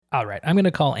All right, I'm going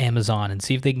to call Amazon and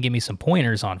see if they can give me some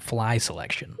pointers on fly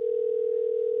selection.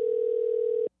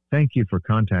 Thank you for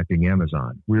contacting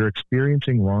Amazon. We're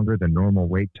experiencing longer than normal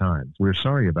wait times. We're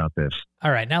sorry about this.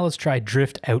 All right, now let's try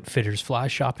Drift Outfitters Fly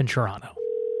Shop in Toronto.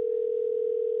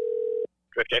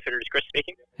 Drift Outfitters, Chris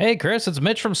speaking. Hey, Chris, it's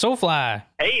Mitch from SoFly.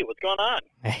 Hey, what's going on?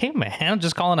 Hey, man, I'm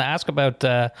just calling to ask about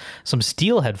some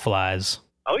steelhead flies.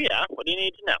 Oh, yeah? What do you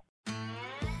need to know?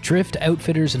 Drift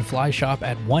Outfitters and Fly Shop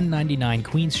at 199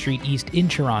 Queen Street East in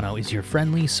Toronto is your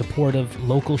friendly, supportive,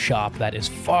 local shop that is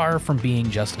far from being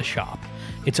just a shop.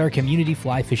 It's our community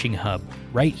fly fishing hub,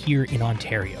 right here in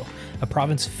Ontario, a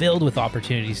province filled with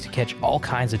opportunities to catch all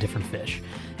kinds of different fish.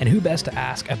 And who best to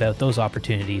ask about those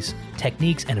opportunities,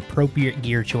 techniques, and appropriate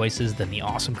gear choices than the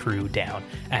awesome crew down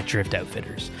at Drift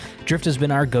Outfitters. Drift has been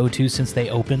our go-to since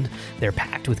they opened. They're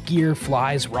packed with gear,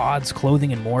 flies, rods,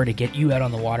 clothing, and more to get you out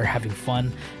on the water having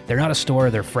fun. They're not a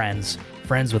store, they're friends.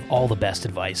 Friends with all the best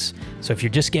advice. So if you're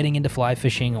just getting into fly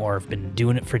fishing or have been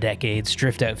doing it for decades,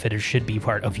 Drift Outfitters should be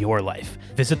part of your life.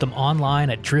 Visit them online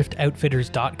at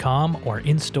driftoutfitters.com or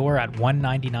in store at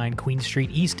 199 Queen Street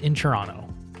East in Toronto.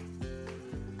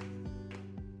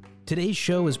 Today's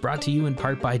show is brought to you in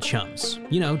part by Chums.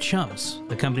 You know, Chums,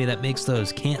 the company that makes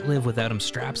those can't live without 'em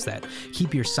straps that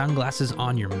keep your sunglasses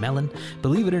on your melon.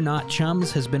 Believe it or not,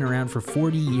 Chums has been around for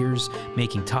 40 years,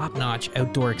 making top-notch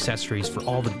outdoor accessories for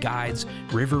all the guides,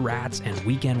 river rats, and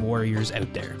weekend warriors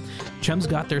out there. Chums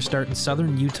got their start in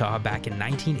southern Utah back in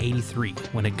 1983,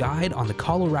 when a guide on the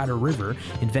Colorado River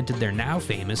invented their now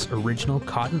famous original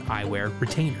cotton eyewear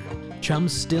retainer.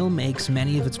 Chums still makes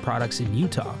many of its products in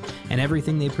Utah, and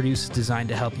everything they produce is designed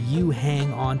to help you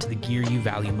hang on to the gear you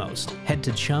value most. Head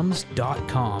to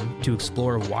chums.com to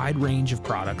explore a wide range of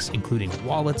products, including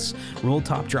wallets,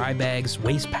 roll-top dry bags,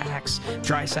 waist packs,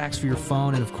 dry sacks for your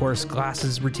phone, and of course,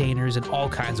 glasses, retainers, and all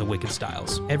kinds of wicked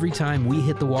styles. Every time we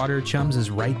hit the water, Chums is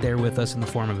right there with us in the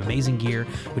form of amazing gear,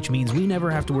 which means we never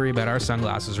have to worry about our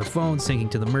sunglasses or phones sinking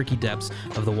to the murky depths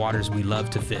of the waters we love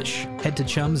to fish. Head to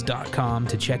chums.com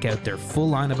to check out their full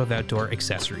lineup of outdoor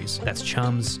accessories. That's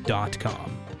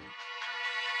chums.com.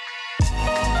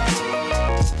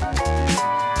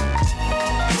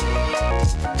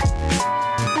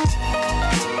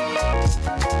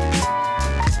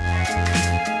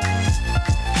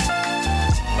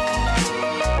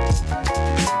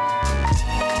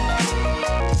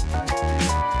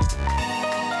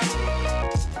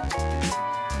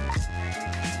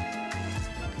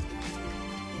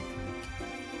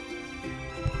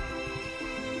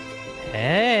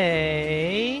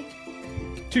 Hey.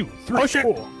 2, 3,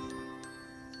 4. How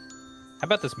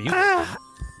about this music?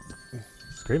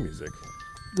 It's great music.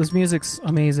 This music's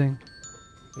amazing.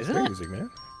 Isn't Great it? music, man.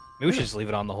 Maybe we should just leave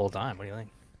it on the whole time. What do you think?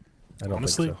 I don't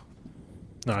Honestly? think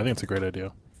No, I think it's a great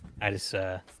idea. I just,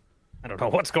 I don't know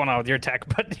what's going on with your tech,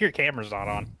 but your camera's not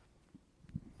on.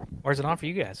 Or is it on for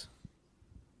you guys?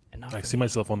 And not I for see me.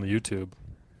 myself on the YouTube,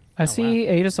 I see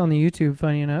Adis on the YouTube,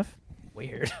 funny enough.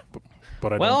 Weird.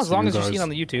 but I Well, don't as see long you as you see guys. it on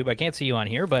the YouTube, I can't see you on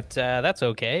here, but that's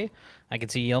okay. I can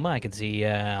see Yilma, I can see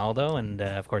Aldo, and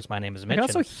of course, my name is I Mitch. can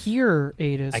also and hear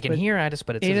Adis. I can but hear Adis,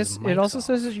 but it says Adis. It also mic's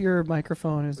says off. that your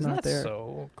microphone is Isn't not that there.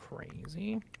 so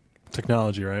crazy?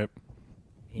 Technology, right?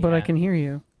 But I Yeah. can hear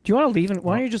you. Do you want to leave?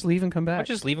 Why don't you just leave and come Why back? don't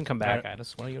you just leave and come back, Alright.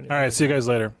 Adis? What are you doing? All right, see you guys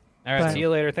later. All right, Bye. see you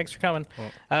later. Thanks for coming. no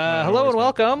Hello worries, and man.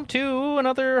 welcome to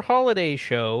another holiday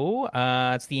show.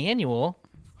 It's the annual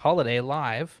Holiday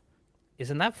Live.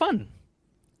 Isn't that fun?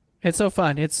 It's so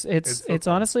fun. It's so fun.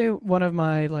 honestly one of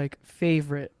my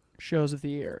favorite shows of the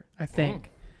year, I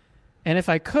think. And if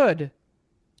I could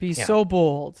be Yeah. so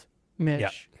bold,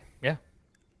 Mitch, Yeah.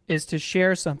 is to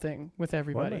share something with Why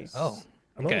everybody. nice. Oh,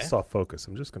 I'm not okay. a soft focus.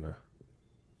 I'm just gonna.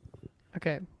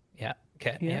 Okay. Yeah.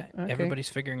 Okay. Yeah, Yeah. okay. Everybody's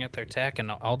figuring out their tech,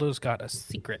 and Aldo's got a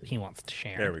secret he wants to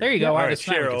share. There we There you go. go. All Artist.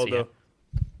 right, Now we share, can see Aldo.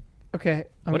 you. Okay.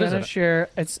 I'm What is gonna it? share.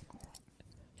 It's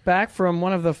back from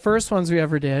one of the first ones we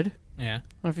ever did. I Yeah.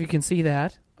 don't know if you can see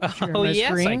that. Share Oh my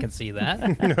yes, I screen. can see that.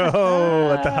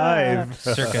 No, at the hive.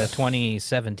 Circa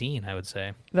 2017, I would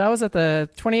say. That was at the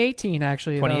 2018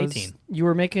 actually. That was- 2018. You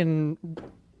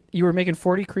were making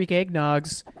 40 Creek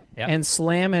eggnogs Yep. and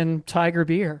slamming Tiger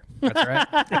beer. That's right.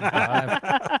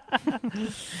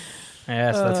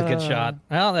 Yes, that's a good shot.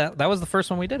 Well, that was the first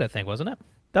one we did, I think, wasn't it?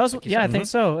 That was you yeah, I said. think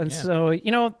so. And Yeah.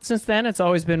 so, since then it's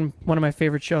always been one of my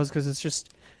favorite shows because it's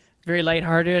just very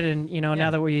lighthearted and Yeah.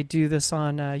 now that we do this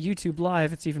on YouTube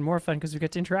Live, it's even more fun because we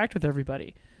get to interact with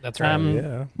everybody. That's right.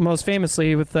 Yeah. Most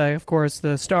famously with of course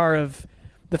the star of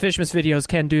the Fishmas videos,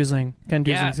 Ken Dusling. Ken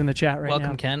Yeah. Dusling's in the chat right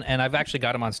Welcome, now. Ken. And I've actually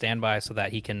got him on standby so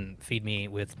that he can feed me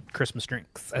with Christmas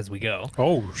drinks as we go.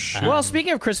 Oh shit! Well,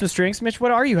 speaking of Christmas drinks, Mitch,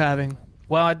 what are you having?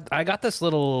 Well, I got this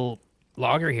little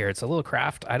lager here. It's a little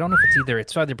craft. I don't know if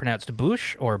it's either pronounced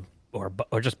Bush or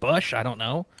just Bush. I don't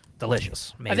know.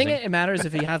 Delicious. Amazing. I think it matters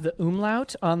if you have the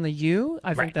umlaut on the U. I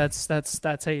think Right. that's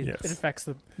how Yes. it affects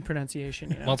the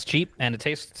pronunciation. You know? Well, it's cheap and it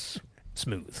tastes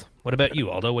smooth. What about you,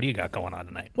 Aldo? What do you got going on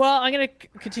tonight? Well, I'm gonna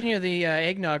continue the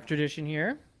eggnog tradition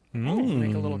here.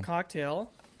 Make a little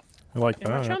cocktail I like in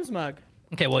my that. chum's mug.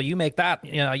 Okay, well, you make that.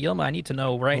 Yilma, I need to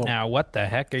know right now, what the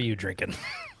heck are you drinking?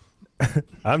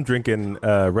 I'm drinking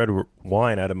red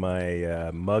wine out of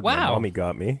my mug my Wow. mommy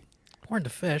got me. Born to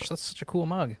Fish. That's such a cool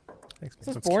mug. Thanks, man.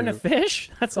 Is That's born cute. a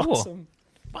fish? That's Cool. awesome.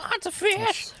 Born to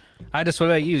Fish. I just, what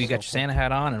about you? You got your Santa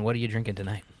hat on, and what are you drinking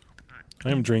tonight? I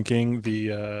am drinking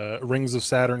the Rings of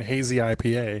Saturn Hazy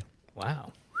IPA.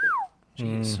 Wow.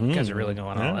 Jeez, you guys are really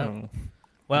going all out. Yeah.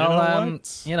 Well,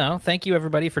 You know what? thank you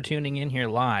everybody for tuning in here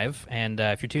live, and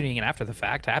if you're tuning in after the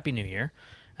fact, Happy New Year,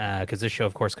 because this show,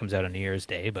 of course, comes out on New Year's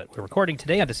Day, but we're recording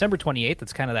today on December 28th.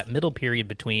 It's kind of that middle period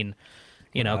between,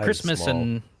 Life is Christmas small.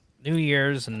 and New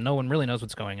Year's, and no one really knows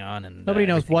what's going on, and Nobody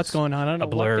knows what's everything's going on. I don't know a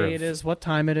what blur day of it is, what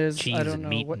time it is. cheese I don't and know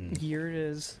meat what and- year it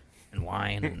is. and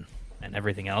wine and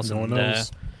everything else. No one and,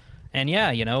 knows. And yeah,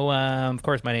 of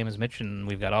course, my name is Mitch, and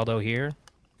we've got Aldo here.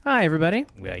 Hi, everybody.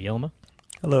 We got Yilma.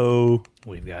 Hello.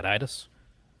 We've got Idis,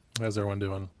 How's everyone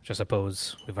doing? which I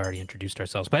suppose we've already introduced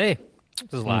ourselves. But hey,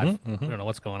 this is live. We don't know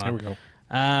what's going Here on. we go.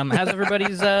 How's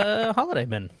everybody's holiday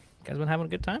been? You guys been having a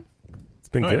good time? It's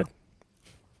been Oh, yeah. good.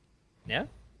 Yeah?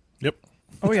 Yep.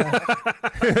 Oh yeah.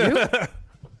 Got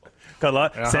a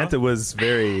lot. Uh-huh. Santa was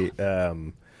very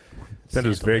Santa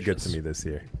was very good to Santalicious. me this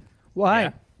year.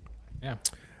 Why? Yeah.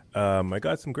 I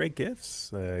got some great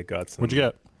gifts. I got some. What'd you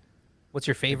get? What's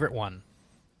your favorite one?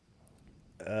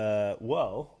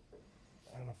 Well,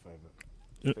 I don't know if I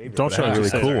have favorite, Don't but show I have a your really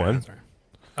face. cool one.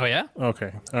 Oh, yeah?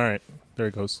 Okay. All right. There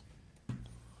it goes.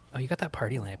 Oh, you got that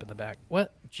party lamp in the back.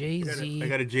 What? Jay-Z? I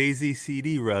got a Jay-Z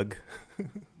CD rug.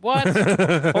 What?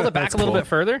 Hold it back a little cool. bit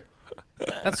further.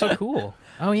 That's so cool.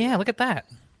 Oh, yeah, look at that.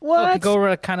 What? Look, you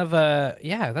go kind of a,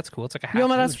 yeah, that's cool. It's like a half Yo,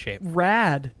 man, moon that's shape.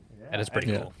 rad. That is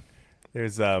pretty Yeah. cool.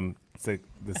 There's it's like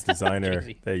this designer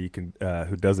Jay-Z. that you can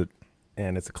who does it,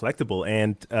 and it's a collectible.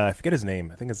 And I forget his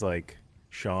name. I think it's like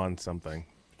Sean something,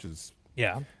 which is.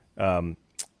 Yeah.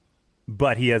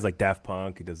 But he has like Daft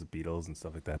Punk. He does the Beatles and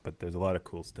stuff like that. But there's a lot of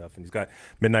cool stuff, and he's got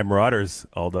Midnight Marauders.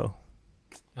 Aldo.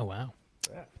 Oh, wow.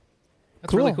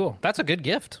 That's really Cool. cool. That's a good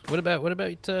gift. What about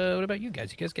you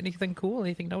guys? You guys get anything cool?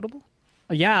 Anything notable?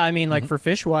 Yeah, I mean, like for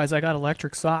fish wise, I got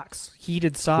electric socks,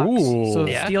 heated socks, Ooh. so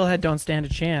Yeah? steelhead don't stand a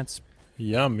chance.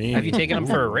 Yummy. Have you taken them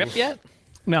for a rip yet?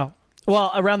 No,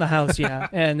 well, around the house, yeah,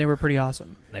 and they were pretty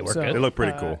awesome. They work So, good? They look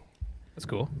pretty cool. That's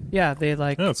cool. Yeah, they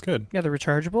like. Yeah, it's good. Yeah, they're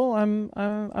rechargeable.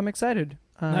 I'm excited.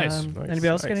 Nice. Anybody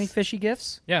else get any Nice. fishy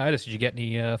gifts? Yeah, did you get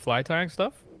any fly tying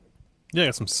stuff? Yeah, I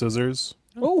got some scissors.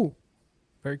 Oh,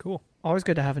 Very cool. always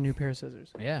good to have a new pair of scissors.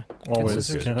 Yeah. Always.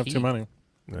 scissors Can't are have key. too many.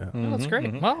 Yeah. Well, that's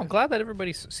great. Well, I'm glad that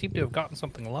everybody seemed to have gotten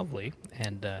something lovely.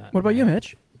 And What about you,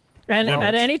 Mitch? And Yeah.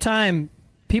 at any time,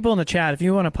 people in the chat, if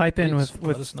you want to pipe in Please with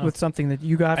let us know. with something that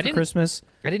you got I for didn't- Christmas,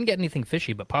 I didn't get anything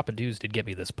fishy, but Papa Doos did get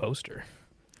me this poster.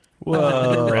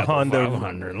 Whoa, Rebel Honda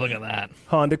 500. Look at that.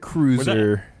 Honda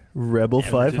Cruiser Rebel Yeah,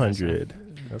 we did this 500.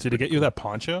 Did he get you that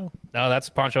poncho? No, that's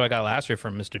the poncho I got last year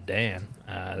from Mr. Dan.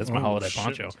 That's my Oh, holiday shit.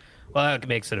 poncho. Well, that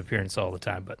makes an appearance all the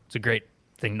time, but it's a great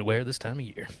thing to wear this time of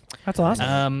year. that's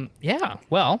awesome. Yeah.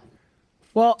 Well,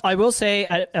 Well, I will say,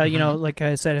 like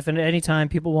I said, if at any time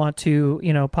people want to,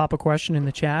 pop a question in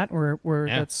the chat, we're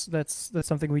Yeah. that's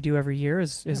something we do every year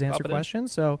is Yeah, answer pop it in.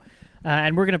 questions. So,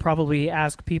 and we're gonna probably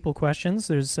ask people questions.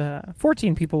 There's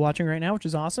 14 people watching right now, which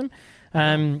is awesome.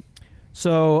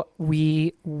 So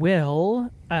we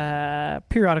will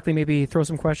periodically maybe throw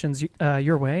some questions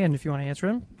your way, and if you want to answer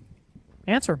them,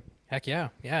 answer 'em. heck yeah.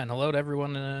 Yeah, and hello to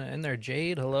everyone in there.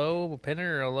 Jade, hello.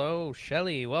 Pinner, hello.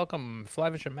 Shelly, welcome.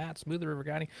 Flyvish and Matt, Smooth River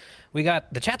Guiding. We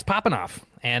got the chat's popping off.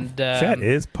 And Chat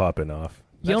is popping off.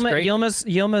 That's great.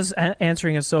 Yilma's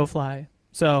answering is SoFly.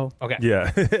 So okay.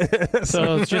 Yeah.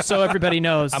 so it's just so everybody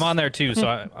knows. I'm on there too, so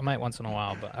I might once in a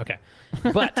while, but okay.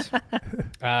 But,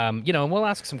 and we'll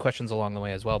ask some questions along the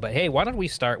way as well. But hey, why don't we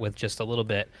start with just a little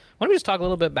bit? Why don't we just talk a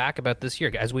little bit back about this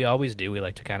year? As we always do, we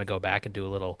like to kind of go back and do a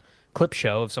little clip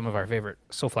show of some of our favorite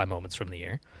SoFly moments from the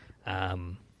year. You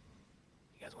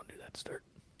guys want to do that to start?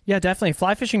 Yeah, definitely.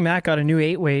 Fly Fishing Matt got a new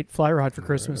 8-weight fly rod for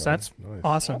Christmas. That's Nice.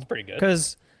 awesome. That's pretty good.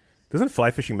 Because Doesn't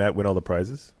Fly Fishing Matt win all the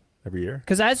prizes every year?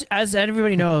 as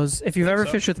everybody knows, if you've ever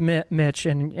so. fished with Mitch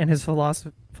and his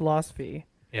philosophy,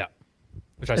 Yeah.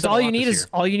 Which I it's said a all lot you need this is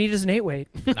all you need is an 8-weight.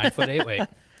 year. 9 foot 8 weight.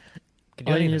 Can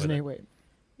do All you need anything is an with it.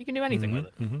 8-weight. You can do anything with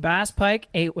it. Bass Pike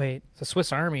 8-weight. It's a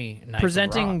Swiss Army knife.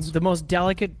 Presenting rods. the most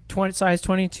delicate size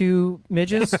 22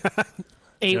 midges.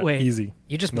 8-weight. Easy.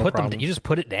 You just No put problem. them. You just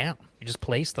put it down. You just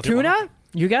place the Tuna?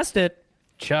 You guessed it.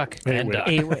 chuck and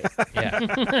 8-weight. duck. 8-weight. Yeah,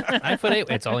 9-foot 8.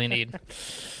 It's all you need.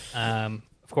 Of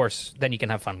course, then you can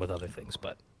have fun with other things,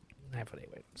 but 9-foot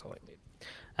 8-weight. That's all I need.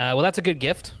 Well, that's a good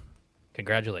gift.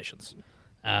 Congratulations.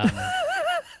 Why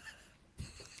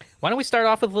don't we start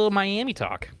off with a little Miami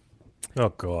talk? Oh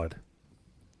God.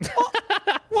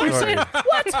 Sorry.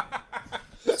 That's how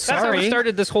we Sorry.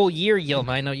 started this whole year, Yilma.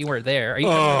 I know you weren't there. Are you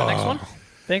coming to the next one?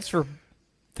 Thanks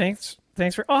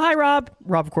for. Oh, hi, Rob.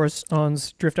 Rob, of course,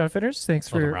 owns Drift Outfitters.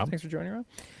 Thanks Welcome, for Rob. thanks for joining,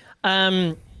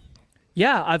 Rob.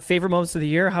 Yeah, favorite moments of the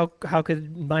year. How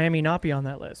could Miami not be on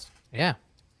that list? Yeah.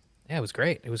 Yeah, it was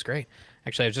great. It was great.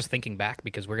 Actually, I was just thinking back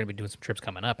because we're going to be doing some trips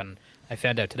coming up, and I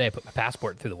found out today I put my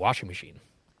passport through the washing machine.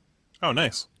 Oh,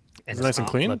 nice. And Is it nice it's and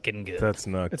not clean? looking good. That's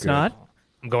not. It's good. not.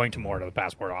 I'm going tomorrow to the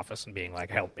passport office and being like,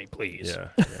 help me, please.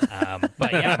 Yeah.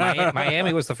 But yeah,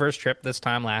 Miami was the first trip this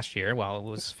time last year. Well, it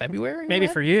was February? Maybe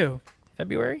right? for you.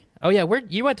 February? Oh, yeah.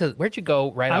 Where'd you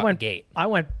go right out the gate? I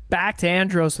went back to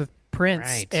Andros with Prince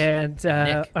Right. and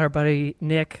Nick. our buddy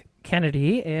Nick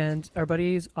Kennedy and our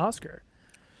buddies Oscar.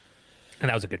 And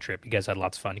that was a good trip. You guys had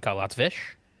lots of fun. You caught lots of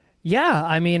fish. Yeah,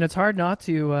 I mean it's hard not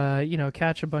to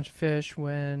catch a bunch of fish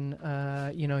when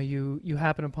you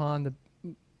happen upon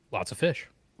Lots of fish.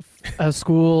 a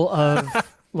school of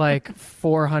like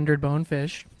 400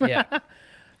 bonefish. Yeah.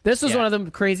 This was Yeah. one of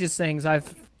the craziest things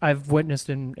I've witnessed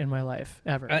in my life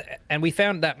ever. And we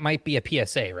found that might be a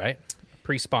PSA, right?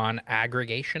 Pre-spawn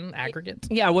aggregate.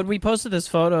 Yeah, when we posted this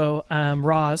photo,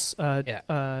 Ross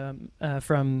Yeah.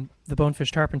 from the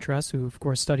Bonefish Tarpon Trust, who of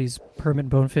course studies permanent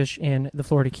bonefish in the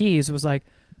Florida Keys, was like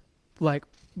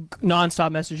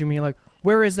nonstop messaging me like,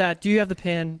 "Where is that? Do you have the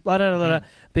pin?" Blah blah blah. Blah.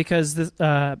 Because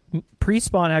the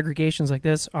pre-spawn aggregations like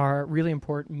this are really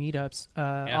important meetups,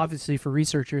 obviously for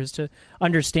researchers to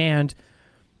understand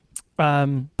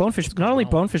bonefish, not only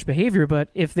bonefish behavior, but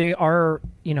if they are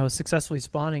successfully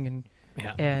spawning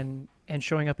and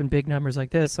showing up in big numbers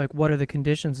like this, like what are the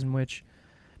conditions in which,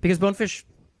 because bonefish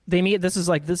they meet, this is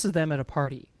them at a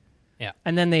party,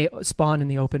 and then they spawn in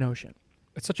the open ocean.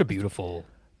 It's such a beautiful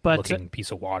looking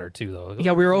piece of water too, though.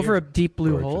 Yeah, we were over a deep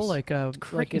blue Gorgeous. hole, like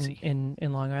crazy. in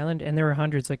Long Island, and there were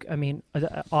hundreds. Like, I mean,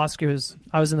 I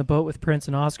was in the boat with Prince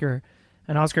and Oscar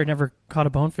had never caught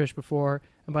a bonefish before,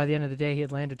 and by the end of the day, he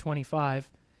had landed 25,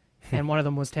 and one of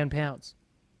them was 10 pounds.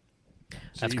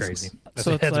 That's Jesus. crazy. That's,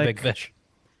 So it's that's a big like- fish.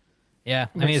 Yeah,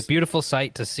 I mean, it's a beautiful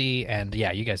sight to see, and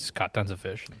yeah, you guys caught tons of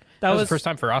fish. That was the first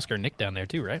time for Oscar and Nick down there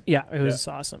too, right? Yeah, it was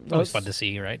awesome. It's always fun to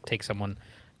see, right? Take someone.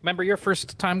 Remember your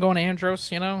first time going to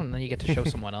Andros, and then you get to show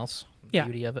someone else the Yeah.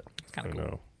 beauty of it. It's kind I of cool.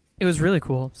 know. It was really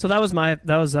cool. So that was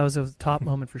a top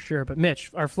moment for sure. But Mitch,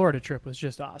 our Florida trip was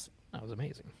just awesome. That was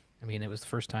amazing. I mean, it was the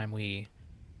first time we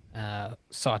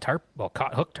saw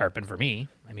caught hooked tarpon for me.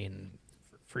 I mean,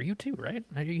 for you too, right?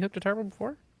 Have you hooked a tarpon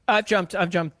before? I've jumped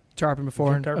tarpon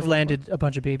before, and tarpon I've landed a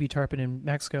bunch of baby tarpon in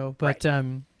Mexico. But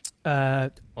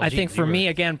I gee, think for you me, were-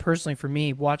 again, personally, for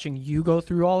me, watching you go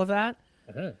through all of that,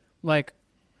 like,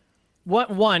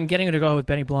 getting to go with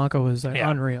Benny Blanco was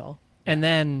unreal. And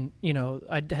then,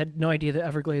 I had no idea the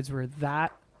Everglades were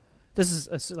that. This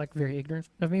is like very ignorant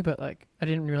of me, but like I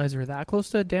didn't realize they were that close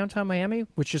to downtown Miami,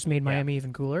 which just made Miami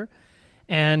even cooler.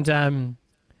 And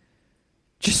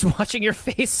just watching your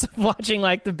face, watching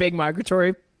like the big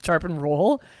migratory tarpon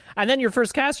roll, and then your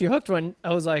first cast, you hooked one.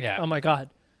 I was like, oh my god,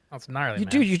 That's gnarly, man.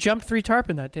 dude, you jumped 3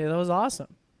 tarpon that day. That was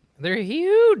awesome. They're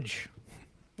huge.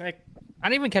 Like, I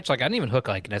didn't even hook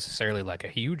like necessarily like a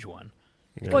huge one.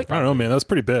 like, I don't know, man. That's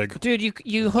pretty big. dude,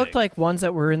 you hooked like ones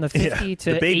that were in the 50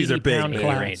 to the babies 80 are big. pound 80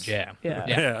 class. range, yeah.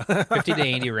 Yeah. 50 to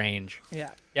 80 range. Yeah.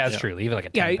 Yeah, that's true. Even like a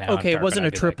 10 Yeah. pound Okay. It tarpon, wasn't a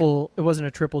I'd be like- triple. It wasn't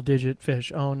a triple digit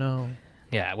fish. Oh no.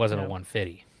 yeah, it wasn't a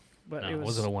 150. But No, it it was.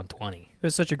 wasn't a 120. It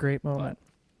was such a great moment.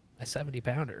 A 70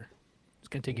 pounder. It's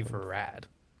gonna take you for a ride,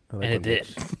 I like and it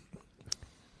when did.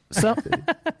 So,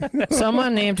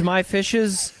 someone named My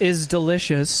Fishes is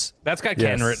Delicious. That's got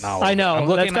Ken Yes. written all over. I know, I'm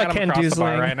looking that's got at Ken him across the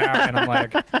bar Duesling. right now, and I'm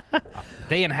like,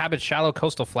 they inhabit shallow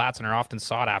coastal flats and are often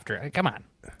sought after. Come on,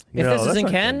 If No, this that's isn't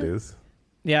not Ken, dudes.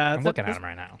 yeah, I'm looking at him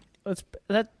right now.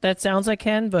 that sounds like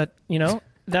Ken, but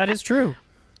that is true.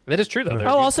 That is true though. They're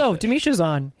Oh, also, beautiful fish. Demisha's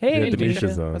on. Hey, Yeah,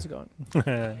 Demisha's Demisha. on. How's it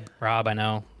going? Rob, I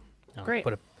know. No, Great.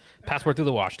 Put a passport through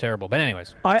the wash. Terrible. But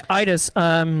anyways, Itis,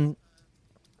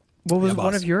 what was Yeah, boss.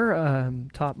 one of your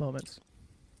top moments?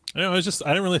 I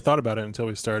didn't really thought about it until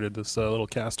we started this little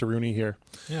Castaroony here.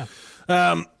 yeah.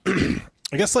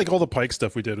 I guess like all the pike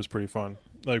stuff we did was pretty fun.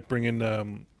 Like bringing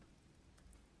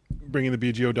bringing the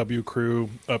BGOW crew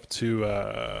up to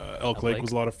Elk Lake Lake.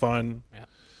 was a lot of fun.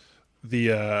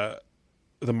 Yeah.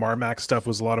 The Marmac stuff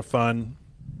was a lot of fun.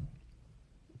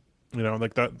 You know,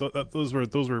 like those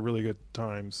were really good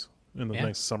times in the Yeah.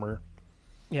 nice summer,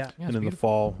 Yeah. and in the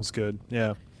fall was good.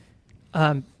 Yeah.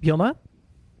 Yilma?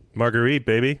 Marguerite,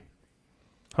 baby.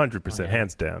 100%, Oh, yeah.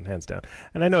 hands down.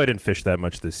 And I know I didn't fish that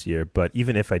much this year, but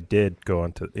even if I did go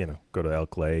to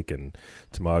Elk Lake and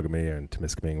Temagami and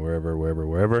Temiskaming,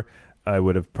 wherever, I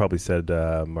would have probably said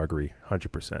Marguerite,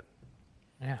 100%.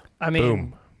 Yeah. I mean,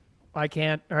 Boom. I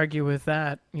can't argue with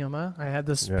that, Yilma. I had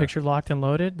this Yeah. picture locked and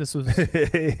loaded. This was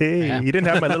Hey, Yeah. you didn't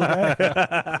have my little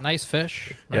guy. Nice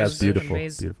fish. Yeah, it's Nice. beautiful.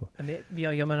 Amazing. Beautiful. And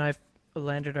Yilma and I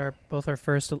landed both our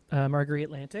first Marguerite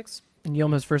Atlantics, and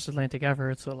Yilma's first Atlantic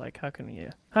ever. So like, how can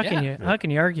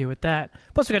you argue with that?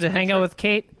 Plus, we got to hang out with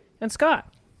Kate and Scott.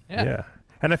 Yeah.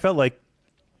 And I felt like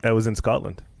I was in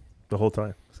Scotland the whole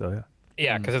time. So yeah,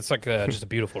 Yeah, because it's like just a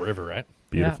beautiful river, right?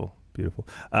 beautiful. Beautiful.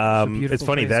 beautiful It's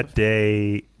funny place that of-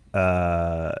 day.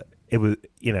 It was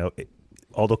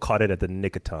Aldo caught it at the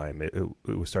nick of time. It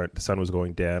was starting. The sun was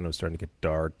going down. It was starting to get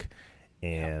dark,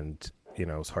 and it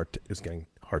was it was getting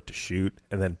hard to shoot.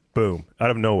 And then boom, out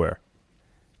of nowhere,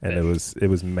 and it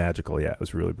was magical. Yeah, it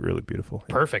was really really beautiful.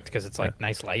 Yeah. Perfect, because it's like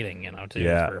nice lighting, too,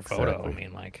 Yeah, for a photo. exactly. I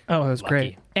mean, like. Oh, it was lucky.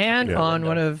 great. And Yeah. on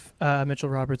one of Mitchell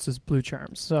Roberts' blue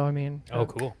charms. So I mean, Oh,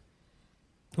 cool.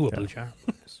 Ooh, a blue charm.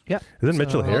 yeah. Isn't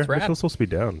Mitchell So- here? That's rad. Mitchell's supposed to be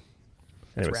down.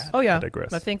 Anyways, rad. Oh yeah, I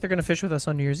digress. I think they're gonna fish with us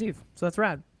on New Year's Eve. So that's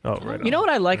rad. Oh right. You know what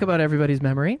I like about everybody's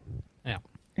memory Yeah.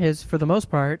 is, for the most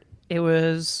part, it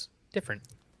was Different.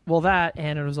 that,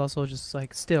 and it was also just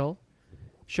like still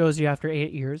shows you after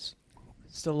 8 years,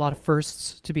 still a lot of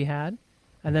firsts to be had.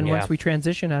 And then Yeah. once we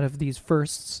transition out of these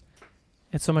firsts,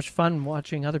 it's so much fun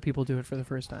watching other people do it for the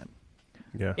first time.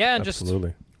 Yeah. Yeah, and just-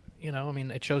 absolutely. I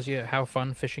mean, it shows you how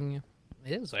fun fishing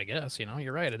is, I guess.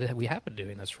 You're right. We have been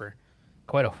doing this for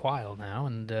quite a while now,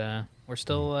 and we're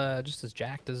still just as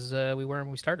jacked as we were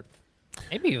when we started.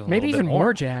 Maybe even, a Maybe little bit even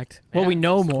more jacked. Well, Yeah. we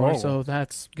know more, Oh. so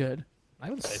that's good. I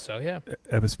would say so, yeah.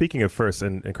 But speaking of first,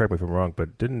 and correct me if I'm wrong,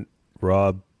 but didn't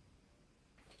Rob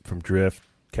from Drift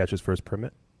catch his first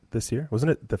permit this year? Wasn't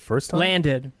it the first time?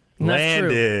 Landed. And that's true.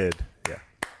 Landed. Yeah.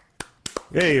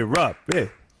 Hey, Rob. Hey,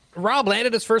 Rob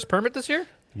landed his first permit this year?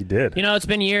 you did. You know, it's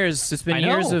been years. It's been I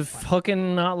years know. of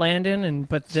hooking, not landing,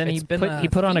 but then It's been a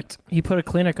he put a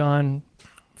clinic on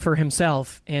for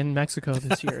himself in Mexico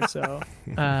this year. So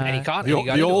And he caught The it. old- He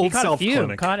got the into it. old he caught a few,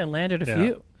 self-clinic. caught and landed a Yeah.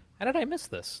 few. How did I miss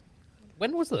this?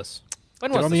 When was this?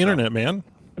 When Get was on this, the Rob? internet, man.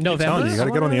 November. telling you, you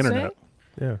gotta get on the I wanna internet.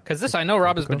 say? Yeah. Because this, I know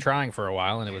Rob has been trying for a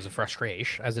while, and it was a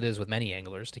frustration, as it is with many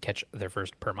anglers, to catch their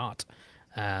first permot.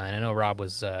 And I know Rob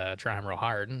was trying real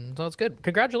hard, and so it's good.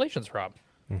 Congratulations, Rob.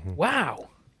 Wow.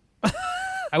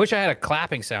 I wish I had a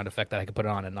clapping sound effect that I could put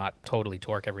on and not totally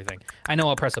torque everything. I know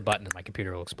I'll press a button and my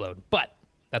computer will explode, but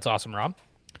that's awesome, Rob.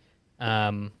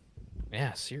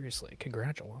 Yeah, seriously,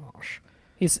 congratulations.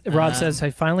 Rob says, I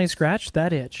finally scratched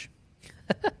that itch.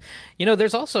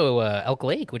 There's also Elk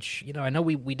Lake, which, I know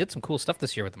we did some cool stuff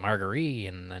this year with the Marguerite,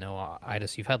 and I know,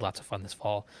 Idis, you've had lots of fun this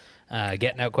fall,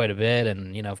 getting out quite a bit,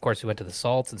 and, of course, we went to the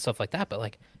Salts and stuff like that,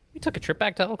 but, we took a trip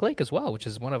back to Elk Lake as well, which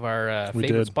is one of our We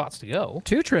favorite did. spots to go.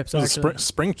 2 trips, It was a actually.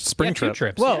 spring Yeah, trip. 2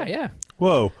 trips. Whoa. Yeah.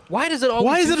 Whoa. Why does it always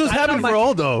Why is do it just I don't happening know, for my-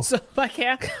 Aldo? So my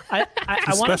I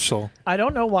want Special. I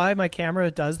don't know why my camera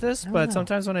does this, but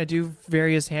sometimes when I do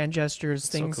various hand gestures,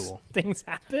 so things cool. things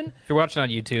happen. If you're watching on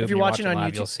YouTube, If you're watching on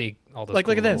live, YouTube- you'll see all this. Like,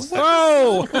 look cool at this.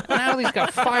 little- Whoa! Now he's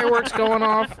got fireworks going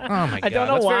off. Oh my god! I don't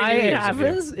know that's very why it genius of you.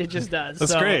 happens. It just does.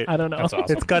 That's So, great. I don't know. That's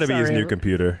awesome. It's got to be his Sorry. new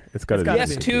computer. It's got to be. gotta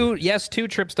his be. new Yes, 2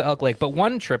 trips to Elk Lake, but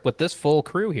 1 trip with this full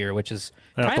crew here, which is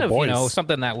Yeah, kind the of boys.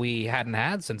 something that we hadn't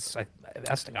had since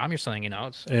Estegam. You're saying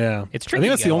it's Yeah. it's I tricky think to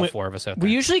that's get the all only. 4 of us out there.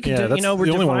 We usually Yeah, that's we're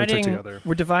the only one we took dividing together.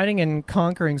 we're dividing and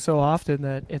conquering so often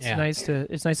that it's Yeah. nice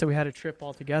that we had a trip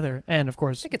all together. And of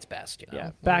course, I think it's best, Yeah,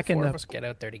 When back the in 4 of the- us get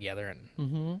out there together,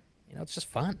 and it's just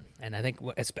fun. And I think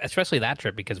especially that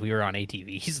trip, because we were on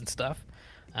ATVs and stuff.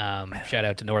 Shout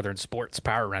out to Northern Sports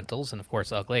Power Rentals and of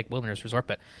course Elk Lake Wilderness Resort.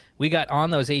 But we got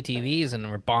on those ATVs and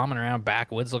we're bombing around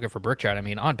backwoods looking for brook trout. I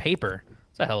mean, on paper,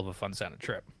 it's a hell of a fun sounding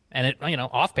trip, and it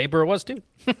off paper it was too.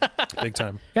 Big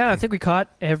time. yeah, I think we caught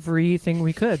everything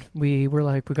we could. We were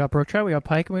like, we got brook trout, we got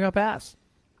pike, and we got bass.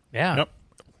 Yeah. Yep.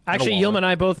 Actually, wallet. Yilma and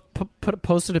I both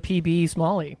posted a PB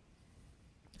Smallie.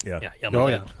 Yeah. Yeah. Oh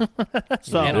yeah.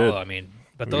 So You did. know, I mean,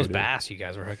 but We those did. bass you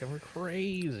guys were hooking were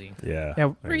crazy. Yeah.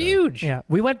 yeah, They're huge. yeah,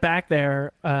 we went back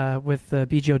there with the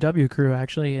BGOW crew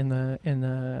actually in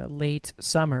the late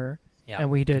summer, Yeah.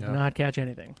 and we did not catch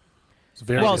anything. It's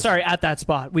very Well, good. sorry, at that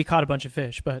spot we caught a bunch of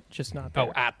fish, but just not there.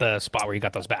 Oh, at the spot where you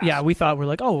got those bass. Yeah, we thought we're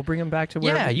like, oh, we'll bring them back to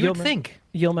where yeah, you would Yilma think.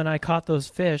 and I caught those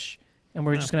fish, and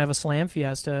we're just gonna have a slam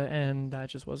fiesta, and that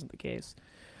just wasn't the case.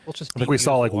 Well, just I think we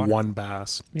saw like one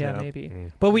bass. Yeah,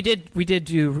 maybe. But we did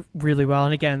do really well,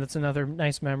 and again, that's another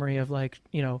nice memory of like,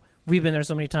 you know, we've been there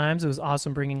so many times. It was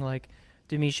awesome bringing like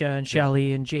Demisha and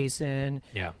Shelly and Jason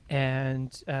Yeah.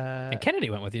 and Kennedy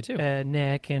went with you too.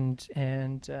 Nick and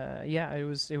yeah, it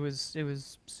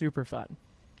was super fun.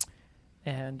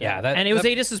 And Yeah, and it was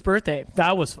Adis's birthday.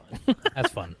 That was fun.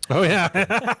 That's fun. Oh yeah.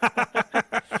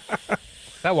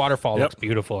 That waterfall Yep. looks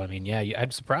beautiful. I mean, yeah,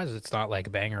 I'm surprised it's not like a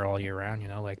banger all year round. You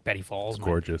know, like Betty Falls.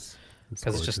 Gorgeous.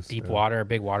 Because it's just gorgeous, deep yeah. water, a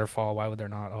big waterfall. Why would there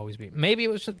not always be? Maybe it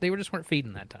was just, they just weren't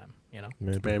feeding that time. You know.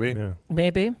 Maybe. Yeah.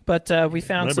 Maybe, but we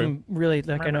found Maybe. some really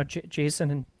like I know Jason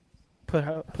and put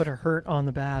a hurt on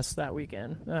the bass that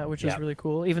weekend, which was Yeah. really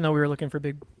cool. Even though we were looking for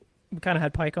big, we kind of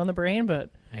had pike on the brain,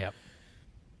 but Yeah.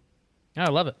 I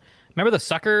love it. Remember the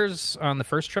suckers on the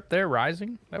first trip there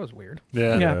rising? That was weird.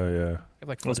 Yeah. Yeah. Yeah.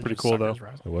 Like That's footage pretty of cool, though. suckers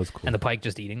rising. It was cool. And the pike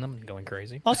just eating them and going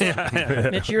crazy. also,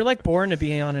 Mitch, you're like born to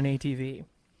be on an ATV.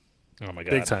 Oh my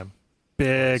god. Big time.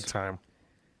 Big time.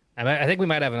 I think we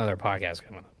might have another podcast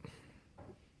coming up.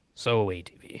 So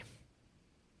ATV.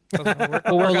 We'll work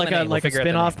Or on like the a name. We'll like a figure out the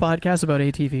spin-off name. podcast about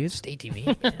ATVs. Just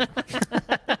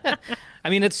ATV. I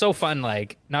mean, it's so fun.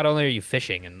 Like, not only are you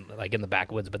fishing and like in the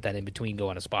backwoods, but then in between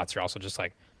going to spots, you're also just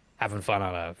like having fun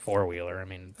on a four-wheeler. I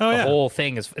mean, Oh, the yeah. whole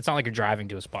thing is. It's not like you're driving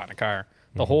to a spot in a car.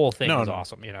 The whole thing No, is no.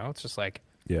 awesome. You know, it's just like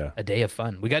Yeah. a day of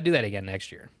fun. We got to do that again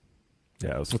next year.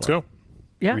 Yeah, it was Let's fun. go.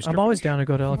 Yeah, Restart. I'm always down to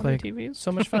go to Elk On Lake. ATVs.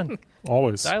 So much fun.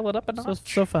 Always. Dial it up a so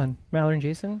notch. so fun. Mallory and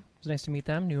Jason. It was nice to meet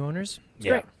them, new owners. It was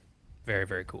Yeah. great. Very,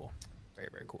 very cool. Very,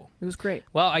 very cool. It was great.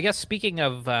 Well, I guess speaking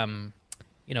of,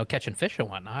 you know, catching fish and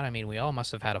whatnot, I mean, we all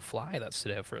must have had a fly that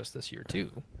stood out for us this year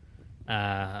too.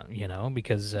 You know,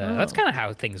 because that's kind of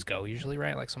how things go usually,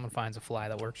 right? Like someone finds a fly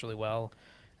that works really well,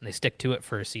 and they stick to it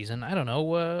for a season. I don't know,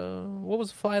 what was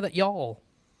the fly that y'all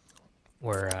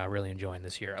were really enjoying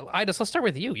this year? Idis, let's start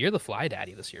with you. You're the fly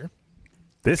daddy this year.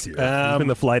 This year. He's been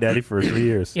the fly daddy for 3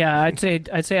 years. Yeah, I'd say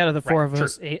out of the four Right, of true.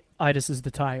 us, Idis is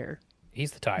the tire.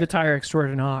 He's the tire. The tire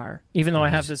extraordinaire. Even though I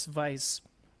have this vice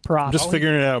prop. I'm just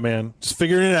figuring it out, man. Just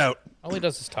figuring it out. All he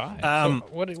does is tie. Um,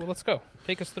 So well, let's go.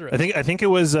 Take us through it. I think it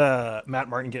was Matt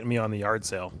Martin getting me on the yard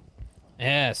sale.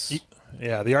 Yes.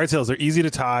 Yeah, the yard sales are easy to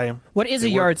tie. What is They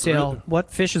a yard work sale? really-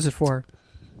 What fish is it for?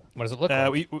 What does it look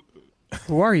like?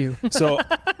 Who are you? So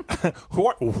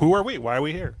who are we? Why are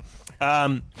we here?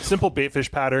 Simple bait fish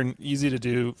pattern, easy to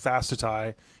do, fast to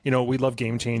tie. You know, we love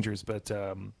game changers, but they're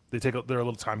a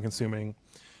little time consuming,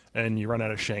 and you run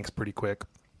out of shanks pretty quick.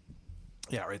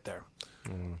 Yeah, right there.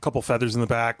 A couple feathers in the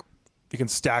back. You can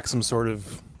stack some sort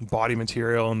of body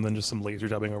material and then just some laser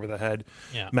dubbing over the head.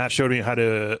 Yeah. Matt showed me how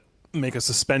to make a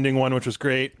suspending one, which was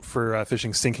great for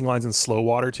fishing sinking lines in slow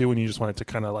water too, when you just want it to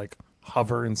kind of like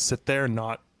hover and sit there and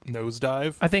not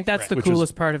nosedive. I think that's Right. the Which is-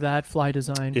 coolest part of that fly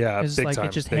design. Yeah, is big like time,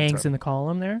 it just big hangs time. in the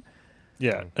column there.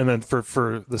 Yeah, and then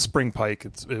for the spring pike,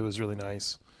 it was really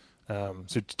nice. So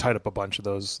we tied up a bunch of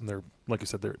those, and they're like you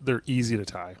said, they're easy to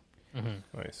tie.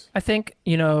 Nice. I think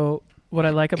what I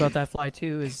like about that fly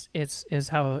too is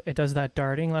how it does that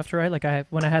darting left to right. Like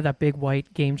when I had that big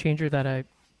white game changer that I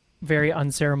very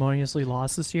unceremoniously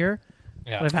lost this year.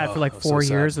 Yeah. That I've had for like so 4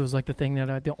 sad. years. It was like the thing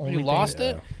that the only You thing- lost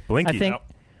it? Blinky.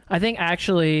 I think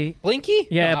actually Blinky?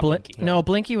 yeah, No, not Blinky. no,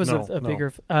 Blinky was No, a no.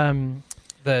 bigger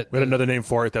The, We had another name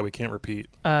for it that we can't repeat.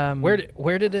 where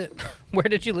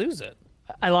did you lose it?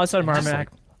 I lost on Just Marmac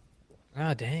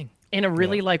Oh dang. in a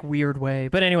really like weird way.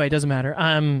 But anyway, it doesn't matter.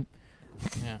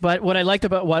 Yeah. But what I liked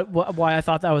about why I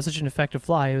thought that was such an effective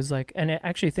fly, it was like, and I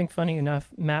actually think funny enough,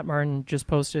 Matt Martin just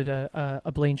posted a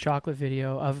Blaine Chocolate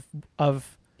video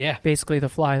of Yeah. basically the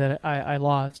fly that I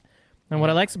lost. And what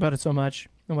I liked about it so much,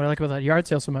 and what I like about that yard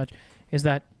sale so much, is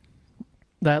that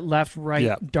left right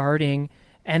Yeah. darting,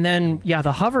 and then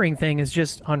the hovering thing is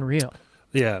just unreal.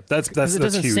 Yeah, that's Because it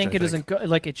doesn't huge, sink, I it doesn't think. go,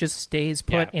 like it just stays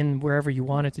put Yeah. in wherever you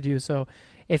want it to do. So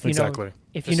if you Exactly. know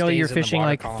if Just you know you're stays in the fishing water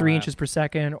like column, 3 yeah. inches per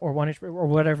second or 1 inch or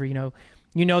whatever, you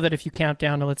know that if you count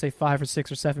down to let's say 5 or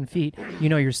 6 or 7 feet,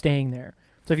 you're staying there.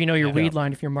 So if you know your Yeah. weed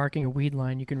line, if you're marking a weed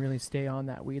line, you can really stay on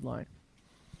that weed line.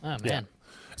 Oh man.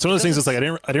 It's one of those things that's like I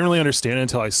didn't really understand it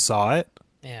until I saw it,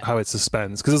 Yeah. how it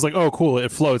suspends, because it's like, oh cool,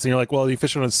 it floats, and you're like, well, you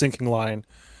fish it on a sinking line,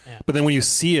 Yeah. but then when you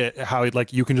see it, how it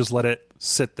like you can just let it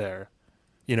sit there,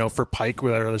 for pike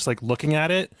where they're just like looking at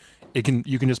it, you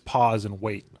can just pause and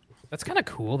wait. That's kind of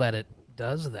cool that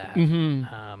does that.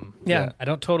 Yeah. I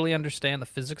don't totally understand the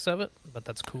physics of it, but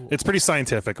that's cool. It's pretty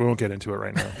scientific. We won't get into it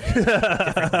right now.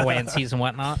 Buoyancies and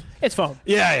whatnot. It's foam.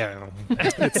 Yeah.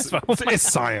 It's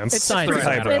science. It's science. pretty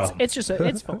highbrow.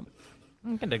 It's foam.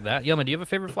 I can dig that. Yelma, do you have a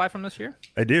favorite fly from this year?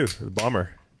 I do. The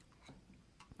bomber.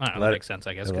 I don't know, Let- that makes sense,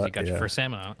 I guess, because you got your yeah. first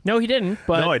salmon on it. No, he didn't.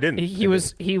 But No, I didn't.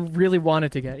 He really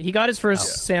wanted to get it. He got his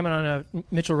first salmon on a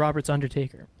Mitchell Roberts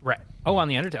Undertaker. Right. Oh, on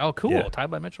the Undertaker. Oh, cool. Yeah. Tied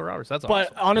by Mitchell Roberts. That's But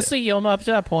awesome. honestly, Yilma up to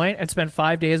that point had spent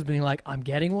 5 days being like, I'm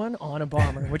getting one on a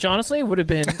bomber, which honestly would have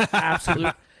been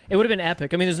absolute. It would have been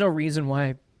epic. I mean, there's no reason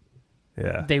why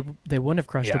Yeah. they wouldn't have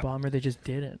crushed Yeah. a bomber. They just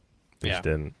didn't. They Yeah. just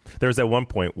didn't. There was that one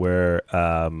point where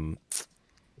I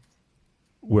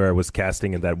was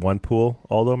casting in that one pool,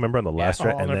 Aldo, remember on the last Oh,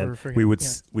 stretch, I'll and never then forget. we would Yeah.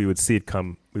 we would see it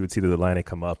come, we would see the line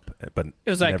come up, but It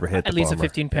was like never hit at the least a bomber.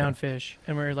 15-pound fish,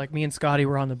 and we were like, me and Scotty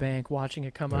were on the bank watching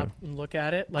it come up and look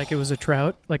at it like it was a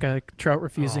trout, like a trout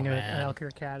refusing Oh, an man. elk or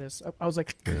a caddis. I was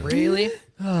like, Really?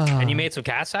 And you made some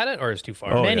casts at it, or is it too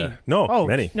far? Oh, many. yeah. No, oh,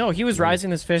 many. No, he was rising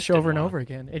this fish over and want. over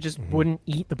again. It just wouldn't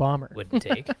eat the bomber. Wouldn't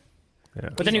take.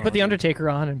 But then you put the Undertaker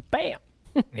on, and bam.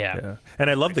 Yeah. Yeah, and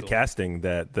I love the cool. casting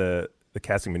that the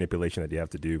casting manipulation that you have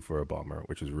to do for a bomber,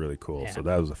 which is really cool. Yeah. So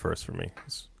that was the first for me.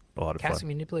 It's a lot of Casting fun.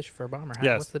 manipulation for a bomber.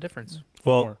 Yes. What's the difference?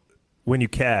 Well, More. when you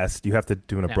cast, you have to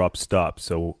do an abrupt stop,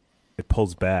 so it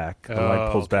pulls back. The line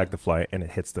pulls okay. back the fly, and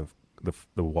it hits the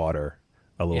water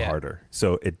a little Yeah. harder.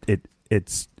 So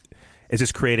it's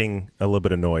just creating a little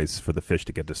bit of noise for the fish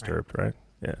to get disturbed, right?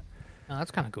 Yeah, Oh,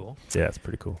 that's kind of cool. yeah, it's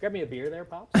pretty cool. Grab me a beer there,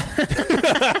 Pops.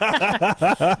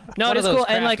 No, One it's of those cool.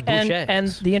 And like, craft and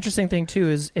bouchets. the interesting thing too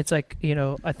is it's like, you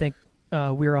know, I think we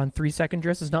were on 3-second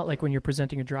drifts. It's not like when you're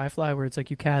presenting a dry fly where it's like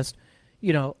you cast,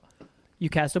 you know, you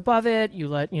cast above it, you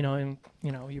let, you know, and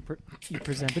you know, you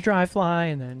present the dry fly,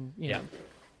 and then you know,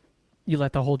 you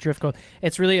let the whole drift go.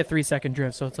 It's really a 3-second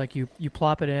drift, so it's like you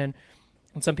plop it in.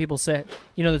 And some people say,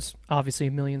 you know, there's obviously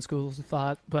a million schools of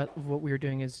thought, but what we were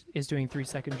doing is doing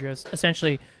 3-second drifts.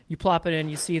 Essentially, you plop it in,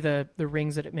 you see the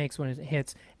rings that it makes when it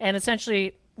hits, and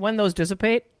essentially when those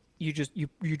dissipate, you just you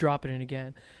drop it in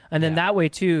again, and then that way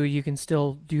too you can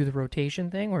still do the rotation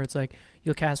thing where it's like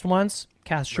you'll cast once,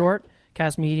 cast short,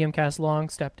 cast medium, cast long,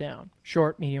 step down,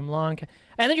 short, medium, long,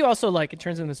 and then you also like it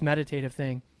turns into this meditative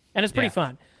thing, and it's pretty Yeah.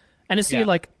 fun, and to see Yeah.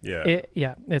 like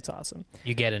Yeah. it's awesome.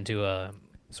 You get into a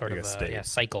sort Like of a a state.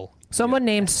 cycle. Someone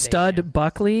named Stud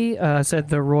Buckley said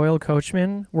the Royal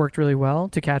Coachman worked really well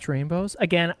to catch rainbows.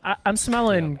 Again, I'm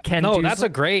smelling Ken. No, Dewsbury. that's a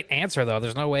great answer, though.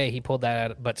 There's no way he pulled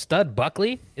that out. But Stud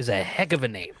Buckley is a heck of a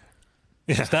name.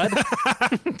 Stud?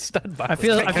 Stud Buckley. I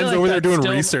feel Ken's like over there that doing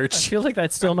still- research. I feel like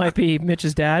that still might be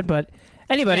Mitch's dad, but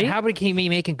anybody, Man, how would he be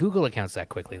making Google accounts that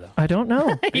quickly, though? I don't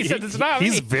know. He said it's not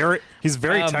He's me. very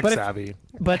tech but if- savvy.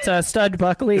 But Stud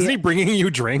Buckley, Isn't he bringing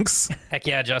you drinks? Heck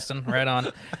yeah, Justin. Right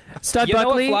on. Stud You know what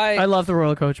Buckley, fly- I love the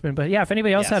Royal Coachman. But yeah, if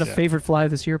anybody else Yes, had a yeah. favorite fly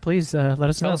this year, please let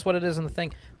us Tell know. us what it is in the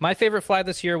thing. My favorite fly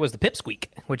this year was the pipsqueak,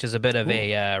 which is a bit of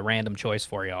a random choice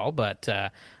for y'all. But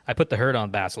I put the herd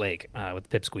on Bass Lake with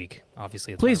the pipsqueak.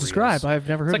 Obviously, it's Please one of describe. Rio's. I've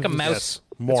never heard It's like of a this. mouse.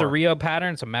 Yes, It's a more. Rio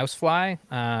pattern. It's a mouse fly.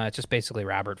 It's just basically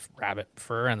rabbit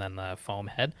fur and then the foam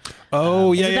head.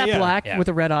 Oh Is it that black Yeah. with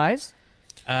the red eyes?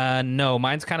 No,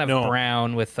 mine's kind of No.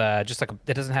 brown with just like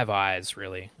it doesn't have eyes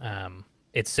really.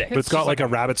 It's sick. But it's got like a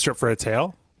rabbit strip for a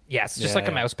tail. Yeah, it's just Yeah, like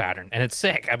a yeah. mouse pattern, and it's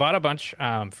sick. I bought a bunch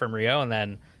from Rio and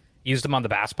then used them on the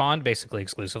bass pond basically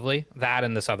exclusively. That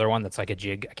and this other one that's like a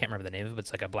jig. I can't remember the name of it. But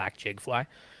it's like a black jig fly.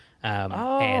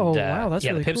 Oh, wow, that's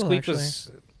yeah, really the cool, pipsqueak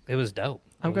actually. was dope.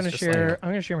 It I'm was gonna just share. like I'm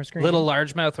gonna share my screen. little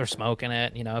largemouth or smoke in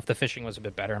it. You know, if the fishing was a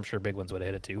bit better, I'm sure big ones would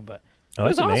hit it too. But I it like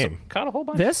was the awesome. name. Caught a whole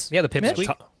bunch. This? Yeah, the Mitch?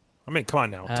 pipsqueak. I mean, come on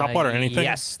now. Top water, anything?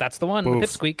 Yes, that's the one. Oof. The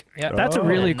pipsqueak. Yeah, That's a Oh.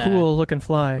 really And, cool looking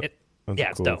fly. That's yeah, a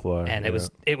it's cool dope, fly, and yeah.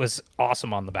 it was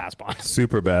awesome on the bass pond.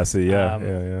 Super bassy. Yeah,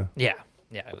 Um, yeah.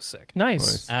 Yeah, it was sick.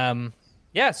 Nice.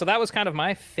 Yeah, so that was kind of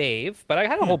my fave, but I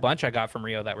had a whole bunch I got from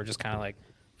Rio that were just kind of like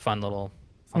fun little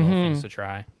things to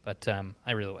try. But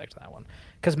I really liked that one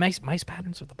because mice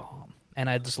patterns are the bomb, and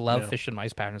I just love fishing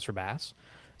mice patterns for bass,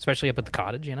 especially up at the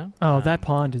cottage. You know, Oh, that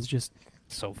pond is just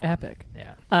so fun. epic.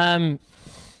 Yeah.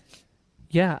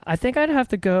 Yeah, I think I'd have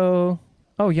to go.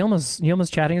 Oh, Yilma's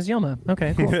chatting as Yilma.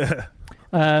 Okay, cool. Thanks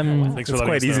for It's letting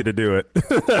quite us easy know. to do it.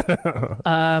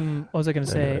 What was I going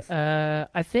to say?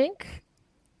 I think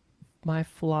my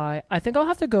fly. I think I'll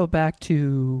have to go back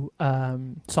to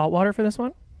saltwater for this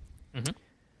one.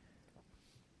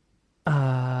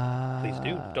 Please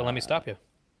do. Don't let me stop you,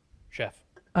 chef.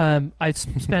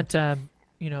 Spent,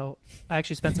 you know, I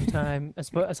actually spent some time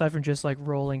aside from just like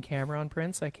rolling camera on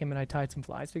prints. I came and I tied some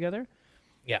flies together,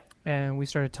 Yeah. and we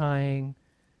started tying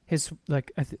his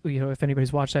like if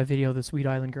anybody's watched that video, the Sweet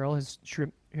Island Girl, his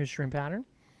shrimp pattern,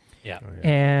 Yeah. Oh, yeah.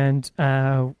 and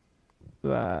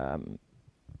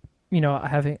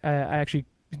I actually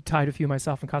tied a few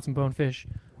myself and caught some bonefish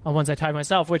on ones I tied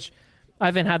myself, which I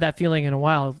haven't had that feeling in a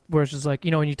while, where it's just like,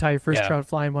 when you tie your first Yeah. trout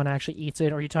fly and one actually eats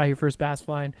it, or you tie your first bass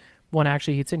fly and one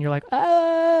actually eats it, and you're like,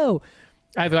 oh,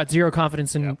 I've got zero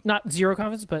confidence in, not zero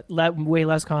confidence, but way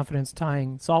less confidence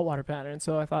tying saltwater patterns.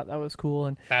 So I thought that was cool.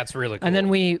 And That's really cool. and then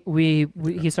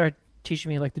he started teaching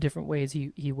me like the different ways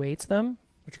he weights them,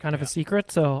 which are kind of a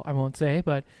secret, so I won't say,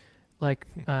 but like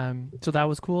so that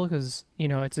was cool because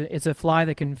it's a fly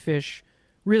that can fish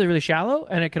really, really shallow,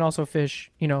 and it can also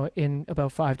fish in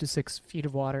about 5 to 6 feet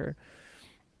of water.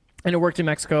 And it worked in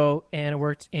Mexico, and it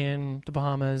worked in the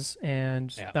Bahamas, and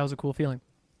that was a cool feeling.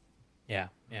 Yeah,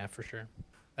 for sure.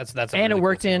 That's a And really it cool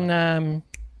worked in feeling.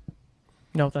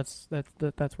 no, that's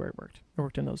where it worked. It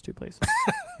worked in those two places.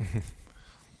 I think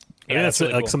that's that's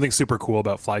really like cool. something super cool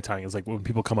about fly tying is like when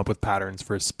people come up with patterns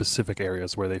for specific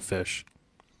areas where they fish.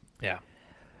 Yeah.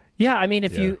 Yeah, I mean,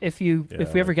 if Yeah. we I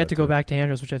ever like get that to go too. back to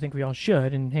Andros, which I think we all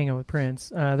should, and hang out with Prince,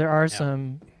 there are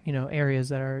some areas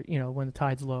that are when the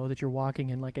tide's low that you're walking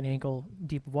in like an ankle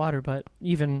deep of water, but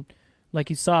even like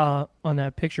you saw on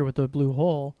that picture with the blue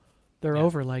hole, they're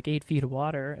over like 8 feet of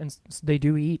water, and they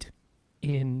do eat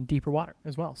in deeper water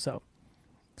as well. So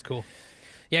It's cool.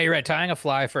 Yeah, you're right. Tying a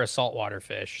fly for a saltwater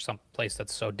fish, some place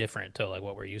that's so different to like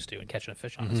what we're used to, and catching a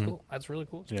fish on, that's cool. That's really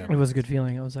cool. Yeah. it was a good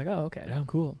feeling. I was like, oh, okay,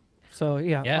 cool. So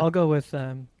yeah, Yeah. I'll go with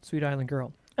Sweet Island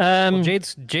Girl. Well,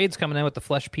 Jade's coming in with the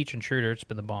flesh peach intruder. It's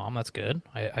been the bomb. That's good.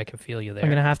 I can feel you there. I'm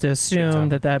gonna have to assume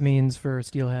time. that means for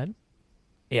steelhead.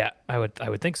 Yeah, I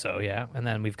would think so. Yeah, and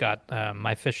then we've got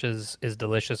my fish is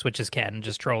delicious, which is Ken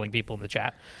just trolling people in the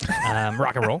chat.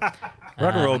 Rock and roll, Rock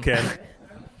and roll, Ken.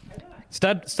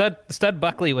 Stud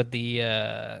Buckley with the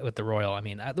Royal. I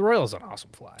mean, the Royal is an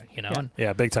awesome fly, and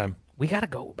Yeah, big time. we got to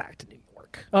go back to New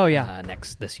York. Oh, yeah.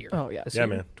 This year. Oh, yeah. This Yeah, year,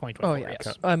 man. 2024. Oh yeah,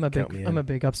 Yes. I'm me a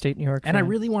big upstate New York And I fan.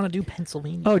 really want to do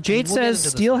Pennsylvania. Oh, Jade We'll get says into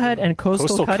this steelhead later. and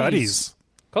coastal cutties. Cutties.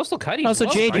 Coastal Cutties. Oh, so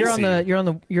Whoa, Jade, you're spicy. in You're in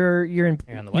the you're in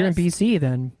West. BC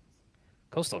then.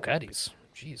 Coastal Cutties.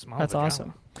 Jeez, mama That's vagina.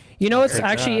 awesome. It's Good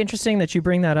actually job. interesting that you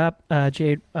bring that up,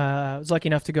 Jade. I was lucky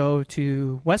enough to go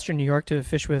to Western New York to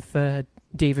fish with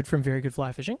David from Very Good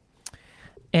Fly Fishing,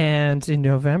 and in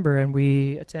November, and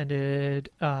we attended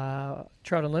Trout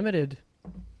Unlimited.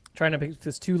 Trying to make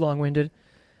this too long-winded,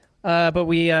 but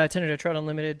we attended a Trout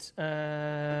Unlimited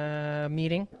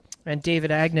meeting, and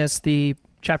David Agnes, the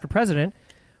chapter president,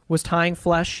 was tying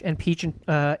flesh and peach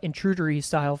intrudery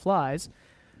style flies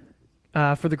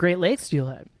for the Great Lakes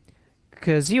steelhead,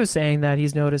 because he was saying that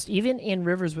he's noticed even in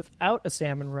rivers without a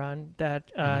salmon run that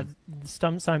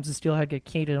sometimes the steelhead get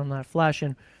cated on that flesh.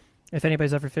 And if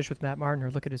anybody's ever fished with Matt Martin,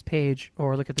 or look at his page,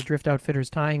 or look at the Drift Outfitters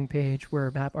tying page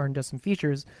where Matt Martin does some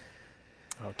features,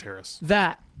 Oh, Terrace.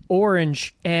 that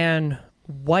orange and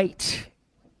white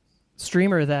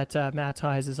streamer that Matt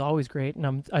ties is always great.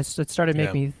 And it started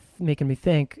making me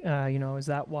think, is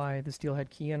that why the steelhead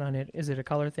key in on it? Is it a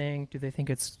color thing? Do they think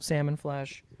it's salmon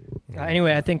flesh?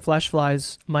 Anyway, I think flesh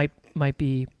flies might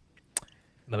be,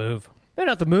 The move. they're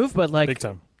not the move, but like Big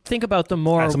time. think about them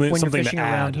more Add when you're something to fishing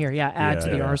around add. here. Yeah, add Yeah, to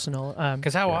the yeah. arsenal.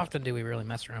 Because how often do we really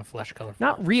mess around with flesh color?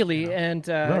 Not really, and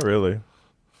Not really.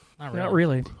 Not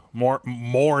really. More now.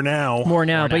 More now. More But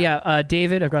now. yeah,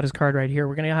 David, I've got his card right here.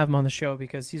 We're gonna have him on the show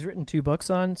because he's written 2 books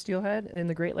on steelhead in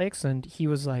the Great Lakes, and he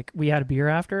was like, we had a beer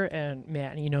after, and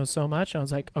man, he knows so much. I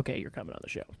was like, okay, you're coming on the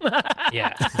show.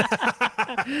 Yeah.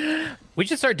 We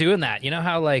should start doing that. You know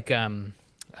how like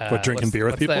What, drinking beer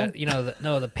with people?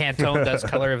 The Pantone does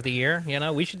color of the year.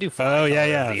 We should do fly Oh, yeah, color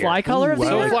yeah. of the year. Fly color of the Ooh,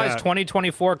 I year? like Fly's that.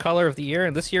 2024 color of the year,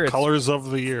 and this year it's Colors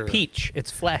of the year. peach.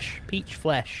 It's flesh. Peach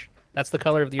flesh. That's the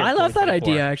color of the year. I love that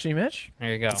 2024. idea, actually, Mitch.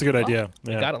 There you go. That's a good idea.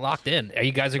 You Yeah. got it locked in. Are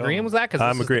you guys agreeing with that? Because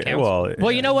I'm agreeing. Well,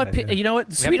 Well, you know what? You know what?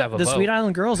 to Sweet, have a the vote. Sweet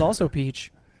Island Girl is also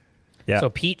peach. yeah. So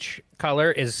peach color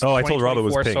is Oh, I told Rob it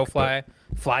was 2024 pink,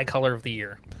 fly color of the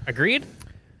year. Agreed?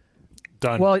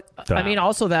 Done. Well, I Done. mean,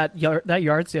 also that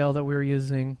yard sale that we were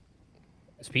using.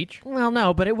 It's peach. Well,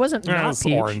 no, but it wasn't Yeah, not it's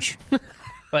peach. orange.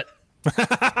 But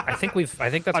I think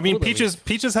that's I mean, cool that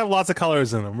peaches have lots of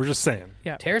colors in them. We're just saying.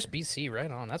 Yeah. Terrace BC, right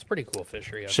on. That's pretty cool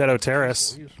fishery. Shadow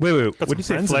Terrace. wait. Got When you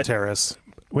say some friends in flesh, Terrace.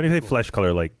 when you say flesh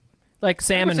color, like Like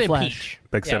salmon say flesh. peach.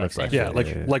 like salmon like flesh. Yeah,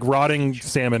 like rotting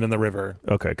salmon in the river.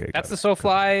 Okay. That's the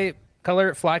fly color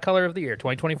of the year,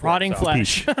 2024. Rotting So-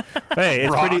 flesh. Hey,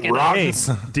 it's pretty. Hey, Rottens.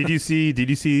 did you see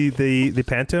the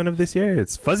Pantone of this year?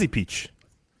 It's fuzzy peach.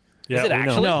 Yeah, Is it we know.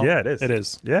 actually? No. Yeah, it is. It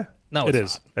is. Yeah, No, It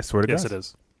it's is. I swear to Yes, God. it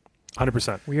is.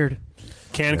 100%. Weird.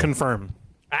 Can confirm. not.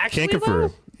 Actually, Can't confirm.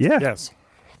 though? Yeah. Yes.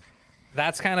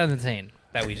 That's kind of insane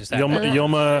that we just had.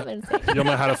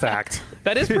 Yilma had a fact.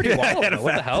 That is pretty wild. Though.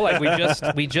 What the hell? Like we just.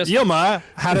 Yilma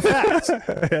had a fact.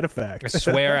 I had a fact. I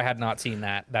swear I had not seen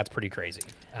that. That's pretty crazy.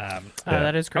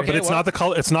 That is great. Okay. But it's not the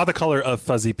color. It's not the color of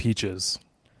fuzzy peaches.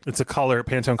 It's a color,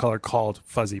 Pantone color called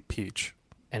fuzzy peach.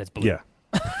 And it's blue. Yeah.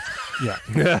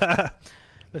 Yeah.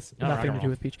 That's No, nothing no. to do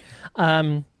with peach.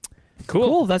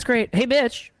 Cool. That's great. Hey,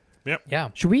 bitch, Yeah.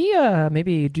 should we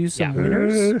maybe do some Yeah.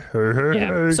 winners?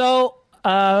 Yeah. So,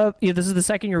 this is the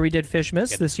second year we did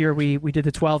Fishmas. This year we did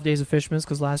the 12 days of Fishmas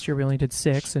because last year we only did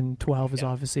 6, and 12 is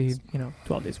obviously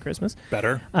 12 days of Christmas.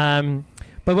 Better.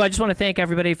 But I just want to thank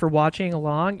everybody for watching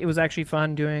along. It was actually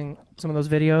fun doing some of those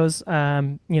videos.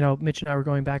 Mitch and I were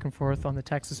going back and forth on the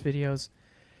Texas videos.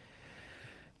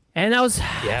 And that was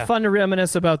fun to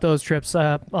reminisce about those trips.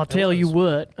 I'll tell you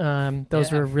what,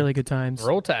 those were really good times.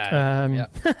 Roll Tide.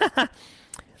 Yeah.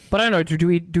 But I don't know. Do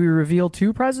we reveal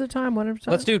 2 prizes at a time? One at a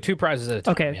time? Let's do 2 prizes at a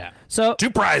time. Okay. Yeah. So 2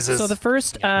 prizes. So the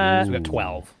first, We got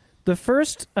 12. the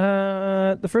first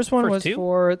one First was 2?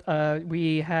 for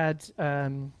we had.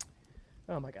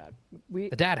 Oh my God, The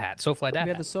dad hat. SoFly dad we had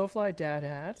hat. the SoFly dad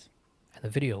hat, And the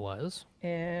video was.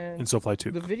 and in SoFly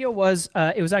 2. the video was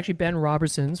it was actually Ben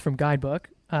Robertson's from Guidebook,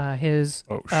 his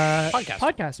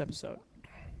podcast episode.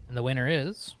 And the winner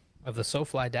is of the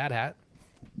SoFly dad hat.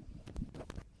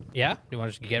 Yeah? Do you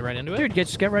want to just get right into it? Dude,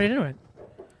 just get right into it.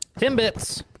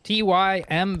 Timbits.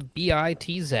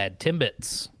 Tymbitz.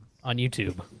 Timbits on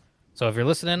YouTube. So if you're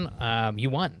listening, you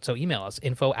won. So email us,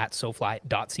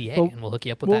 info@sofly.ca, and we'll hook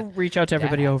you up with We'll that. reach out to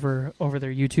everybody over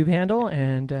their YouTube handle,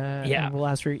 and Yeah. and we'll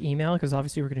ask for your email because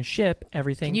obviously we're going to ship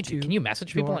everything. Can you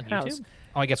message people your on house. YouTube?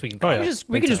 Oh, I guess we can. Oh, yeah.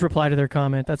 We can just reply to their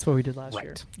comment. That's what we did last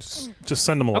year. Right. Just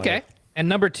send them a letter. Okay. And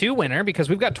number 2 winner, because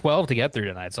we've got 12 to get through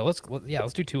tonight. So let's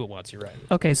do 2 at once. You're right.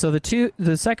 Okay, so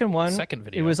the second one, Second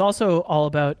video. it was also all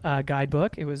about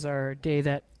Guidebook. It was our day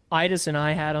that Idis and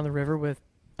I had on the river with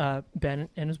Ben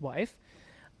and his wife,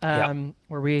 where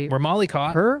Where Molly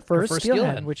caught her first steelhead,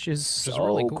 steelhead, which is is so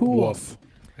really cool. Woof.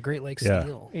 a Great Lakes Yeah.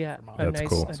 steel. Yeah, for a Molly.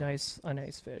 That's nice, cool. a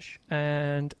nice fish.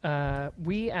 And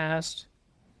we asked,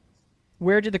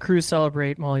 where did the crew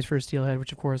celebrate Molly's first steelhead?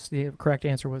 Which, of course, the correct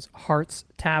answer was Hart's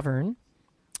Tavern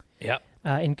Yep.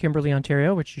 in Kimberley,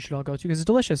 Ontario, which you should all go to because it's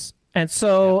delicious. And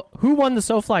so, who won the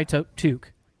SoFly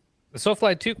toque? The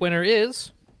SoFly Toque winner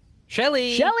is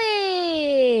Shelly.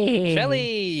 Shelly!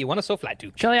 Shelly, you won a SoFly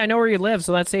Toque. Shelly, I know where you live,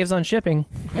 so that saves on shipping.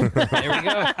 There we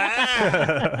go.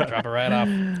 I'll drop it right off.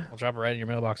 I'll drop it right in your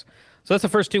mailbox. So that's the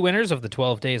first 2 winners of the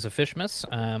 12 days of Fishmas.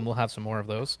 We'll have some more of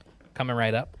those coming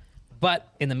right up.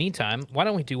 But in the meantime, why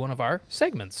don't we do one of our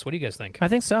segments? What do you guys think? I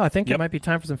think so. I think it Yep. might be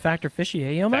time for some Factor Fishy,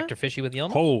 eh, Yoma? Factor Fishy with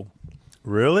Yelma? Oh,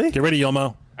 Really? get ready,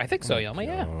 Yilmo. I think so, Yelma.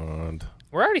 Yeah. God.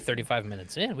 We're already 35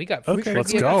 minutes in. We got Okay.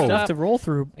 Let's we got go. Stuff stuff to roll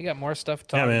through. We got more stuff to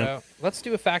talk man. about. Let's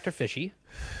do a Factor Fishy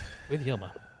with Yilma.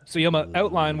 So Yilma,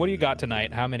 outline what do you got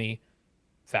tonight? How many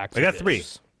facts? I got 3.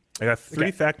 Fish? I got 3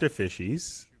 Okay. factor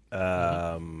fishies.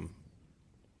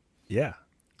 Yeah.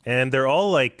 And they're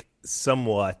all like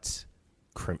somewhat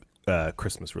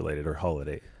Christmas related or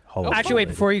holiday. Actually, wait,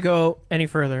 before you go any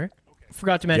further,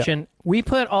 forgot to mention, we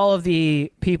put all of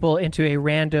the people into a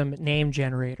random name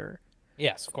generator,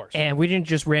 Yes, of course. and we didn't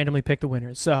just randomly pick the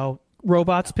winners. So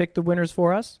robots picked the winners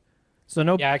for us. So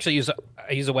no, Yeah, I actually use a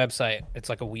website. It's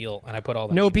like a wheel, and I put all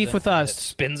the No names beef in, with and us. It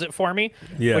spins it for me,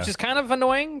 Yeah. which is kind of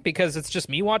annoying because it's just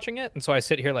me watching it, and so I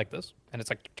sit here like this, and it's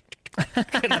like,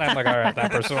 and then I'm like, all right,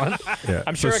 that person won. Yeah.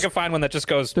 I'm sure I can find one that just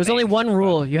goes. there's only name. one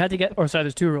rule. You had to get, or sorry,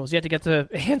 there's 2 rules. You had to get the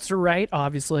answer right,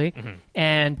 obviously,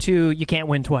 and 2, you can't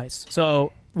win twice.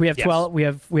 So we have Yes. 12. We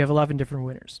have 11 different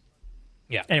winners.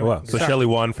 Yeah. Anyway, Wow. So sorry. Shelley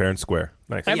won fair and square.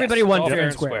 Nice. Everybody Yes, won all fair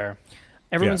and square.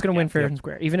 Everyone's Yeah. going to win fair yeah. and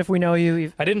square, even if we know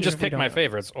you. I didn't even just if we pick don't my know.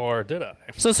 favorites, or did I?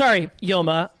 So sorry,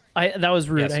 Yilma. That was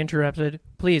rude. Yes. I interrupted.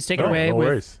 Please take it No, away no with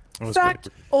worries. That was fact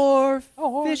pretty- or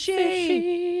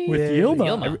fishy with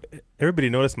Yilma. Yilma. Everybody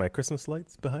notice my Christmas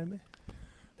lights behind me?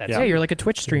 That's Yeah, you're like a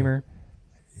Twitch streamer.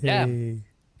 Yeah. Yay.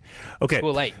 Okay.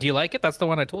 Cool light. Do you like it? That's the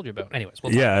one I told you about. Anyways,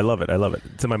 we'll talk. Yeah, I love it. I love it.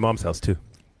 It's in my mom's house too.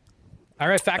 All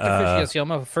right, Factor Fishy. Yes,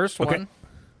 Yelma. First okay. one.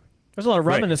 There's a lot of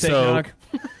rum Right, in this thing, so- dog.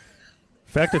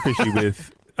 Factor fishy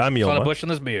with I'm There's a lot of Yilma. bush in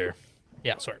this beer.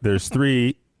 Yeah, sorry. There's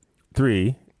three,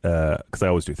 because I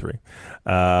always do 3,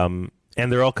 and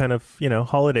they're all kind of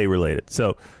holiday related.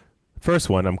 So, first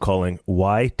one I'm calling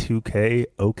Y2K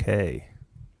OK.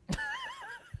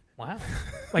 Wow.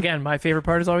 Again, my favorite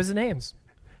part is always the names.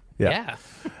 Yeah.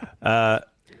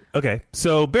 Okay,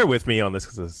 so bear with me on this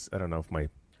because I don't know if my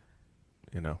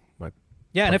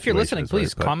Yeah, and if you're listening, punctuation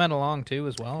is please what I put. comment along too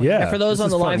as well. Yeah. And for those this on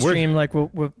is the fun. live We're- stream, like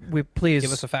we please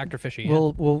Give us a factor fishy.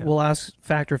 we'll ask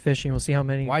factor fishing. We'll see how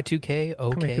many Y2K, how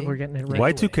many okay. people are getting it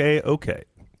right. Y2K, okay.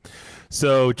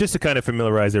 So just to kind of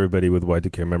familiarize everybody with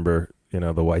Y2K, remember, the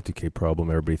Y2K problem,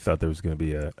 everybody thought there was going to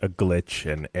be a glitch,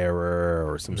 an error,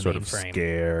 or some The sort of mainframe.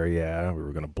 scare. Yeah, we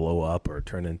were going to blow up or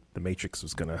turn in, the Matrix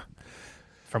was going to...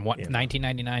 From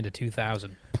 1999 to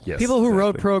 2000. Yes, People who wrote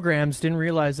exactly. programs didn't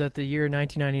realize that the year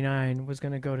 1999 was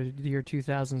going to go to the year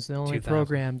 2000. So they only 2000.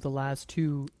 programmed the last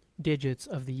 2 digits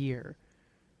of the year.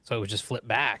 So it would just flip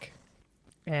back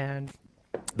And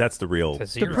That's the real... to the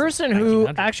zero. person who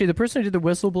 1900. the person who did the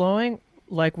whistleblowing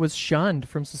was shunned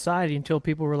from society until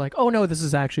people were like, "Oh no, this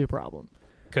is actually a problem."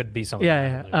 Could be something.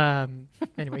 Yeah.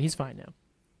 Anyway, he's fine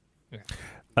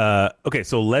now. Okay,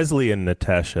 so Leslie and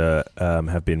Natasha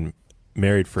have been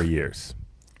married for years.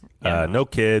 No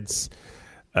kids.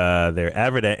 They're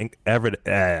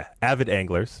avid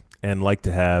anglers and like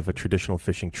to have a traditional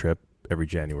fishing trip every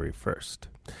January 1st.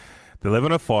 They live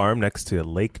on a farm next to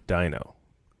Lake Dino,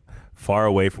 far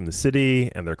away from the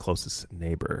city, and their closest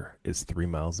neighbor is 3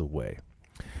 miles away.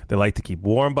 They like to keep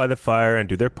warm by the fire and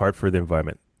do their part for the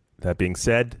environment. That being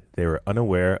said, they were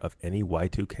unaware of any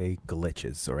Y2K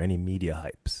glitches or any media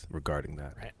hypes regarding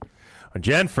that. Right. On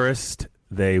Jan 1st,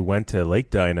 they went to Lake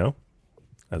Dino,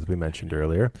 as we mentioned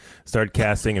earlier, started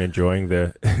casting and enjoying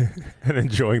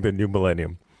the new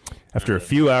millennium. After a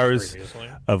few hours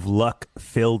of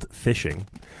luck-filled fishing,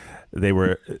 they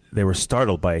were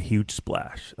startled by a huge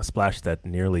splash, a splash that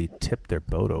nearly tipped their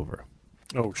boat over.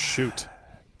 Oh shoot!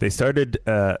 They started,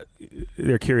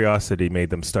 their curiosity made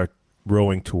them start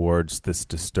rowing towards this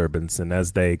disturbance, and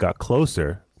as they got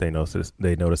closer, they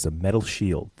noticed a metal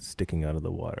shield sticking out of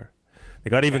the water. They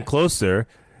got even closer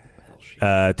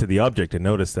to the object and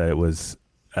noticed that it was,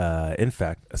 in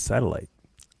fact, a satellite.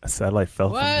 A satellite fell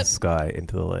from the What? sky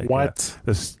into the lake. What?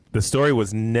 Yeah. The story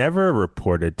was never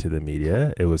reported to the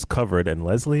media. It was covered, and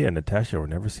Leslie and Natasha were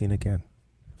never seen again.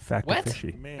 Fact What?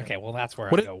 fishy. Okay, well that's where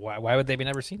What I it- go. Why would they be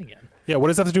never seen again? Yeah, what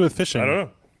does that have to do with fishing? I don't know.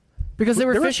 Because they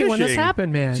were They were fishing when this fishing.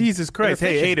 happened, man. Jesus Christ.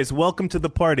 Hey, fishing. Adis, welcome to the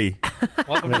party.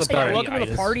 Welcome to the Hey, party. Welcome to the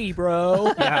Itis. party,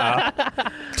 bro.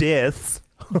 Dis.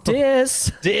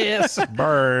 Dis. Dis.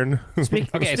 Burn. Speaking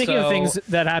of so- things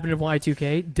that happened in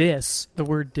Y2K, the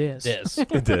word dis. Dis.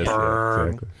 Dis, yeah,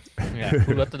 Burn. exactly. Yeah.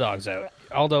 Who let the dogs out?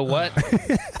 Aldo, what?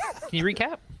 Can you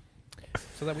recap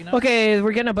so that we know? Okay,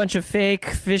 we're getting a bunch of fake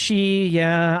fishy.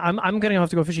 Yeah, I'm gonna have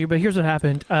to go fishy. But here's what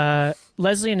happened.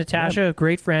 Leslie and Natasha,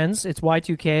 great friends. It's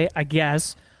Y2K, I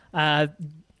guess.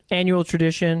 Annual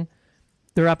tradition.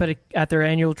 They're up at their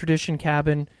annual tradition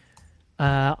cabin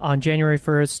on January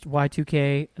 1st.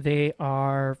 Y2K. They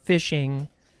are fishing.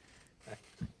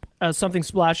 Something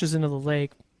splashes into the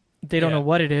lake. They don't Yeah. know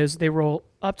what it is. They roll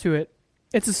up to it.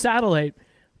 It's a satellite,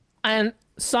 and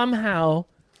somehow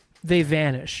they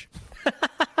vanish.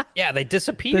 Yeah, they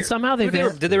disappeared. But somehow they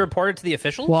did they report it to the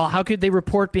officials? Well, how could they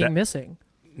report being missing?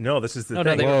 No, this is the no,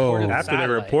 thing. they Whoa. reported the After they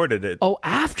satellite. reported it. Oh,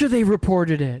 after they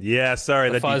reported it. Yeah, sorry.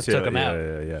 The that fuzz detail. took 'em yeah, out.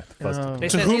 Yeah. The fuzz took 'em They To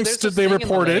said, whom hey, there's did this they thing in the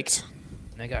report lake. it?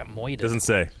 And they got moited. Doesn't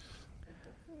say.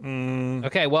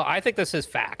 Okay, well, I think this is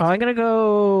fact. I'm gonna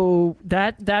go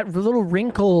that little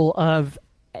wrinkle of.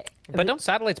 But don't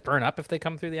satellites burn up if they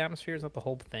come through the atmosphere? Is that the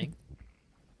whole thing?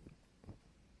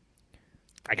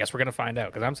 I guess we're gonna find out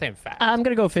because I'm saying fact. I'm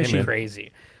gonna go fishy.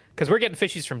 Crazy. Because we're getting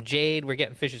fishies from Jade, we're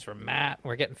getting fishies from Matt,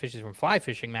 we're getting fishies from Fly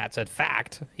Fishing. Matt said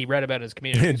fact. He read about it in his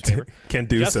community newspaper. Can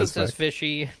do Justin says says fact.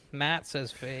 fishy. Matt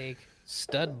says fake.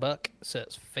 Stud Buck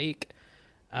says fake.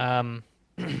 I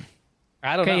don't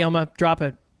Okay, know. Yelma, drop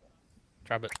it.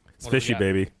 Drop it. It's What do we fishy, got?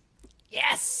 baby.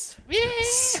 Yes.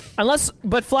 Yeah.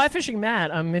 But fly fishing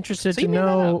Matt, I'm interested See to me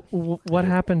know what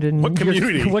happened in What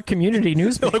community? what community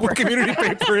newspaper. Like, what community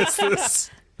paper is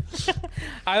this?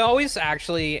 I always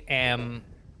actually am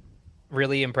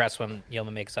really impressed when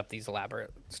Yelma makes up these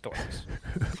elaborate stories.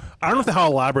 I don't know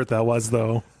how elaborate that was,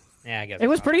 though. Yeah, I guess It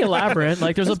was pretty elaborate.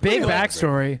 Like there's a big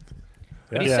backstory.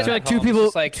 But he's Yeah. sitting So at like two home, he's people,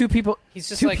 just like, two people. He's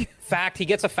just two like pe- fact. He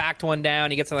gets a fact one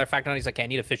down. He gets another fact down. He's like, I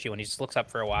need a fishy one. He just looks up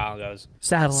for a while and goes,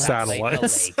 Satellite.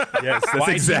 Satellites. Lake. Yes, that's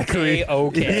Y2K, exactly.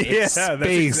 okay. Yeah, It's that's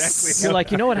space. exactly. You're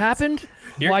like, you know what happened?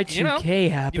 You're- Y2K you know,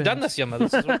 happened. You've done this, Yelma.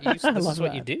 This is what you, this love is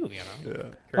what that. you do. You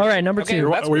know. All right, number Okay, two.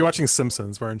 that's Were you cool. watching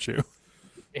Simpsons, weren't you?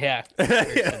 Yeah.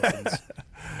 Simpsons.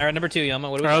 All right, number two, Yelma.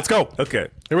 What do we All right, let's go. Okay.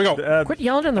 Here we go. Quit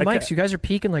yelling in the I mics. ca- You guys are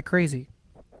peeking like crazy.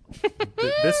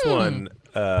 This one,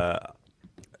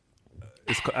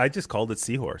 I just called it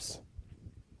Seahorse.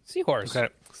 Seahorse.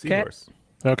 Okay. Seahorse.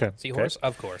 Okay. Seahorse,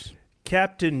 of course.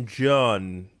 Captain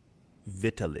John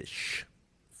Vitalish.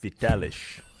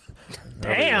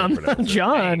 Damn, Dang,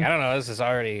 John. I don't know. This is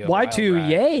already a Y2, wild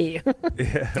ride. yay.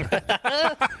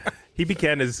 He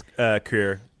began his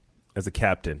career as a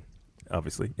captain,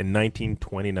 obviously, in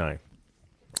 1929.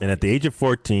 And at the age of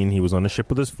 14, he was on a ship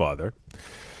with his father.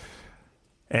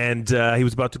 And he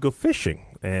was about to go fishing.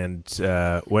 And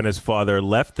when his father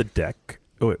left the deck...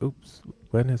 Oh, wait, oops.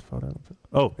 When his father...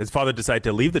 Oh, his father decided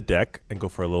to leave the deck and go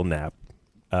for a little nap.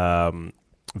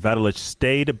 Vadalich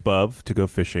stayed above to go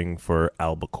fishing for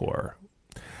albacore.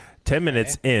 10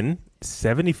 minutes in,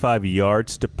 75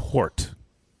 yards to port,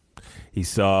 he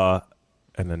saw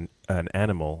an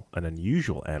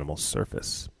unusual animal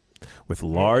surface with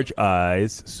large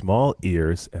eyes, small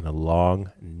ears, and a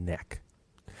long neck.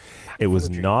 It was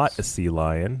not a sea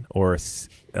lion or an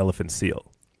elephant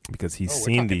seal because he's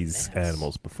seen these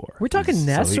animals before. We're talking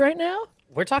Ness right now?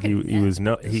 We're talking.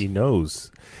 He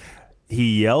knows.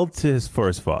 He yelled for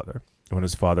his father. When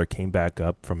his father came back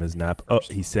up from his nap,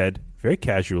 he said very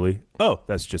casually, "Oh,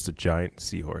 that's just a giant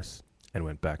seahorse," and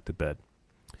went back to bed.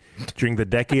 During the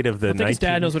decade of the I think his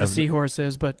dad knows what a seahorse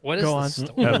is, but What is go on. this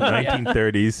story? of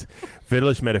 1930s,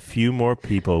 Village met a few more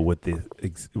people with the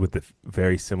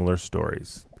very similar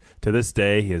stories. To this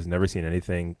day, he has never seen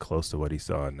anything close to what he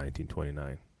saw in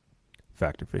 1929.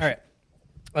 Fact or fiction? All right.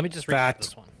 Let me just read Fact.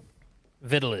 this one.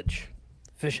 Vitillage.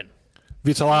 Fishing.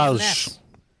 Vitellage. Ness.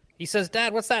 He says,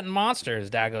 Dad, what's that monster? His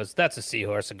dad goes, that's a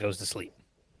seahorse, and goes to sleep.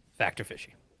 Fact or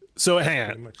fishy? So hang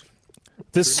on.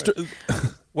 This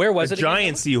Where was A it? again?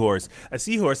 giant seahorse. A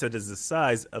seahorse that is the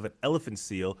size of an elephant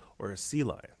seal or a sea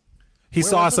lion. he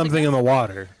saw was this something in the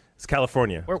water. It's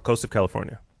California, coast of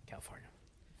California. California.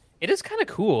 It is kind of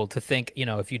cool to think,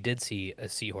 if you did see a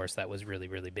seahorse that was really,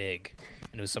 really big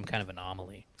and it was some kind of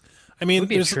anomaly. I mean, would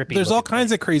be a there's trippy all looking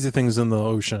kinds of crazy things in the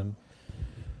ocean.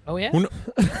 Oh, yeah? Who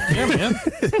Yeah,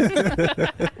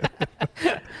 man.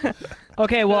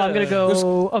 Okay, well, I'm going to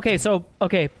go.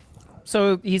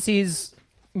 So he sees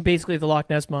basically the Loch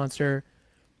Ness monster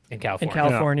In in California.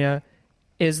 California.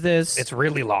 Is this It's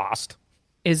really lost.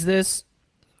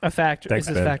 a fact? Thanks,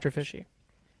 is this Ben. fact or fishy?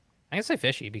 I can say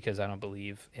fishy because I don't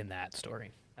believe in that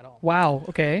story at all. Wow.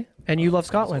 Okay, and you love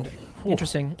Scotland.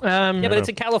 Interesting. Yeah, but it's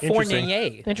in California, Interesting.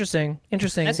 yay.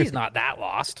 Interesting. Nessie's not that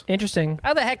lost. Interesting.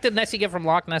 How the heck did Nessie get from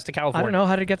Loch Ness to I California? don't know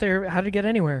how to get there. How to get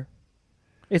anywhere?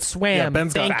 It swam. Yeah,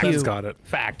 Ben's got, Thank Ben's you. got it.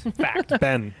 Fact.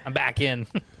 Ben. I'm back in.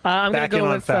 I'm gonna Back in go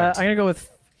on with. fact. I'm gonna go with.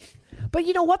 But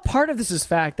you know what part of this is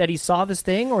fact? That he saw this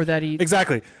thing, or that he?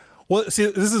 Exactly. Well, see,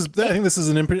 I think this is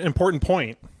an important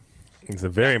point. It's a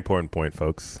very important point,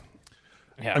 folks.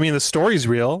 Yeah. I mean, the story's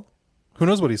real. Who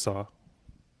knows what he saw?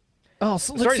 Oh,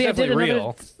 so, the let's story's see. I did definitely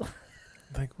another. real.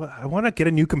 Like, well, I want to get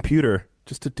a new computer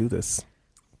just to do this.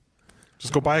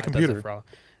 Just go buy a That does it computer. for all.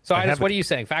 So, have what it. are you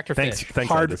saying? Fact or Thanks. fish?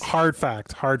 Thanks. Hard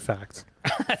Aldous. fact.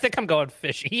 I think I'm going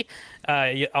fishy.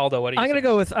 Aldo, what are you I'm gonna saying?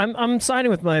 go with. I'm siding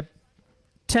with my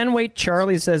 10-weight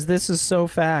Charlie. Says this is so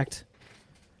fact.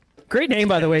 Great name,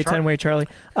 by the way, 10-weight Charlie.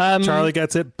 Charlie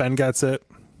gets it. Ben gets it.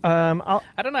 I'll,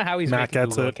 I don't know how he's Matt making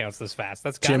gets Google it. accounts this fast.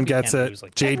 That's gotta Jim be gets Ken it. Who's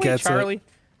like, Jade "Wait, gets it." Charlie?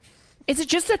 is it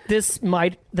just that this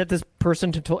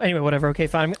person told? Anyway, whatever. Okay,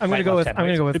 fine. I'm gonna Might go love with. I'm 10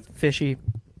 gonna go with fishy.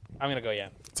 I'm gonna go. Yeah,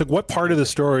 It's like, what part of the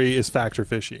story is fact or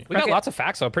fishy? we got Okay. lots of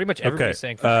facts. So pretty much everybody's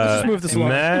saying. Let's just move this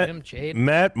along. Jim, Jade.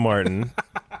 Matt Martin,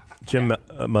 Jim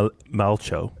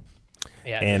Malcho,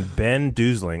 Yeah, and Ben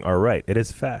Dusling are right. It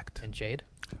is fact. and Jade.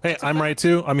 Hey, I'm right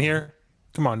too. I'm here.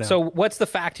 Come on now. So what's the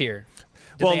fact here?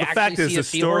 Did Well, they the actually fact is see the a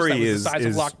seahorse story that was is- the size is-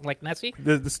 of Loch like Nessie.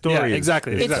 The story Yeah, is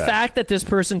exactly. It's Exactly. fact that this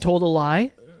person told a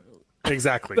lie.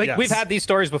 exactly. Like yes. we've had these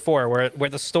stories before, where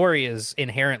the story is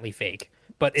inherently fake,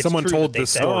 but it's Someone true told that they the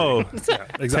said story. it. Oh, Yeah,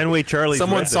 exactly. 10-Way Charlie.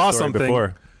 Someone saw something.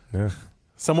 before. Yeah.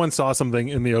 Someone saw something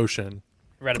in the ocean.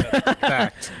 Read about it.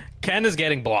 Fact. Ken is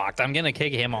getting blocked. I'm gonna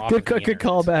kick him off. Good, of the good internet.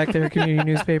 call back there, community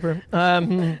newspaper.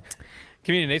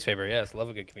 Community newspaper, yes, love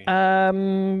a good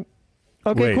community.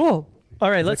 Okay, Wait. cool. All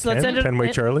right, let's end it.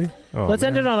 10-Way Charlie. Oh, Let's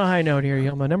end it on a high note here,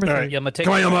 Yelma. Number 3. All right. Yelma, take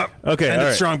Come on, it. Yelma. Okay, End all it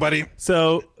right. strong, buddy.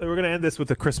 So we're gonna end this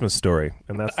with a Christmas story,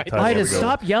 and that's the title. I we're just going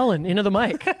stop yelling into the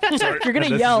mic. If you're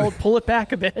gonna yell, pull it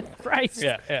back a bit. Christ.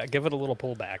 Yeah, give it a little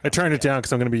pullback. I turned it down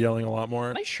because I'm going to be yelling a lot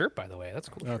more. Nice shirt, by the way. That's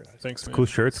a cool. Shirt. Thanks, man. Cool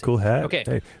shirts, cool hat. Okay.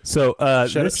 Hey, so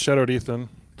Shout out Ethan.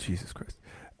 Jesus Christ.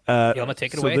 Yelma,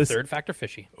 take it so away. this- Third factor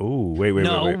fishy. Oh, wait.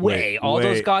 No wait, way.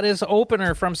 Aldo's got his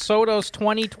opener from Sotos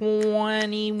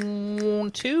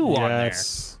 2022 on there.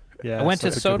 Yes. Yes. I went to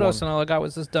that's a good Sotos one. and all I got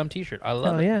was this dumb T-shirt. I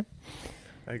love Oh it. yeah.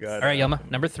 I got All right, Yelma.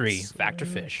 Number 3, factor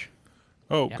fish.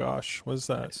 Oh, Yeah. gosh. What is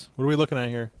that? What are we looking at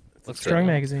here? Looks Strong good.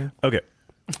 magazine. Okay.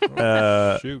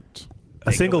 Shoot.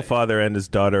 A single away. father and his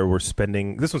daughter were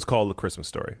spending. This one's called A Christmas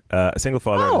Story. A single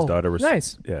father and his Oh, daughter were.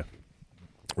 nice. Yeah.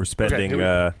 We're spending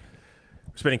here we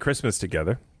spending Christmas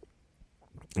together.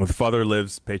 The father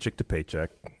lives paycheck to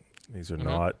paycheck. These are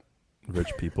not rich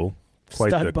people. Quite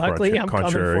Stud the Buckley, I'm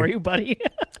contrary. coming for you, buddy.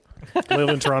 Live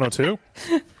in Toronto too.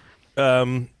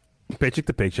 Paycheck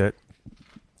to paycheck.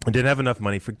 And didn't have enough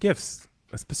money for gifts.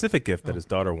 A specific gift that his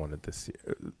daughter wanted this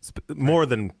year. More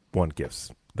than one gifts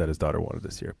that his daughter wanted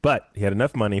this year. But he had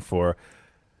enough money for.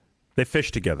 They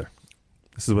fish together.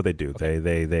 This is what they do. Okay.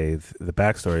 They the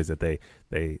backstory is that they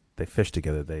fish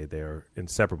together. They are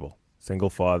inseparable. Single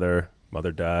father,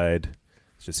 mother died.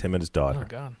 It's just him and his daughter. Oh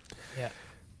God. Yeah.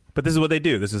 But this is what they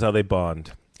do. This is how they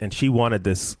bond. And she wanted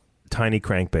this tiny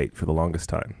crankbait for the longest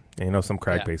time. And you know, some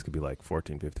crankbaits could be like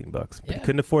 $14, $15, but he Yeah.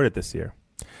 couldn't afford it this year.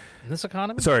 In this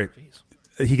economy. Sorry.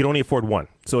 Jeez. He could only afford one.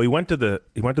 So he went to the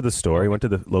store. He went to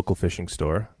the local fishing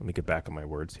store. Let me get back on my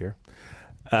words here.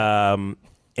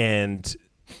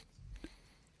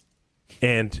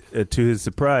 And to his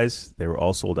surprise, they were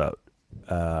all sold out.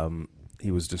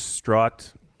 He was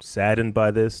distraught, saddened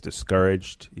by this,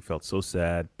 discouraged. He felt so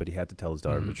sad, but he had to tell his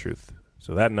daughter the truth.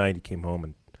 So that night he came home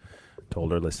and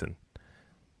told her, listen,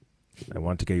 I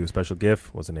want to get you a special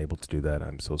gift. Wasn't able to do that.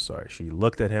 I'm so sorry. She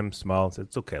looked at him, smiled, and said,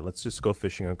 it's okay. Let's just go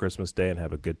fishing on Christmas Day and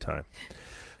have a good time.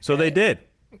 So they did.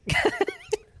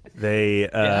 They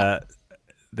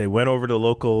went over to the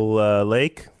local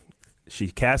lake. She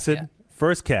casted. Yeah.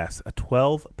 First cast, a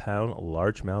 12-pound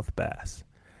largemouth bass.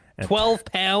 And 12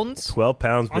 pounds 12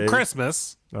 pounds, On baby.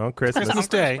 Christmas. On Christmas. Christmas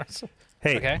Day.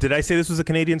 Hey, Okay. did I say this was a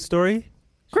Canadian story?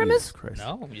 Christmas? Jesus Christ.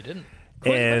 No, you didn't.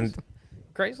 And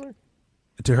Chrysler.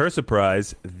 to her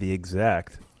surprise, the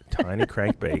exact tiny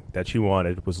crankbait that she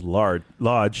wanted was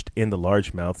lodged in the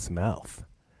largemouth's mouth.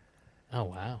 Oh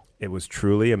wow. It was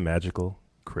truly a magical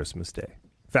Christmas day.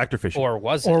 Factor fishing. Or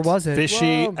was it? Or was it?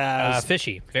 Fishy Whoa. as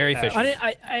fishy. Very fishy.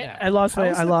 I lost my.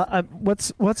 I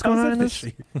lost. What's going on in this?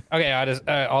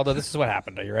 Okay, Aldo, this is what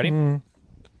happened. Are you ready?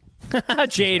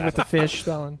 Jade with the fish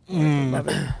spelling. Love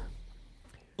it.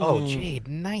 Oh, Jade,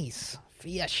 nice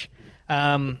fish.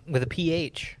 With a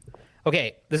PH.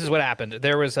 Okay, this is what happened.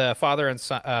 There was a father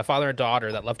and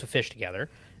daughter that loved to fish together,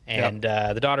 and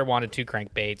the daughter wanted 2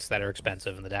 crankbaits that are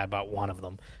expensive, and the dad bought one of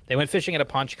them. They went fishing at a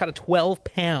pond. She caught a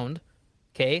 12-pound,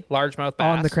 largemouth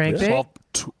bass On the crankbait? 12,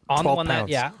 on the 12 on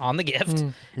pounds. the gift.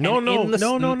 No, And no, in the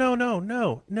no, s- no, no, no,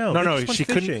 no, no. No, They just she went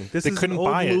couldn't- fishing. This they is couldn't an old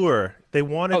buy it. lure. They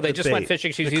wanted. Oh, they the just went bait.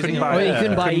 fishing. She's They using couldn't it. buy Oh, it. you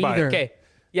couldn't buy Couldn't buy it. either. Okay.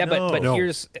 Yeah, but No.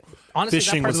 here's honestly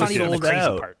Fishing that part's was not the even the gift. crazy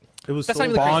Out. part. It was That's so not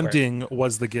even the crazy part. Bonding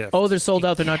was the gift. Oh, they're sold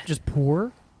out. They're not just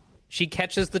poor. She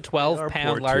catches the They 12-pound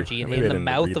are poor, too. largie, and Maybe I in the didn't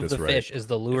mouth read of this the right. fish is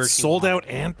the lure. It's she sold wanted. out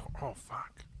and fuck.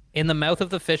 In the mouth of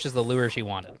the fish is the lure she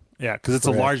wanted. Yeah, because it's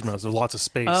a Correct. largemouth. There's lots of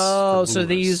space. Oh, for so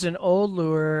they lures. used an old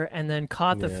lure and then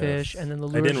caught the Yes. fish, and then the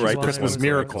I lure. didn't she write wanted Christmas was-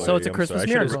 miracle. So it's a I'm Christmas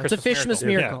sorry. I should've- miracle. It's a Christmas Fishmas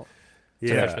miracle. miracle.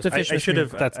 Yeah, It's a I Fishmas should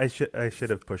have. miracle. I should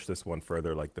have pushed this one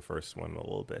further, like the first one, a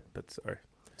little bit. But sorry.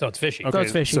 So it's fishy. Okay, So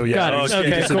it's fishy. so yeah. Got it. Oh,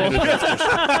 Okay, shit. cool.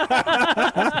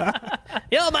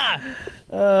 Yelma!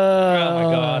 Oh my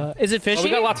God. Is it Well, fishy? we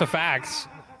got lots of facts.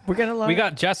 We're gonna love. We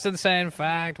got Justin saying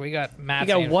fact. We got Matt. We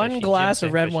got saying one fishy, glass Jim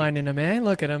of saying red fishy. wine in him, man.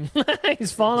 Look at him.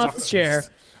 He's falling off his chair.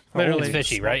 Literally. It's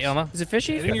fishy, right, Yelma? Is it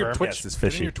fishy? Get in your Confirm. Twitch. Yes, it's Get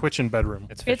in fishy. your Twitch in bedroom.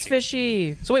 It's fishy. It's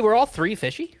fishy. So wait, we're all 3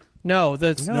 fishy? No,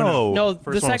 the No. the First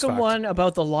one was second fact. one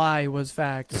about the lie was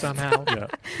fact somehow. Yeah,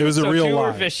 it was a So real 2 were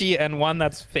lie. fishy and 1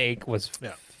 that's fake was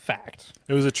fact.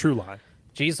 It was a true lie.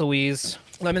 Jeez Louise.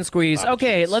 Lemon squeeze.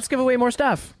 Okay, let's give away more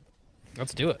stuff.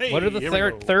 Let's do it. Hey, What are the here we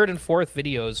go. third and fourth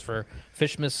videos for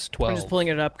Fishmas 12? I'm just pulling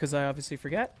it up because I obviously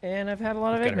forget, and I've had a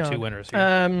lot of We've got our eggnog. 2 winners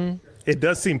here. It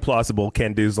does seem plausible,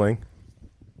 Ken Doosling.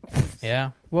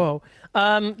 Yeah. Whoa.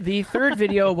 The third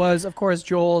video was, of course,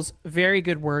 Joel's very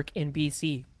good work in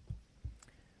BC.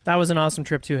 That was an awesome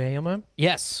trip too, hey, Emma?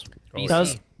 Yes. BC.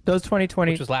 That was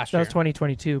 2020. Which was last That was year.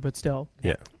 2022, but still.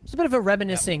 Yeah. It's a bit of a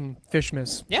reminiscing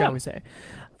Fishmas, Yeah. shall we say.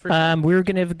 For sure. We were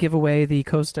going to give away the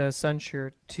Costa Sun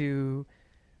shirt to...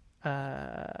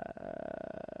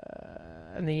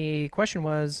 and the question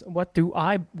was, what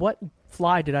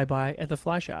fly did I buy at the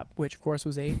fly shop? Which, of course,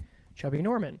 was a Chubby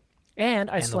Norman. And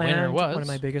I And the winner slammed was- one of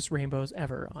my biggest rainbows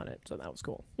ever on it, so that was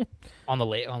cool. on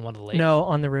one of the lakes. No,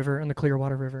 on the river, on the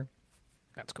Clearwater River.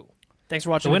 That's cool. Thanks for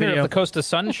The watching the winner video. of the Costa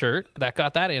Sun shirt that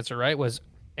got that answer right was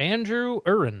Andrew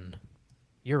Urin.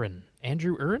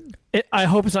 Andrew Urin? I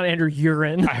hope it's not Andrew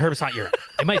Urine. I heard it's not Urin.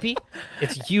 It might be.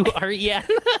 It's U-R-E-N.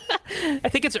 I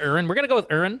think it's Urin. We're going to go with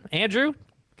Urin. Andrew,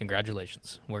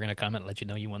 congratulations. We're going to come and let you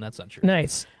know you won that sun shirt.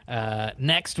 Nice.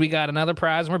 Next, we got another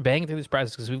prize, and we're banging through these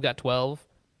prizes because we've got 12.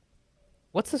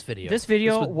 What's this video? This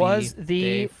video would was be the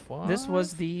day 5? this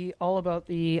was the all about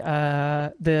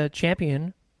the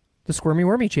champion, the Squirmy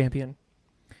Wormy champion.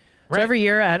 So Right. every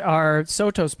year at our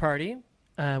Sotos party,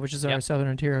 which is our Yep. Southern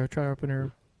Ontario Trout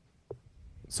Opener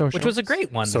social. Which was a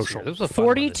great one. This Social. year. This was a fun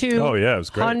one this year. Oh yeah, it was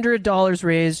great. $4,200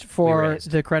 raised for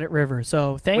raised. the Credit River.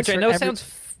 So thanks Which I for know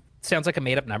sounds like a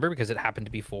made up number because it happened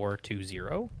to be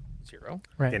 420.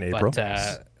 right. In April.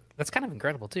 But that's kind of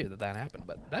incredible too that happened.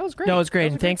 But that was great. No, it was That great. a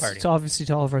And great thanks party. to obviously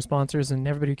to all of our sponsors and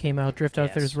everybody who came out. Drift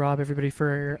Outfitters, Yes. Rob, everybody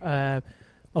for,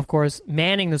 of course,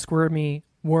 manning the Squirmy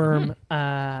Worm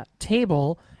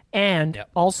table. And Yep.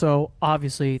 also,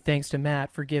 obviously, thanks to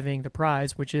Matt for giving the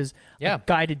prize, which is Yeah. a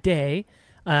guided day.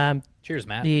 Cheers,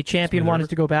 Matt. The champion wanted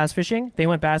to go bass fishing. They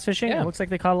went bass fishing. Yeah. It looks like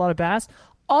they caught a lot of bass.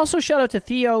 Also, shout out to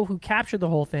Theo who captured the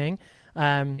whole thing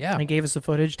Yeah. and gave us the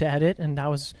footage to edit, and that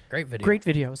was Great video. great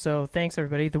video. So thanks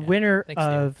everybody. The winner Thanks,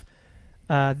 Theo.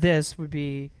 of this would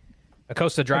be A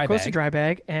Costa Dry Costa Bag. Dry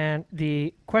Bag, and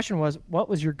the question was, what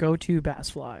was your go-to bass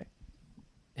fly?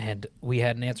 And we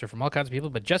had an answer from all kinds of people,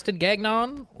 but Justin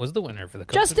Gagnon was the winner for the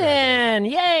Costa Dry Bag. Justin,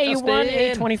 yay! You won a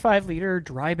Justin! 25-liter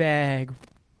dry bag.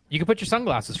 You could put your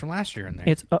sunglasses from last year in there.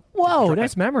 It's whoa,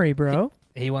 nice memory, bro.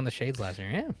 He won the shades last year.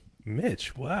 Yeah.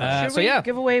 Mitch, wow. Should So we yeah,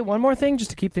 give away one more thing just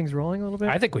to keep things rolling a little bit?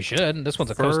 I think we should. This one's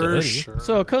a Costa For hoodie. sure.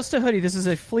 So Costa hoodie, this is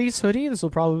a fleece hoodie. This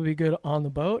will probably be good on the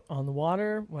boat, on the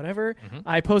water, whatever.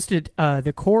 I posted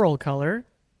the coral color,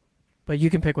 but you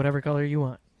can pick whatever color you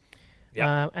want.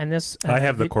 Yeah. And this I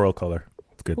have the coral color.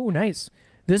 It's good. Oh, nice.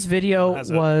 This video Has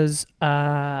it? was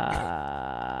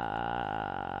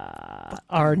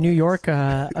our New York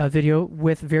video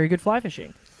with very good fly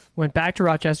fishing. Went back to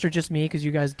Rochester, just me, because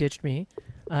you guys ditched me.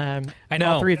 I All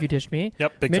know. three of you ditched me.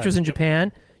 Yep, big Mitch time. was in Yep.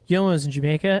 Japan. Yilma was in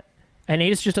Jamaica. And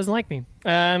Adis just doesn't like me.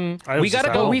 I We was just gotta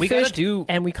out. go. We We gotta fished do.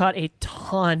 and we caught a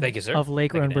ton Thank you, sir. of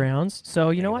lake Thank run you, Dan. browns. So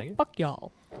you know what? Thank you. Fuck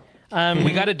y'all.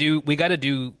 We gotta do. We gotta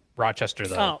do Rochester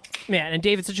though. Oh man, and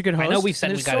David's such a good host. I know we said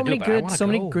and we there's gotta so do many it, but I good, wanna so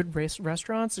many go. good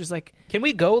restaurants. There's like Can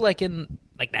we go like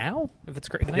now? If it's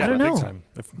great. Yeah, I don't big know. time.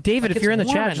 David, Like, if you're in the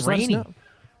it's warm chat, and just let us rainy. know.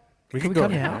 We Can could we go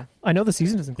come now. now? I know the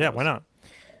season isn't. Yeah, closed. why not?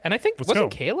 And I think Let's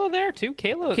wasn't go. Kayla there too?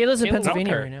 Kayla's in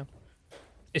Pennsylvania with her. right now.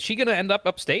 Is she gonna end up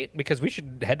upstate? Because we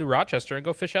should head to Rochester and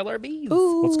go fish LRBs.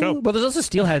 Let's go. But there's also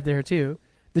steelhead there too.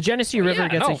 The Genesee River yeah,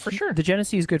 gets no, a for hu- sure. The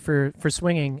Genesee is good for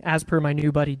swinging, as per my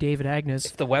new buddy David Agnes.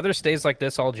 If the weather stays like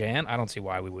this all Jan, I don't see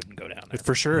why we wouldn't go down there. It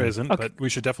for sure isn't, Okay. but we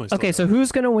should definitely. Still Okay, try. so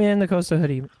who's gonna win the Costa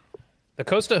hoodie? The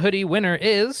Costa hoodie winner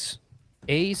is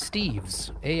A.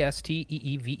 Steves.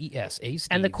 A-S-T-E-E-V-E-S. A. Steves.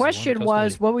 And the won question Costa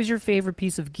was, hoodie. what was your favorite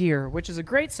piece of gear? Which is a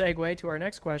great segue to our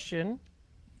next question.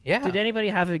 Yeah. Did anybody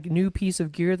have a new piece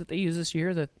of gear that they used this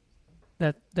year that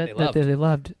loved? they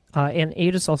loved? And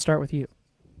Adis, I'll start with you.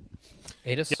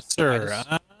 Adis? Yes, sir.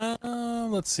 Adis?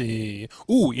 Let's see.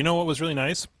 Ooh, you know what was really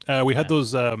nice? We had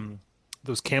those camo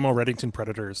Reddington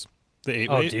Predators, the 8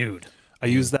 Oh, weight. dude. I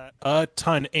used that a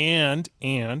ton, and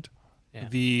Yeah.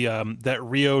 the that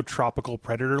Rio Tropical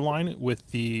Predator line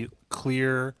with the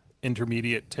clear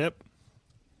intermediate tip.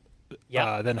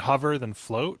 Yeah. Then hover, then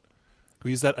float.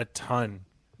 We use that a ton.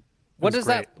 What was does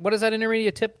that? What does that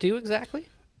intermediate tip do exactly?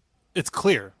 It's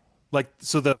clear, like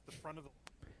so the front of the.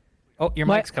 Oh, your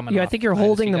mic's coming Yeah, off. I think you're Adis.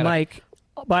 holding You the gotta mic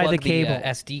by the plug cable.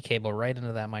 SD cable right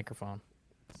into that microphone.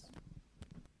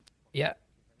 Yeah,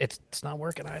 it's not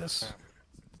working, Idis.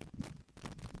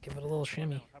 Give it a little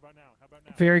shimmy. How about now? How about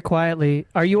now? Very quietly.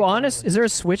 Are you honest? Is there a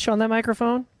switch on that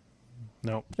microphone?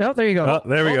 No, Oh, there you go. Oh,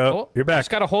 there we go. You're back. Just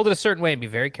got to hold it a certain way and be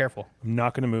very careful. I'm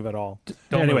not going to move at all.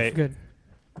 Don't anyway, move. Good.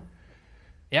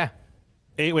 Yeah,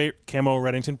 8 weight camo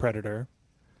Reddington Predator.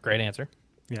 great answer.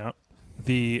 Yeah.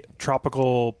 The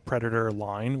Tropical Predator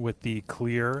line with the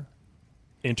clear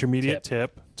intermediate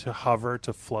tip to hover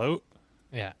to float.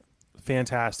 Yeah,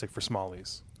 Fantastic for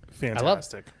smallies. love-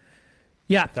 Fantastic.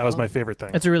 Yeah, That was my favorite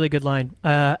thing. it's a really good line,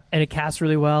 and it casts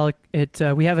really well.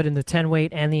 We have it in the 10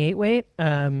 weight and the 8 weight.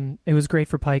 It was great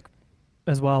for pike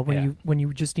as well when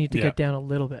you just need to Yeah. get down a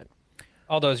little bit.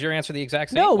 Aldo, is your answer the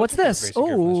exact same? No, what's your this? favorite piece of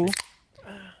gear Oh, from this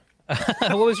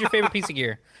year? What was your favorite piece of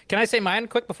gear? Can I say mine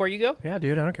quick before you go? yeah,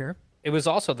 dude, I don't care. It was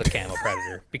also the camo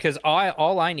Predator because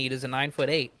all I need is a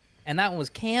 9'8", and that one was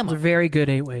It's a camo. very good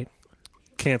 8 weight.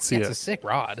 Can't see It's a it. sick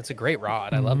rod. It's a great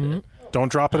rod. I loved it.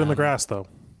 Don't drop it in the grass, though.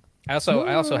 I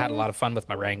also had a lot of fun with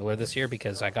my Wrangler this year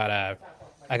because I got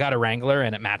a Wrangler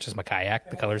and it matches my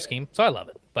kayak, the color scheme. So I love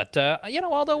it. But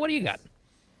Aldo, what do you got?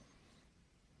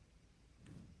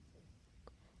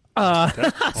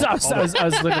 I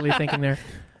was literally thinking there.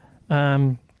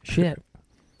 Shit.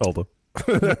 Aldo.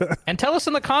 And tell us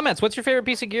in the comments, what's your favorite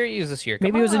piece of gear you used this year?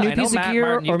 Maybe Come it was a on, new I know piece of Matt gear,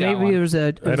 Martin, you've or got maybe one. it was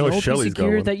an I know old piece Shelley's of got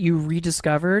gear one. that you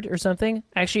rediscovered or something.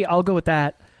 Actually, I'll go with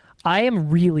that. I am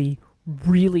really,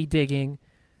 really digging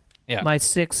Yeah. my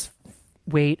 6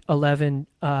 weight 11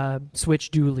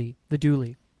 switch dually, the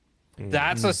dually.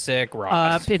 That's a sick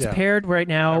rod. It's Yeah. paired right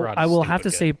That now. rod I is will have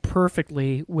to stupid say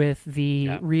perfectly with the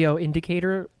Yeah. Rio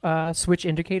indicator, switch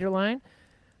indicator line.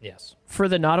 Yes. For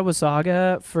the Nottawa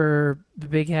Saga, for the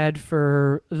Big Head,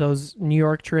 for those New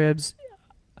York tribs.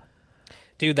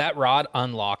 Dude, that rod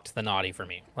unlocked the naughty for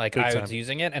me. Like, Big I time. was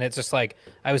using it, and it's just like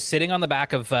I was sitting on the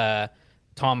back of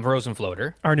Tom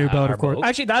Rosenfloater. Our new boat, our of course. boat.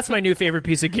 Actually, that's my new favorite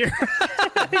piece of gear.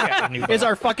 Yeah, new is boat.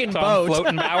 our fucking Tom boat.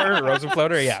 Floatenbauer,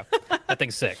 Rosenfloater. Yeah, that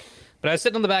thing's sick. But I was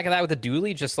sitting on the back of that with a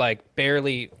dually, just like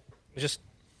barely, just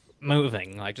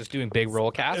moving, like just doing big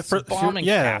roll casts, bombing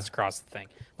casts across the thing.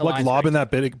 The Like line's lobbing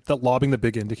the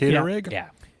big indicator Yeah. rig. Yeah.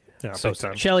 Yeah, So big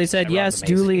time. Shelly said, That rod's yes,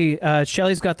 amazing. Dooley.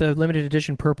 Shelly's got the limited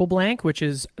edition purple blank, which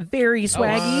is very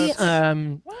swaggy.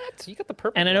 what? What? You got the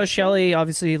purple. And I know one? Shelly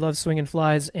obviously loves swinging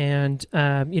flies, and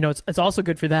it's also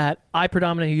good for that. I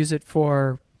predominantly use it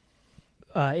for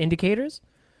indicators,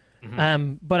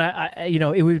 but I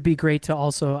it would be great to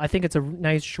also. I think it's a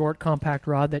nice short, compact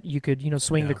rod that you could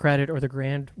swing the credit or the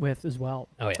grand with as well.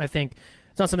 Oh, yeah. I think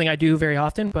it's not something I do very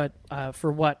often, but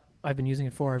for what I've been using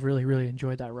it for, I've really, really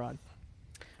enjoyed that rod.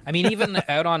 I mean, even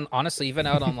out on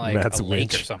like Matt's a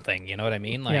lake winch. or something, you know what I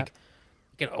mean? Like, Yeah.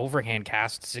 you can overhand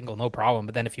cast single, no problem.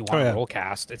 But then if you want to roll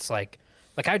cast, it's like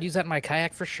I would use that in my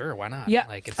kayak for sure. Why not? Yeah,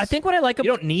 like I think what I like you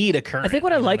don't need a current. I think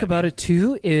what I you know like about mean? it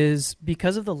too is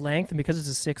because of the length and because it's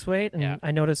a 6-weight. And Yeah.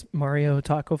 I noticed Mario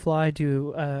Taco Fly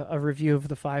do a review of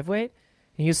the 5-weight,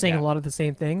 and he was saying Yeah. a lot of the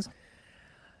same things.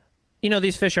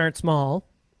 These fish aren't small,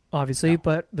 obviously,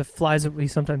 but the flies that we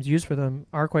sometimes use for them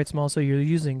are quite small. So you're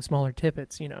using smaller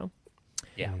tippets. Yeah.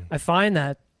 I find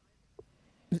that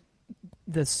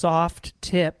the soft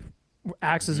tip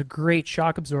acts as a great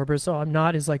shock absorber, so I'm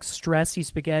not as like stressy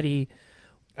spaghetti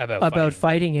about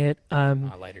fighting it. a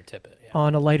lighter tippet. Yeah.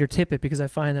 On a lighter tippet because I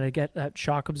find that I get that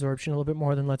shock absorption a little bit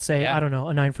more than, let's say, Yeah. I don't know,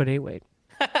 a 9-foot 8-weight.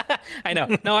 I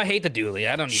know. No, I hate the dually.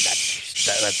 I don't need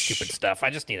that stupid stuff.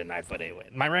 I just need a 9-foot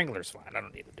 8-weight. My Wrangler's fine. I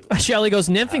don't need a dually. Shelly goes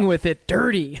nymphing with it.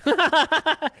 Dirty.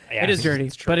 Yeah, It is dirty,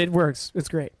 it's true. but it works. It's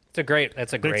great. It's a great.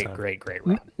 That's a great, time. great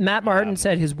rod. Matt Martin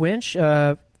said his winch.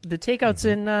 The takeouts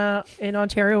in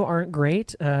Ontario aren't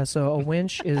great, so a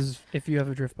winch is if you have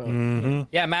a drift boat.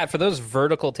 Yeah, Matt. For those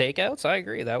vertical takeouts, I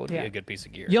agree. That would Yeah. be a good piece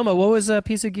of gear. Yoma, what was a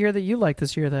piece of gear that you liked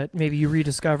this year that maybe you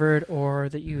rediscovered or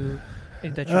that you were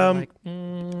like?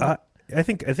 I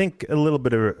think a little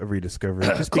bit of a rediscovery,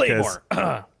 just Claymore.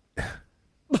 What?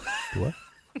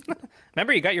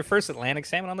 Remember, you got your first Atlantic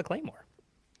salmon on the Claymore.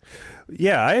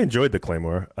 Yeah, I enjoyed the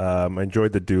Claymore. I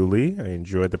enjoyed the Dooley. I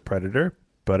enjoyed the Predator.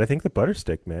 But I think the butter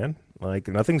stick, man, like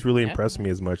nothing's really impressed me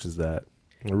as much as that.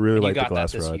 I really You like the got that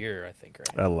glass this rod. year, I think,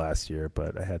 right? Last year,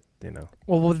 but I had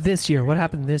Well, this year, what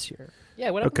happened this year?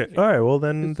 Yeah. What Okay, all right. Well,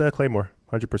 then the Claymore,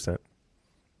 100%.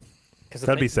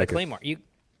 That'd be second. Claymore. You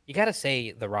got to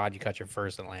say the rod you caught your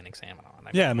first Atlantic salmon on. I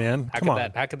mean, Yeah, man. How Come could on.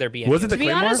 that? How could there be? Any Was it the To be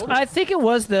Claymore? honest, I think it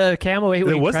was the Camo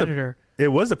 8-weight was the- Predator. It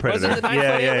was the Predator. Was it the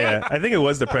 9-foot yeah, 8-weight? I think it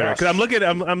was the Predator. Because I'm looking,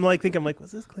 I'm like thinking,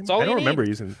 was this Claymore? all I don't you remember need.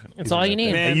 using. It's all you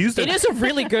need. I used It is a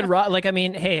really good rod. Like, I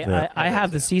mean, hey, Yeah. I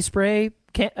have the Sea Spray,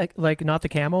 like not the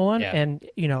Camo one, Yeah. and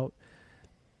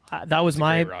that was a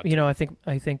my, great rod,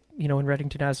 I think in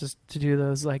Redington asked us to do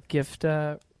those like gift,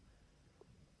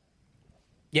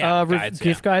 guides,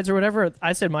 gift guides or whatever.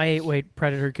 I said my 8-weight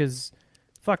Predator because,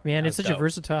 fuck man, it's That's such a dope.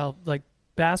 versatile like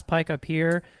bass, pike up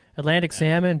here, Atlantic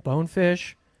salmon,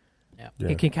 bonefish. Yeah.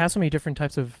 It can cast so many different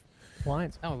types of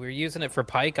lines. No, we were using it for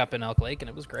pike up in Elk Lake, and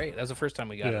it was great. That was the first time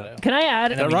we got it out. Can I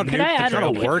add? And then we rod Can knew I add? the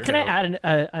trail worked Can I out.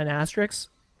 add an asterisk?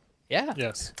 Yeah.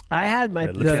 Yes. I had my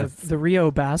Yeah, look at the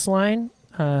Rio Bass line.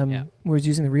 Yeah. Was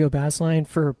using the Rio Bass line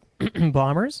for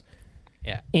bombers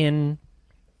Yeah. in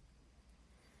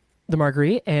the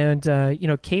Marguerite, and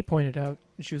Kate pointed out,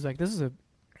 she was like, she's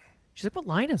like, what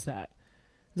line is that?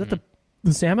 Is that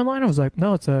the salmon line? I was like,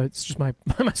 no, it's just my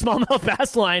my smallmouth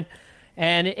bass line,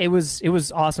 and it was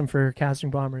awesome for casting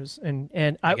bombers, and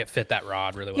I It fit that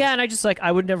rod really well. yeah, and I just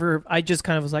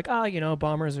kind of was like,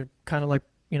 bombers are kind of like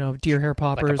deer hair Like a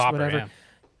poppers, popper, whatever.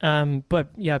 yeah. But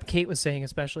yeah, Kate was saying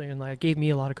especially, and like gave me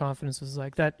a lot of confidence. Was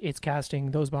like that it's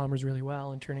casting those bombers really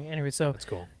well and turning anyway. So That's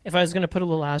cool. if I was gonna put a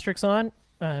little asterisk on,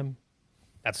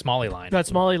 That Smalley line. that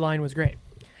Smalley line was great.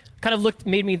 Kind of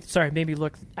made me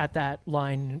look at that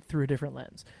line through a different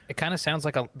lens. It kind of sounds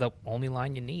like the only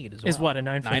line you need Is what, a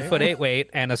 9-foot 9-foot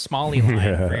 8-weight and a Smalley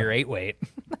line for your 8-weight.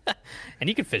 And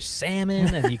you can fish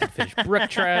salmon, and you can fish brook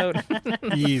trout,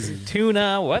 Easy.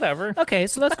 tuna, whatever. Okay,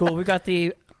 so that's cool. We got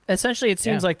essentially it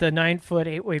seems Yeah. like the 9-foot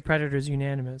 8-weight Predator is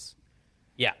unanimous.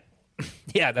 Yeah.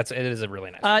 Yeah, it is a really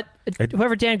nice.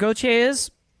 Whoever Dan Gauthier is,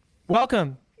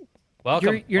 welcome.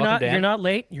 Welcome. You're Welcome, Dan. not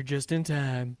late. You're just in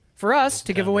time for us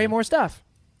to give away more stuff.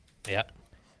 Yeah.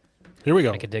 Here we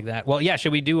go. I could dig that. Well, yeah.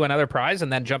 Should we do another prize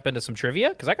and then jump into some trivia?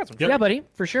 Because I got some trivia. Yeah, buddy,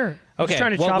 for sure. I'm Okay, just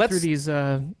trying to well, chop let's- through these.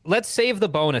 Let's save the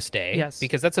bonus day. Yes.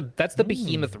 Because that's the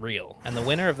behemoth reel, and the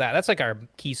winner of that's like our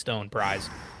keystone prize.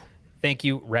 Thank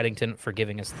you, Reddington, for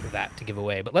giving us that to give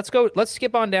away. But let's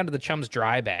skip on down to the Chums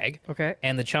dry bag. Okay.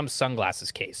 And the Chums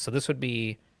sunglasses case. So this would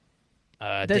be.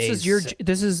 This is your.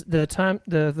 This is the time.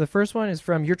 The first one is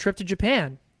from your trip to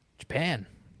Japan. Japan.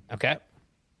 Okay.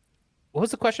 What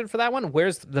was the question for that one?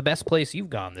 Where's the best place you've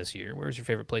gone this year? Where's your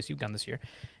favorite place you've gone this year?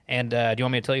 And do you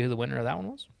want me to tell you who the winner of that one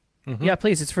was? Yeah,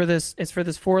 please. It's for this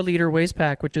 4-liter waste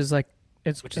pack, which is like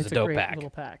it's Which is it's a dope great pack. little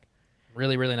pack.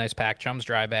 Really, really nice pack. Chums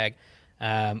dry bag.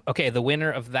 Okay, the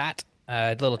winner of that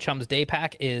little Chums day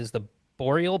pack is the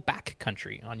Boreal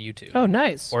Backcountry on YouTube. Oh,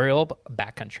 nice. Boreal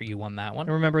Backcountry. You won that one.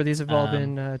 And remember, these have all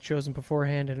been chosen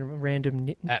beforehand in a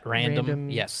random At random,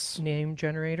 yes. name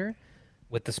generator.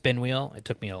 With the spin wheel, it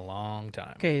took me a long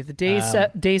time. Okay, the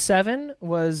day 7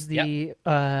 was the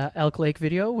Elk Lake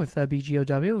video with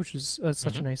BGOW, which is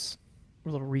such a nice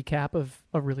little recap of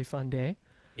a really fun day.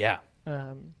 Yeah.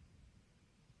 Um,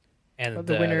 And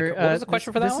the winner. What was the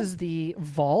question for that This one? is the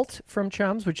Vault from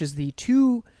Chums, which is the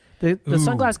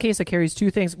sunglass case that carries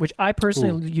two things, which I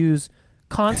personally use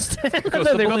constant. Goes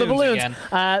There the go the balloons. again.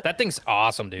 Uh, That thing's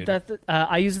awesome, dude.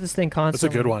 I use this thing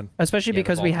constantly. good one. Especially Yeah, the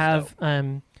because we Vault is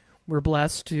have we're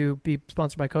blessed to be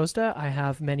sponsored by Costa. I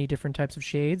have many different types of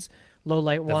shades, low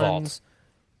light The ones, Vault.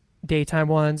 daytime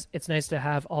ones. It's nice to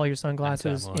have all your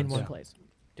sunglasses Nighttime in ones. one Yeah. place.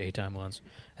 Daytime ones.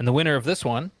 And the winner of this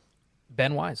one,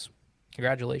 Ben Wise.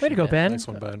 Congratulations. Way to go, Ben. Nice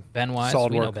one, Ben. Ben Wise.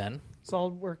 Solid we know work. Ben.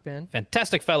 Solid work, Ben.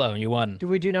 Fantastic fellow. You won. Do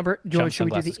we do Chum should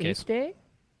we do the sunglasses case. 8th day?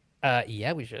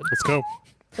 Yeah, we should. Let's go.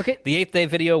 Okay. The 8th day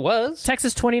video was.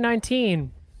 Texas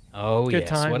 2019. Oh, Good yes.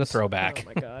 times. What a throwback.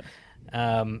 Oh my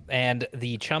god. And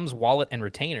the Chums wallet and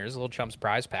retainers, a little Chums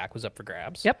prize pack, was up for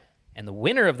grabs. Yep. And the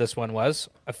winner of this one was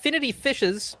Affinity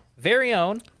Fish's very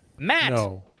own Matt.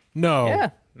 No.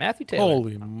 Yeah, Matthew Taylor.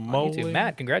 Holy on moly. YouTube.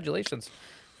 Matt, congratulations.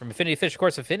 From Affinity Fish. Of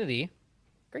course, Affinity,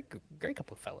 great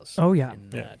couple of fellas. Oh, yeah. In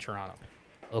Toronto.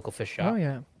 Local fish shop. Oh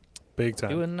yeah. Big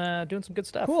time. Doing some good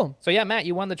stuff. Cool. So, yeah, Matt,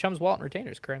 you won the Chums wallet and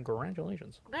retainers.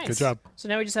 Congratulations. Nice. Good job. So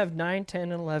now we just have 9, 10,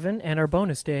 and 11, and our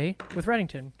bonus day with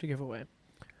Reddington to give away.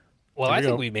 Well, There I we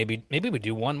think go. we maybe we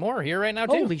do one more here right now,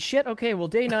 too. Holy shit! Okay, well,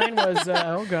 day 9 was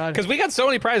oh god. Because we got so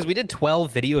many prizes. We did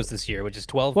 12 videos this year, which is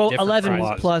 12 Well, different 11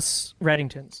 prizes. plus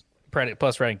Reddingtons.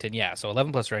 Plus Reddington, yeah. So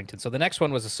 11 plus Reddington. So the next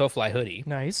one was a SoFly hoodie.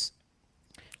 Nice.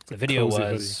 The video cozy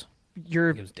was You're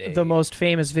It was Dave. the most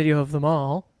famous video of them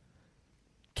all.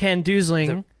 Ken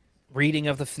Doosling, reading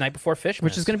of the Night Before Fish,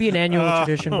 which is going to be an annual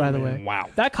tradition, by the way. Wow.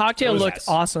 That cocktail Yes. looked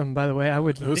awesome, by the way. I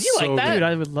would. It was Did you like so that? good. Dude,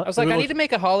 I would love. I was like, I need to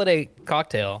make a holiday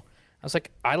cocktail. I was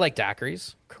like, I like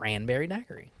daiquiris, cranberry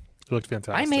daiquiri. It looked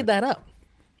fantastic. I made that up.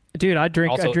 Dude, I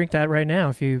drink Also- that right now.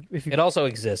 If you. It also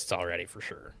exists already for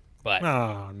sure. But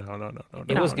No.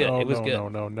 It was good. It was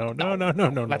good.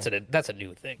 No. that's a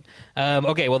new thing.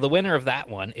 Okay, well the winner of that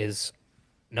one is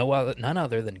none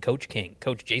other than Coach King,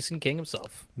 Coach Jason King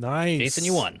himself. Nice. Jason,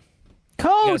 you won. You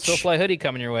got a Coach. SoFly hoodie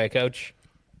coming your way, Coach.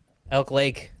 Elk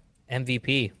Lake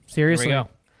MVP. Seriously. Here we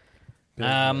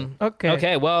go. Okay.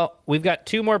 Okay. Well, we've got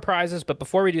 2 more prizes, but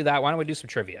before we do that, why don't we do some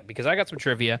trivia? Because I got some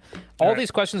trivia. All these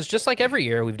questions, just like every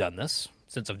year we've done this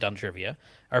since I've done trivia,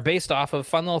 are based off of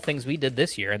fun little things we did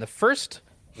this year. And the first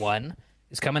one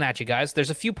is coming at you guys. There's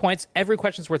a few points. Every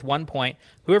question's worth 1 point.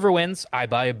 Whoever wins, I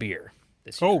buy a beer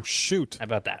this year. Oh, shoot. How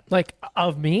about that? Like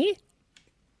of me?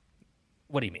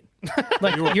 What do you mean?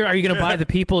 Like are you going to buy the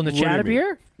people in the What do chat you a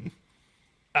beer?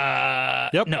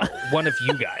 Yep. No, one of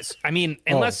you guys. I mean,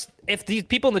 unless if these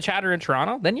people in the chat are in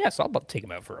Toronto, then yes, I'll take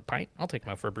them out for a pint. I'll take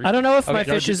them out for a brew. I don't know if Okay, my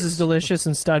fish is as delicious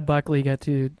and Stud Buckley get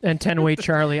to and 10-weight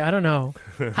Charlie. I don't know.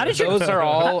 How did Those are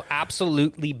all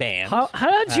absolutely banned. how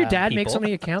did your dad make so people.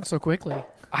 many accounts so quickly?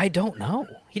 I don't know.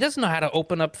 He doesn't know how to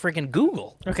open up freaking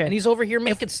Google. Okay. And he's over here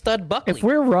making Stud Buckley. If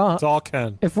we're wrong, It's all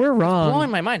Ken. blowing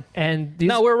wrong, my mind. and these,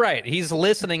 No, we're right. He's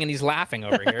listening and he's laughing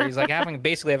over here. He's like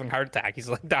basically having a heart attack. He's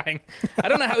like dying. I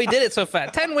don't know how he did it so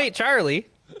fast. 10-weight Charlie.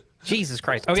 Jesus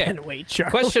Christ. Okay. 10-weight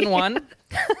Charlie. Question 1.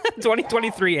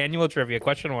 2023 annual trivia.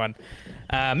 Question 1.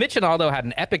 Mitch and Aldo had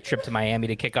an epic trip to Miami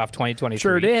to kick off 2023.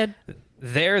 sure did.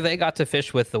 There, they got to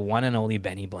fish with the one and only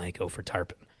Benny Blanco for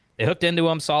tarpon. They hooked into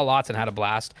him, saw lots, and had a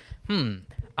blast.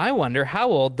 I wonder how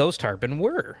old those tarpon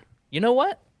were. You know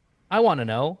what? I want to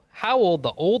know how old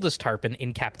the oldest tarpon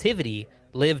in captivity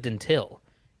lived until.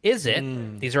 Is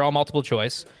it, these are all multiple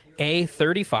choice, A,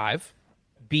 35,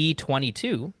 B,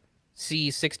 22, C,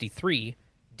 63,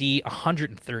 D,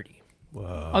 130?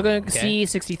 I'll go C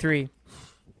 63.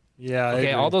 Yeah. I Okay,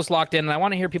 agree. all those locked in, and I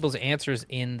want to hear people's answers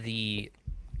in the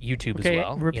YouTube Okay, as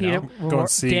well. repeat you it. know? one Go more. and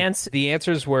see. Dance. The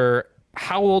answers were: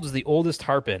 how old is the oldest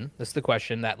tarpon? This is the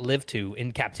question that lived to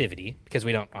in captivity, because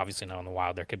we don't obviously know in the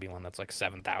wild. There could be one that's like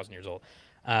 7,000 years old.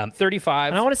 35.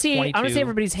 And I want to see. I want to 22, see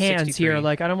everybody's hands 63. here.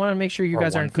 Like, I don't want to make sure you Or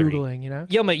guys aren't 130. googling. You know.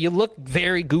 Yoma, you look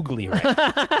very googly right now.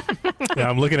 Yeah,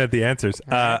 I'm looking at the answers.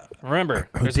 Remember,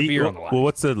 there's a beer on the line. Well,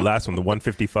 what's the last one? The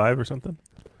 155 or something?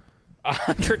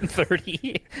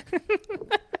 130.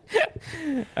 All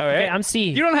right. Okay, I'm C.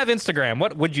 You don't have Instagram.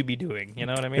 What would you be doing? You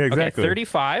know what I mean? Yeah, exactly. Okay,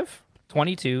 35,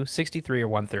 22, 63, or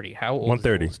 130. How old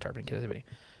 130. is the tarpon captivity?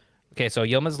 Okay, so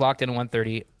Yoma's locked in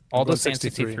 130. Aldo's saying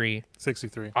 63.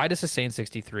 63. Idis is saying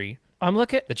 63. I'm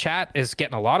looking. The chat is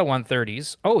getting a lot of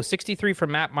 130s. Oh, 63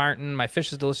 from Matt Martin. My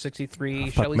fish is delicious 63.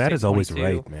 Fuck, Shelley Matt saying is always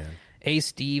 22. right, man. A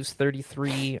Steve's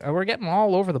 33. We're getting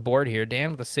all over the board here.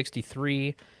 Dan with a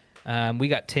 63. We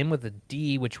got Tim with a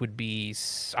D, which would be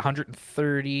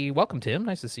 130. Welcome, Tim.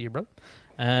 Nice to see you, bro.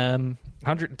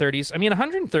 130s. I mean,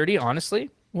 130, honestly.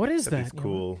 What is That'd that? be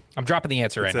cool. I'm dropping the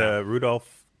answer It's right now. a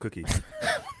Rudolph cookie.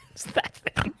 What's that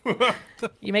thing?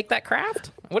 You make that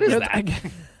craft? What is that?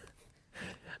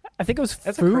 I think it was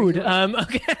That's a food. crazy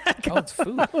Okay. Oh, it's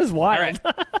food. That was All wild.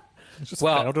 right. It's just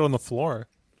Well- found it on the floor.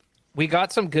 We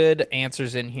got some good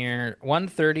answers in here.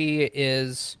 130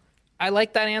 is... I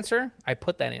like that answer. I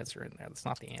put that answer in there. That's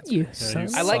not the answer. You Yeah, son you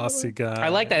of I like- saucy guy. I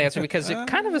like that answer because it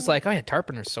kind of is like, oh yeah,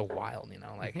 tarpon are so wild, you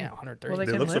know, like, yeah, 130. Well, they It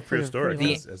can looks so live for prehistoric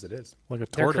pretty as it is. like a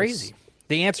They're tortoise. crazy.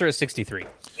 The answer is 63.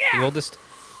 The oldest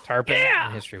tarpon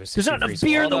in history was 63. There's not enough So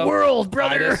beer in the although world,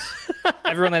 brother. Titus,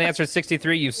 everyone that answered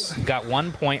 63, you've got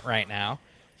 1 point right now.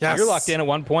 Yes. You're locked in at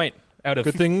 1 point out of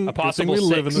Good thing, a good thing possible we 6.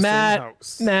 live in the Matt,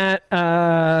 same house.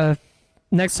 Matt,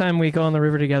 next time we go on the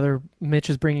river together, Mitch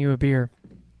is bringing you a beer.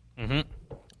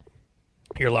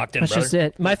 You're locked in, That's brother. just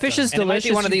it. My fish is And it might be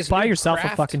delicious. one of You these buy new yourself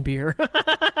craft- a fucking beer.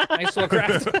 Nice little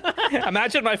craft.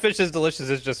 Imagine my fish is delicious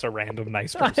is just a random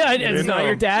nice person. It's not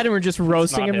your dad, and we're just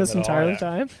roasting not him him this at all, entire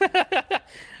yeah. time.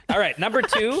 All right, number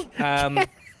 2.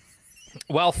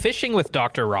 While fishing with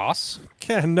Dr. Ross,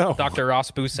 Yeah, no. Dr.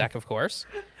 Ross Busek, of course.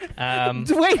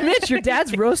 Wait, Mitch, your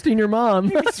dad's roasting your mom.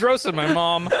 He's roasting my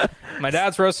mom. My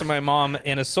dad's roasting my mom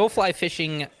in a Soulfly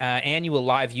Fishing annual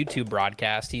live YouTube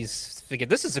broadcast. He's thinking,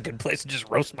 this is a good place to just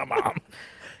roast my mom.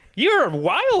 You're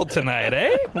wild tonight,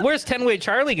 eh? Where's 10-Way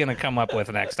Charlie going to come up with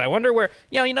next? I wonder where,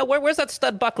 where's that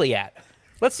Stud Buckley at?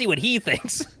 Let's see what he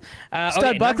thinks.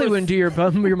 Stud Buckley wouldn't do your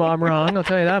mom wrong, I'll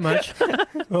tell you that much.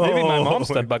 Maybe my mom's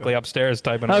Stud Buckley upstairs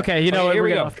typing. Okay, you know what? Here We're we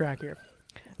getting go. off track here.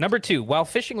 Number 2, while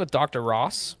fishing with Dr.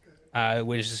 Ross,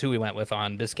 which is who we went with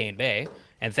on Biscayne Bay,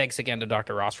 and thanks again to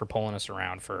Dr. Ross for pulling us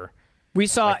around for We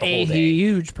saw Like the a whole day.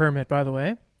 huge permit, by the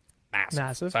way.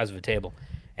 massive size of a table.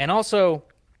 And also,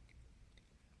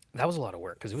 that was a lot of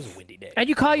work because it was a windy day. And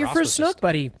you caught your Ross first was snook, just-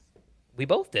 buddy. We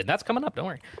both did. That's coming up. Don't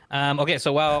worry. Okay,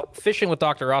 so while fishing with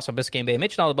Dr. Ross on Biscayne Bay,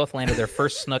 Mitch and Aldo both landed their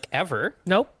first snook ever.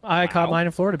 Nope, I caught Wow. mine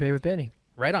in Florida Bay with Benny.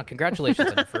 Right on.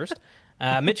 Congratulations on your first.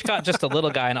 Mitch caught just a little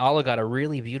guy, and Aldo got a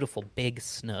really beautiful big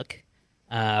snook.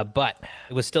 But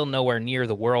it was still nowhere near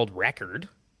the world record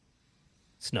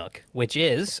snook, which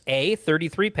is A,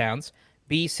 33 pounds,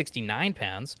 B, 69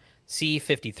 pounds, C,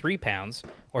 53 pounds,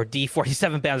 or D,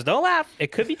 47 pounds. Don't laugh.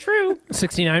 It could be true.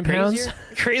 69 pounds.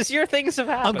 Crazier things have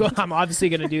happened. I'm obviously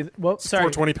going to do. Well, sorry.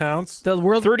 420 pounds. The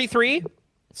world. 33,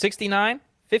 69,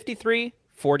 53,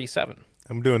 47.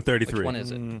 I'm doing 33. Which one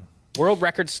is it? World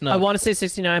record snook. I want to say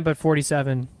 69, but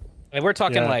 47. And we're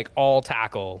talking Yeah. like all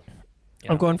tackle.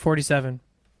 I'm going 47.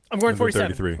 I'm going I'm doing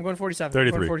 47. 33. I'm going 47.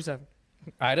 33. I'm going 47.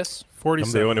 Idis? 47.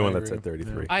 I'm the only one I that said agree.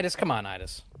 33. Idis, come on,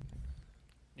 Idis.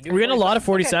 You doing We're getting a lot of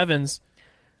 47? Okay. 47s.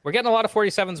 We're getting a lot of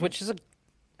 47s, which is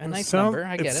a nice number.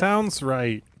 I get it. sounds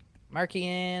right. Marky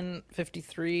in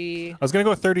 53. I was going to go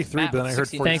with 33, Matt but then I heard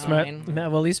 69. 40. Thanks, Matt. Fine.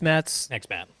 Well, at least Matt's. Next,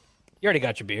 Matt. You already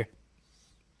got your beer.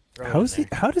 Throw it How's in he?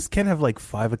 How does Ken have like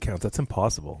 5 accounts? That's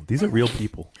impossible. These are real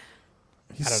people.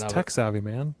 He's I don't know, tech savvy,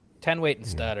 man. 10 weight and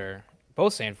stud are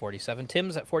both saying 47.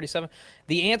 Tim's at 47.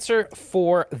 The answer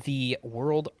for the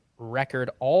world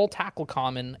record all tackle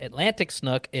common Atlantic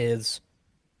snook is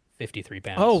 53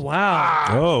 pounds. Oh, wow.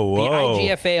 Oh, The whoa.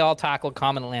 IGFA all tackle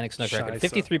common Atlantic snook record, Scheisse.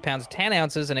 53 pounds, 10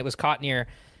 ounces, and it was caught near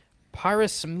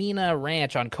Parasmina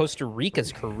Ranch on Costa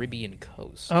Rica's Caribbean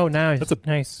coast. Oh, nice. That's a-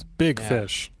 nice. Big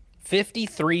fish.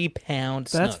 53-pound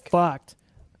That's snook. fucked.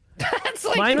 That's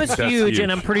like, Mine was That's huge, huge.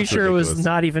 and I'm pretty That's sure it was ridiculous.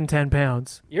 not even 10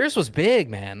 pounds. yours was big,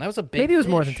 man. That was a big Maybe it was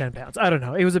more fish. than 10 pounds. I don't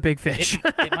know. It was a big fish.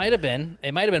 It might have been.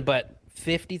 It might have been, but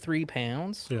 53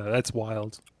 pounds? Yeah, that's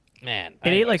wild. Man. It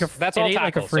ate like a anyways, that's it all ate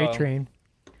like a tackle, freight so train.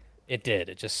 It did.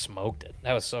 It just smoked it.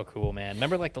 That was so cool, man.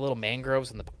 Remember like the little mangroves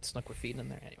and the snook were feeding in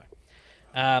there? Anyway.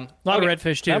 A lot of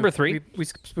redfish too. Number 3. We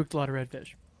spooked a lot of redfish.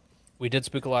 We did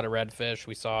spook a lot of redfish.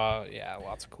 We saw,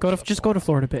 lots of cool stuff. Just go to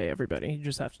Florida Bay, everybody. You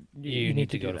just have to. You need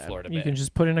to do go to that. Florida You Bay. can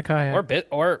just put in a kayak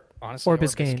or honestly, or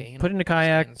Biscayne. Put in a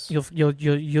kayak.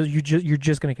 You're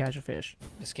just gonna catch a fish.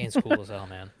 Biscayne's cool as hell,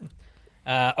 man.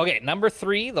 Okay, number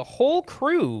 3. The whole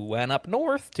crew went up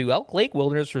north to Elk Lake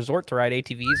Wilderness Resort to ride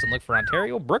ATVs and look for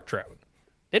Ontario brook trout.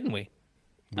 Didn't we?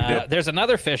 did. There's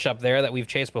another fish up there that we've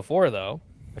chased before, though.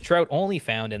 A trout only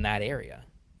found in that area.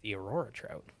 The Aurora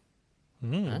trout.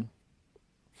 Huh?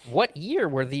 What year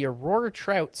were the Aurora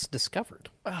trouts discovered?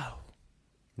 What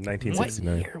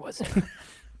 1969. year was it?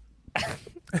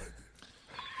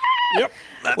 Yep.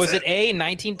 Was it A,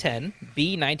 1910,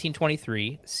 B,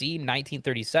 1923, C,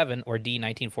 1937, or D,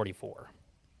 1944?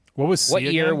 What was C What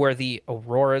year again? were the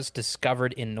auroras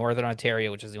discovered in northern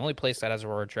Ontario, which is the only place that has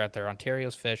aurora trout there?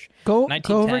 Ontario's fish. Go over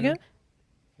again.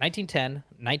 1910,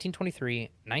 1923,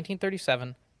 1937,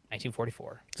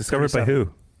 1944. Discovered by who?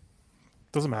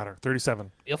 Doesn't matter. 37.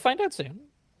 You'll find out soon.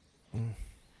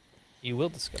 You will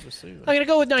discover soon. I'm gonna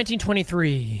go with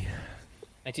 1923.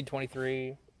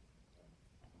 1923.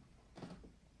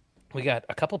 We got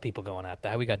a couple people going at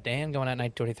that. We got Dan going at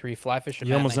 1923. Flyfish.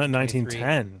 You almost at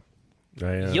 1910.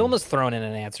 Yilma's thrown in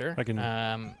an answer Like in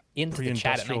into the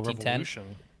chat at Pre-industrial 1910. revolution.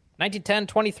 1910,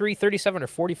 23, 37, or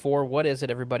 44. What is it,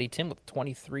 everybody? Tim with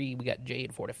 23. We got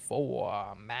Jade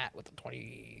 44. Matt with the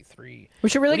 23. We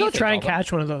should really What do go you think, try and Aldo?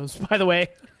 catch one of those. By the way,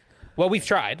 Well, we've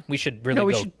tried. We should really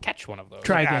we go should catch one of those.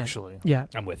 try again. Actually. Yeah,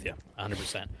 I'm with you,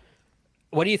 100%.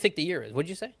 What do you think the year is? What'd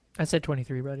you say? I said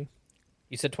 23, buddy.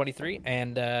 You said 23,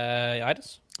 and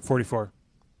Idis? 44.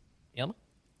 Yilma?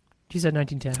 He said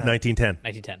 1910. 1910.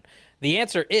 1910. The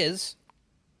answer is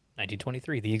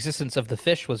 1923. The existence of the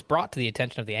fish was brought to the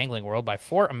attention of the angling world by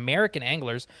 4 American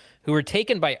anglers who were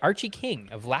taken by Archie King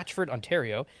of Latchford,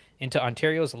 Ontario, into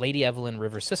Ontario's Lady Evelyn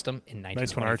River system in 1923.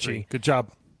 Nice one, Archie. Good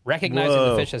job. Recognizing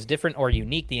Whoa. the fish as different or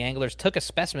unique, the anglers took a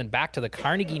specimen back to the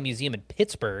Carnegie Museum in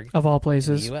Pittsburgh, Of all in the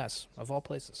places. U.S., of all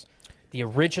places. The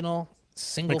original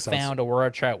single Makes sense. found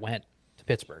aurora trout went to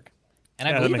Pittsburgh. And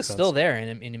I Yeah, that believe makes it's still sense. there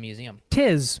in a museum.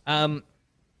 Tis.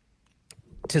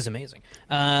 Tis amazing.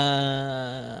 All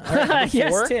right, number 4.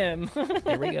 Yes, Tim.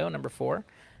 Here we go, number 4.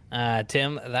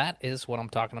 Tim, that is what I'm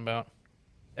talking about.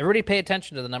 Everybody pay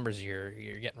attention to the numbers you're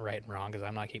getting right and wrong, because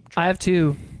I'm not keeping track. I have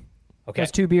 2. Okay.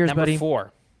 That's 2 beers, number buddy.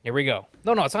 4. Here we go.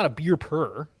 No, it's not a beer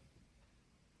per.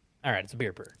 All right, it's a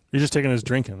beer per. You're just taking his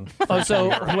drinking. Oh, so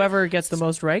whoever gets the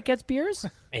most right gets beers?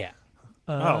 Yeah.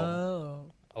 Oh.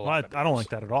 A Well, lot of I don't like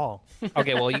that at all.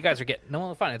 Okay, well, you guys are getting...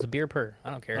 No, fine. It's a beer per. I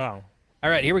don't care. Oh. All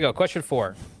right, here we go. Question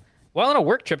 4. While on a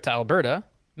work trip to Alberta,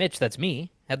 Mitch, that's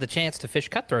me, had the chance to fish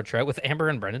cutthroat trout with Amber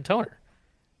and Brendan Toner.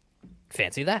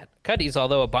 Fancy that. Cutties,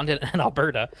 although abundant in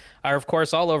Alberta, are, of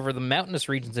course, all over the mountainous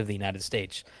regions of the United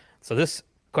States. So this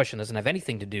question doesn't have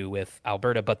anything to do with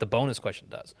Alberta, but the bonus question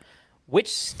does.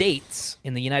 Which states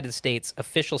in the United States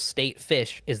official state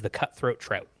fish is the cutthroat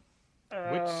trout?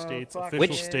 Which state's official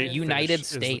Which state United fish is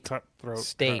the State cutthroat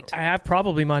state? trout? I have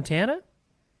probably Montana.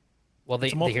 Well,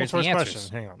 It's a multiple here's the choice answers.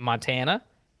 question. Hang on. Montana,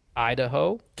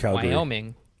 Idaho, Calgary.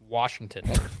 Wyoming, Washington.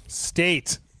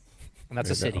 State. And that's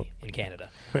a I know. city in Canada.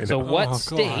 I So know. what Oh,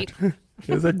 state?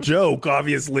 It's a joke,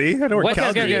 obviously. I know where What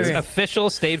Calgary is. official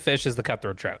state fish is the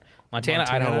cutthroat trout? Montana,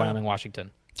 Montana. Idaho, Wyoming,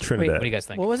 Washington. Trinidad. What do you guys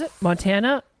think? What was it?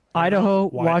 Montana, Idaho,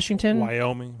 Washington,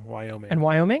 Wyoming. and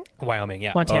Wyoming? Wyoming,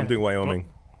 yeah. Oh, Montana. I'm doing Wyoming.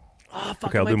 Oh, fuck,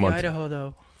 Okay, it I'll might do be Mont- Idaho,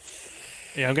 though.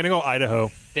 Yeah, I'm gonna go Idaho.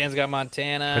 Dan's got How do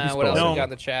Montana. you What else spell we it? got in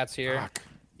the chats here?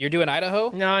 You're doing Idaho?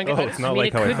 No, I'm gonna, Oh, it's not I mean, like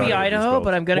it how I could thought be it was Idaho, spelled.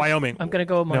 but I'm gonna Wyoming. I'm gonna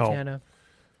go No. Montana.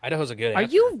 Idaho's a good Are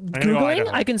answer. you I'm gonna go googling?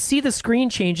 Idaho. I can see the screen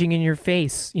changing in your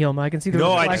face, Yilma. I can see the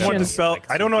No, I just want to reflections. spell.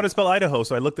 I don't know how to spell Idaho,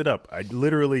 so I looked it up. I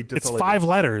literally just. It's 5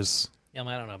 letters. Yeah,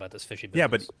 I don't know about this fishy business. Yeah,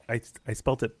 but I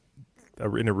spelt it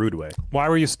in a rude way. Why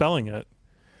were you spelling it?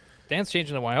 Dan's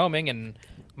changing to Wyoming, and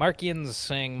Markian's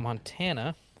saying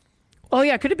Montana. Oh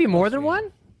yeah, could it be more than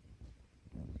one?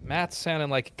 Matt's sounding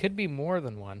like it could be more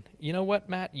than one. You know what,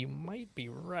 Matt? You might be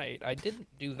right. I didn't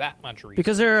do that much research.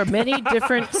 Because there are many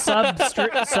different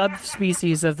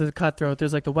subspecies of the cutthroat.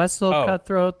 There's like the West Slope Oh.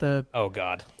 cutthroat. Oh,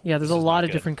 God. There's This a is lot not of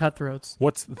good. different cutthroats.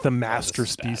 What's the master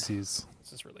this is bad. species?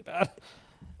 This is really bad.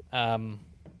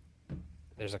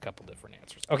 There's a couple different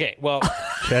answers. Okay, well,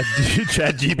 Chad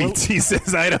GBT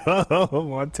says Idaho,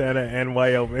 Montana, and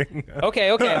Wyoming. okay.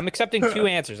 I'm accepting 2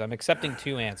 answers.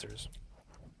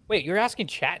 Wait, you're asking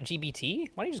Chat GBT?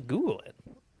 Why don't you just Google it?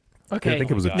 Okay, I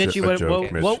think it was a Mitchie, jo- a what,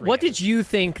 joke, Mitch. what did you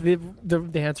think the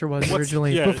answer was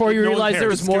originally yeah, before you no one realized there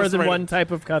cares. was Just give more us than the right one answer.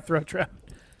 type of cutthroat trout?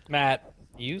 Matt,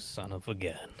 you son of a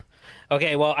gun.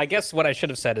 Okay, well, I guess what I should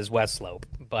have said is West Slope,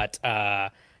 but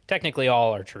technically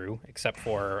all are true except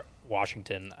for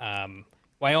Washington.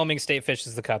 Wyoming state fish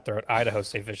is the cutthroat. Idaho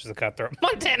state fish is the cutthroat.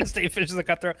 Montana state fish is the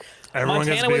cutthroat. Everyone gets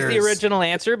Montana was the beers. original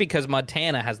answer because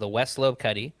Montana has the West Slope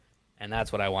Cuddy, and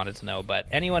that's what I wanted to know. But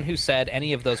anyone who said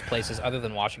any of those places other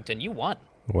than Washington, you won.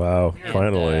 Wow,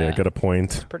 finally, I got a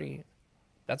point. Pretty.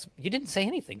 You didn't say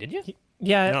anything, did you?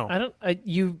 Yeah, No. I don't.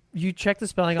 You checked the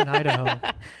spelling on Idaho.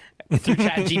 Through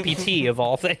ChatGPT of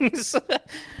all things.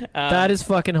 That is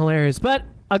fucking hilarious, but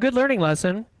a good learning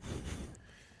lesson.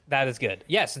 That is good.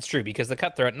 Yes, it's true because the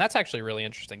cutthroat, and that's actually a really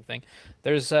interesting thing.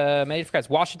 There's many different kinds.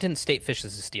 Washington state fish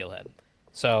is a steelhead.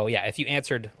 So yeah, if you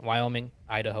answered Wyoming,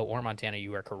 Idaho, or Montana,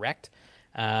 you are correct.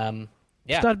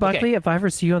 Yeah. Stud Buckley, okay. if I ever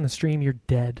see you on the stream, you're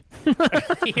dead.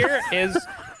 Here is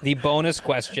the bonus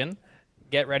question.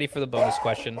 Get ready for the bonus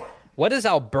question. What is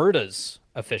Alberta's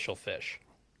official fish?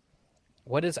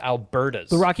 What is Alberta's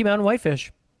The Rocky Mountain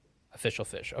whitefish. official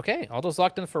fish? Okay, Aldo's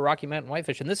locked in for Rocky Mountain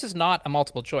whitefish, and this is not a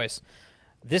multiple choice.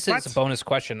 This is a bonus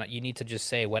question. You need to just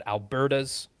say what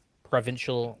Alberta's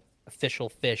provincial official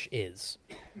fish is,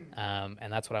 and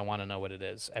that's what I want to know what it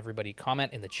is. Everybody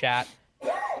comment in the chat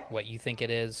what you think it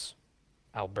is.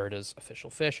 Alberta's official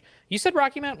fish. You said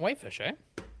Rocky Mountain whitefish, eh?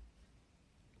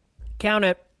 Count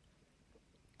it.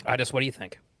 What do you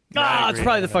think? It's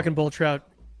probably the fucking bull trout.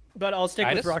 But I'll stick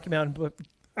with Titus? Rocky Mountain. But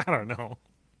I don't know.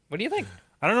 What do you think?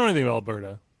 I don't know anything about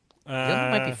Alberta.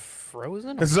 Dylan might be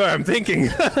frozen. Sorry, I'm thinking.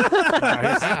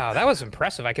 Wow, that was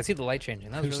impressive. I could see the light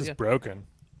changing. That was It's really just good. broken.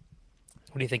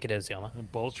 What do you think it is, Yoma?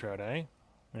 Bull trout, eh?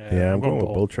 Yeah, I'm going with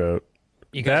bull trout.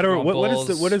 You That guys or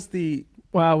going what is the?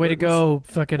 wow, way to go,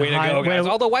 fucking Way to high. go, guys.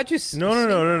 to- Although, why'd you? No.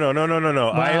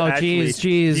 Wow, I actually, jeez,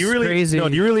 do you really, crazy. No,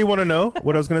 do you really want to know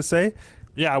what I was going to say?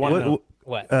 Yeah, I want to know.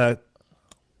 What?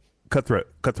 Cutthroat.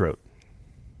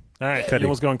 All right, Cuddy.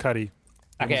 Yoma's going Cuddy.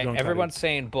 Yoma's Okay, going everyone's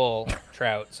saying bull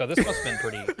trout, so this must have been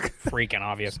pretty freaking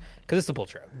obvious because it's the bull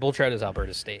trout. Bull trout is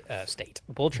Alberta's state.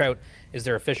 Bull trout is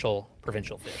their official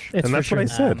provincial fish. It's And for that's sure.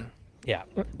 what I said. Yeah,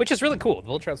 which is really cool.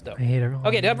 Bull trout's dope. I hate everyone.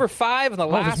 Okay, number 5 and the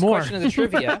there's last more. question of the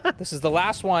trivia. This is the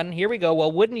last one. Here we go.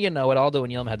 Well, wouldn't you know it? Aldo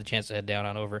and Yilma had the chance to head down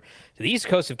on over to the east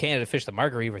coast of Canada to fish the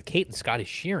Margarita with Kate and Scotty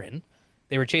Sheeran.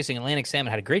 They were chasing Atlantic salmon,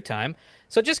 had a great time.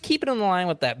 So just keep it in line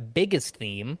with that biggest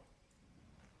theme.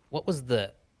 What was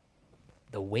the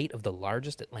weight of the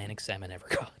largest Atlantic salmon ever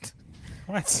caught?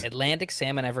 What? Atlantic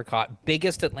salmon ever caught.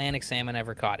 Biggest Atlantic salmon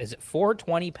ever caught. Is it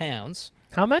 420 pounds?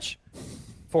 How much?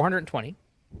 420?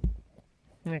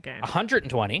 Okay.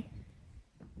 120?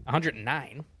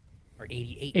 109? Or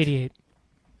 88? 88.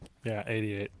 Yeah,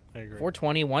 88. I agree.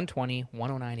 420, 120,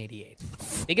 109, 88.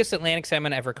 Biggest Atlantic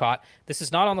salmon ever caught. This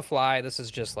is not on the fly. This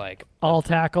is just like All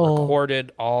tackle.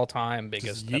 recorded all-time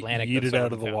biggest Just Atlantic. yeet that's it ever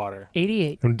out of been the found. water.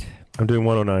 88. I'm doing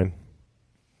 109.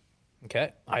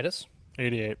 Okay, Idas.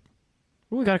 88.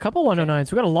 Ooh, we got a couple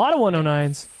 109s. We got a lot of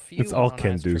 109s. Few It's all 109s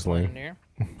Ken trickling Dusling. in here.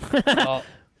 Well,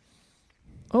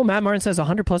 Oh, Matt Martin says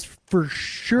 100 plus for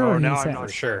sure. Oh, he now said. I'm not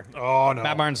for sure. Oh, no.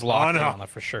 Matt Barnes locked oh, no. on that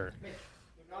for sure.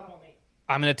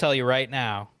 I'm going to tell you right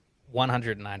now,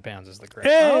 109 pounds is the correct.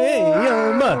 Hey,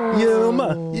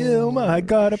 Yoma, I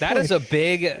got a That point. is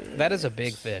a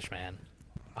big fish, man.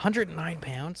 109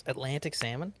 pounds Atlantic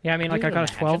salmon. Yeah, I mean, like Can I you got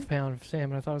a imagine? 12 pound of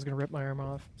salmon. I thought I was gonna rip my arm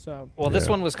off. So Well, this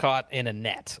Yeah. one was caught in a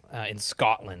net in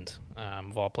Scotland,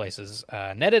 of all places.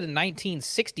 Netted in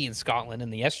 1960 in Scotland in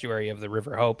the estuary of the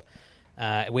River Hope.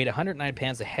 It weighed 109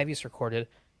 pounds, the heaviest recorded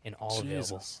in all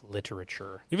available Jesus.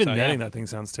 literature. Even So, netting yeah. that thing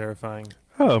sounds terrifying.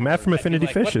 Oh, Matt from I'd be Affinity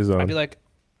like, Fish what? is on. I'd be like,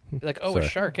 oh, a Sorry.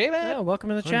 shark. Hey, yeah, man. welcome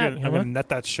to the I'm chat. gonna, I'm gonna net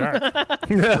that shark.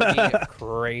 Pretty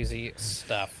crazy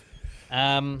stuff.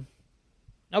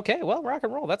 Okay, well, rock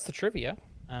and roll. That's the trivia.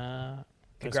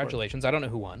 Congratulations. I don't know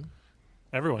who won.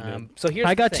 Everyone did. So here's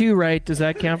I the got thing. 2 right. Does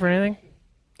that count for anything?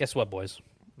 Guess what, boys?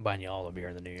 I'm buying you all a beer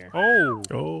in the new year. Oh,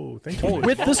 Oh, thank you.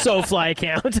 With the SoFly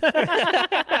account.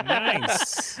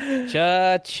 nice.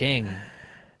 Cha-ching.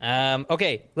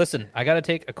 Okay, listen. I got to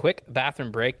take a quick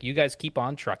bathroom break. You guys keep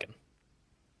on trucking.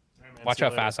 Watch See you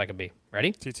how later. fast I can be.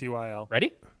 Ready? TTYL.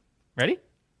 Ready? Ready?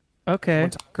 Okay,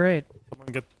 great. Someone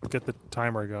get the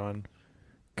timer going.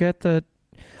 Get the.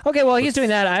 Okay, well, he's doing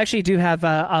that. I actually do have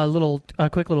a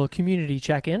quick little community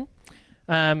check-in.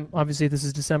 Obviously, this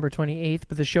is December 28th,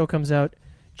 but the show comes out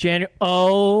January.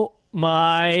 Oh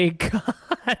my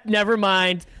God! Never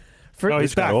mind. Oh,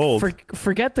 he's back. Old.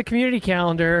 Forget the community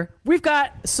calendar. We've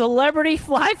got celebrity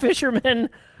fly fisherman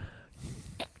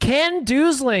Ken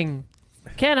Dusling.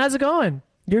 Ken, how's it going?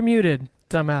 You're muted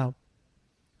somehow.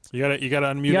 You gotta unmute. You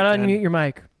gotta it, Ken. unmute your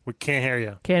mic. We can't hear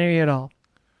you. Can't hear you at all.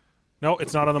 No,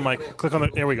 it's not on the mic. Click on the.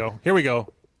 There we go. Here we go.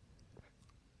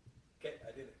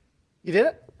 You did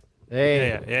it? Hey.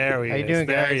 Yeah, there we go. How you doing,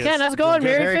 There he guys? is. Ken, how's it going?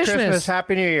 Merry Merry Christmas. Christmas.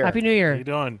 Happy New Year. Happy New How Year. you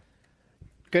doing?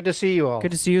 Good to see you all.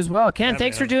 Good to see you as well. Ken, Yeah,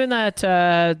 thanks for man. doing that,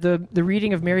 the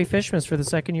reading of Merry Fishmas for the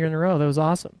second year in a row. That was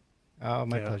awesome. Oh,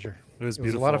 my Yeah. pleasure. It was It was a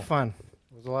beautiful. lot of fun.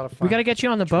 It was a lot of fun. We got to get you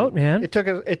on the boat, man. It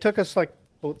took us like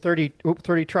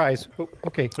 30 tries. Oh,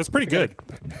 okay. That's pretty good.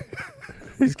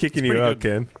 He's kicking you pretty out,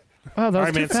 good. Ken. Oh, that was All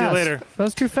right, too man, fast. see you later. That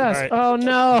was too fast. All right. Oh,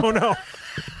 no. Oh no!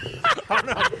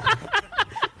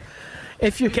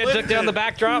 If you Kid took down the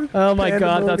backdrop. Oh, my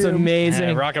God. That's amazing.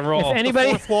 Yeah, rock and roll. If anybody...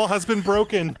 Fourth wall has been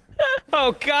broken.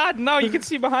 Oh God, no! You can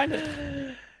see behind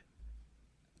it.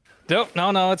 Nope,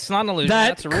 no, it's not an illusion. That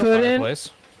That's a real couldn't- fireplace.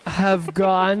 have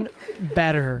gone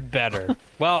better. Better.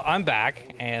 Well, I'm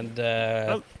back, and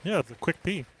Oh, yeah, it's a quick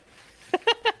pee.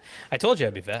 I told you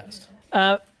I'd be fast.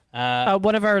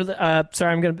 One of our,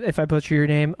 sorry, I'm gonna if I butcher your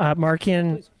name,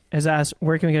 Markian has asked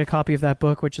where can we get a copy of that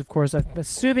book, which of course I'm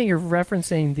assuming you're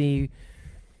referencing the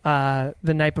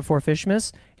Night Before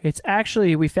Fishmas. It's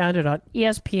actually we found it on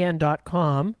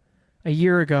ESPN.com a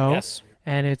year ago, Yes.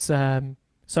 and it's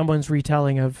someone's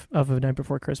retelling of A Night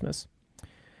Before Christmas.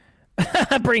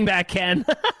 Bring back Ken.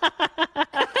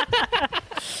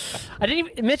 Mitch, I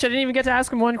didn't even get to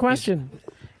ask him one question.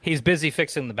 He's busy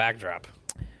fixing the backdrop.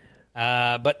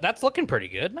 But that's looking pretty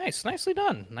good. Nicely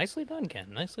done, Ken.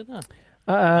 Nicely done.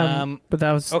 But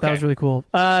that was okay. really cool.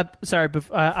 Sorry,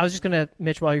 I was just gonna,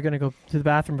 Mitch, while you're gonna go to the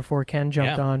bathroom before Ken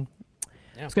jumped Yeah. on.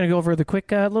 Yeah. I was gonna go over the quick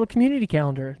little community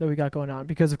calendar that we got going on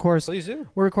because, of course, Please do.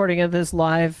 we're recording this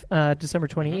live December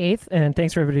 28th, and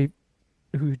thanks for everybody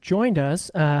who joined us.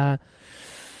 But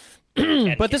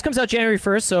this comes out January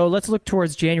 1st, so let's look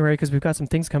towards January because we've got some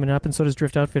things coming up, and so does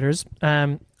Drift Outfitters.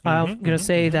 I'm going to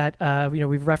say that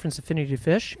we've referenced Affinity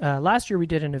Fish. Last year we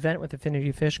did an event with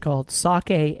Affinity Fish called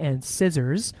Sake and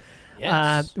Scissors.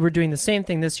 Yes. We're doing the same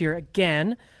thing this year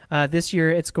again. This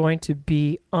year it's going to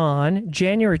be on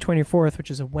January 24th, which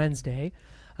is a Wednesday,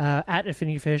 at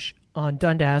Affinity Fish on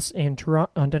Dundas in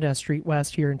on Dundas Street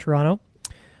West here in Toronto.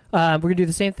 We're going to do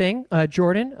the same thing.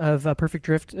 Jordan of Perfect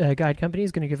Drift Guide Company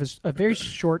is going to give us a very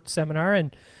short seminar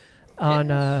and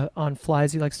on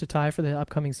flies he likes to tie for the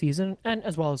upcoming season, and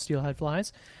as well as steelhead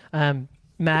flies.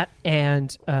 Matt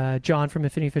and John from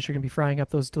Affinity Fish are going to be frying up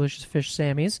those delicious fish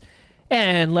Sammys.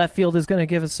 And Left Field is going to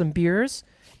give us some beers.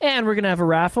 And we're going to have a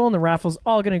raffle, and the raffle's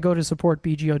all going to go to support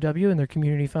BGOW and their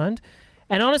community fund.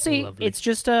 And honestly, Lovely. it's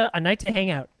just a night to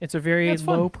hang out. It's a very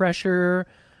low-pressure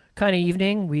kind of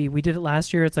evening. We did it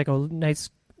last year. It's like a nice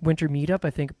winter meetup.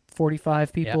 I think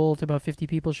 45 people to about 50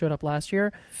 people showed up last year.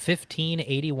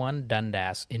 1581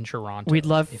 Dundas in Toronto. We'd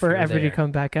love if for you're everybody to there.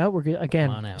 come back out. We're Come on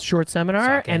again out. short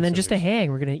seminar Sake and and then just a scissors.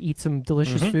 hang. We're gonna eat some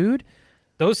delicious food.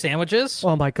 Those sandwiches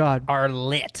Oh my god, are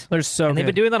lit. they're so And they've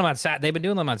good. been doing them on they've been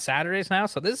doing them on Saturdays now.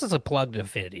 So this is a plug to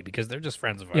Affinity because they're just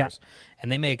friends of ours, Yeah.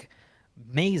 and they make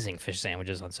amazing fish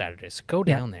sandwiches on Saturdays. So go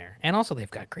Yeah. down there, and also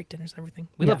they've got great dinners and everything.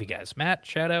 We love you guys, Matt.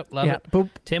 Shout out, love Yeah, it. but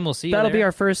Tim, we'll see you. That'll be there.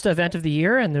 our first event of the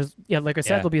year, and there's like I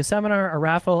said, Yeah. there'll be a seminar, a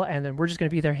raffle, and then we're just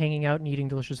gonna be there hanging out and eating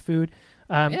delicious food.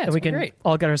 And it's we been can great.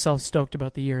 all get ourselves stoked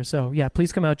about the year. So yeah,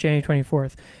 please come out January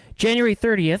 24th, January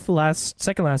 30th,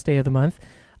 second last day of the month.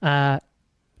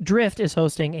 Drift is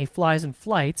hosting a Flies and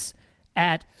Flights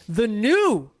at the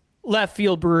new Left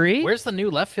Field Brewery. Where's the new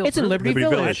Left Field? It's in Brewery? Liberty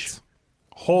Liberty Village. Village.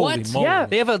 Holy What? moly! Yeah.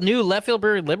 They have a new Left Field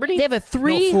Brewery, Liberty. They have a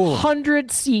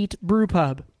 300-seat brew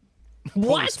pub.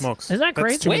 Holy smokes! Isn't that That's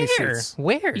crazy? too many Where? seats.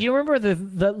 Where? You remember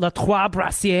the La Trois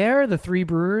Brassières, the three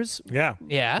brewers? Yeah,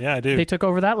 Yeah. yeah, I do. They took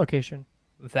over that location,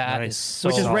 That is Nice. so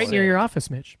which is right near sick. your office,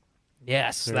 Mitch.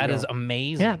 Yes, There that we is go.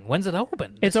 amazing. Yeah. When's it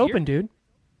open? It's This year? open, dude.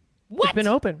 What? It's been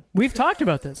open. We've talked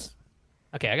about this.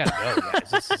 Okay, I gotta go,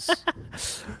 guys.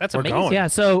 That's We're amazing. going. Yeah.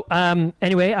 So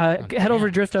anyway, head over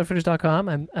to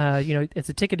driftoutfitters.com. It's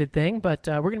a ticketed thing, but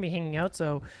we're gonna be hanging out.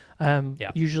 So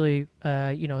usually,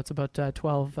 it's about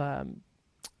 12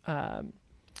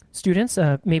 students.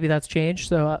 Maybe that's changed.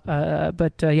 So,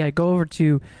 go over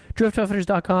to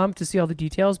driftoutfitters.com to see all the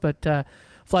details. But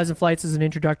Flies and Flights is an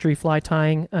introductory fly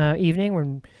tying evening where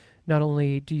not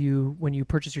only do you, when you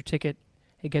purchase your ticket,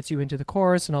 it gets you into the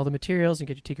course and all the materials. You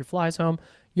get to take your flies home.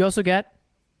 You also get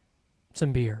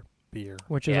some beer, Beer.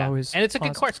 which is Yeah. always And it's a good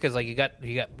awesome. course because you got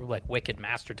like wicked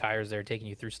master tires there taking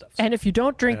you through stuff. So- And if you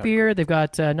don't drink Yeah. beer, they've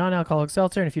got non-alcoholic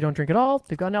seltzer. And if you don't drink at all,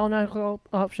 they've got non-alcoholic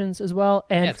options as well.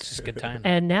 And yeah, it's just a good time.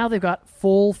 and now they've got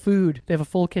full food. They have a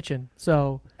full kitchen.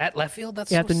 So At Left Field,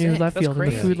 that's at so the new sick. Left That's Field, and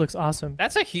the crazy. food looks awesome.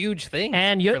 That's a huge thing.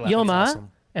 And for Left Field. Yilma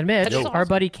awesome. and Mitch, That is our awesome.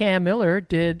 buddy Cam Miller,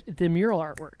 did the mural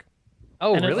artwork.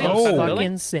 Oh, and really? It On looks Fat fucking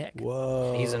Billy? sick.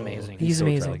 Whoa. He's amazing. He's so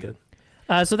amazing. talented.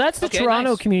 So that's the Okay,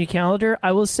 Toronto nice. community calendar.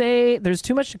 I will say there's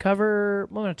too much to cover.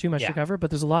 Well, not too much to Yeah. cover,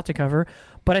 but there's a lot to cover.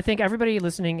 But I think everybody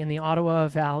listening in the Ottawa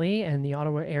Valley and the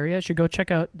Ottawa area should go check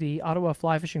out the Ottawa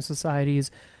Fly Fishing Society's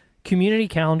community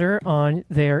calendar on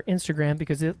their Instagram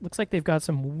because it looks like they've got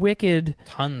some wicked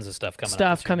Tons of stuff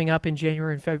coming up. up in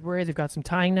January and February. They've got some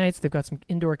tying nights. They've got some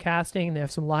indoor casting. They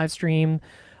have some live stream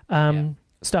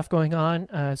stuff going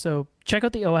on. So check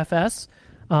out the OFS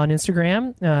on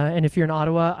Instagram. And if you're in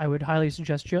Ottawa, I would highly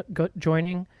suggest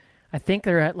joining. I think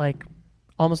they're at like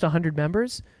almost 100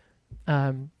 members.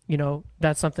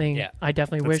 That's something I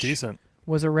definitely wish decent.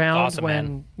 was around Awesome, when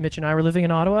man. Mitch and I were living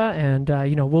in Ottawa. And,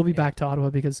 we'll be back to Ottawa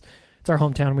because it's our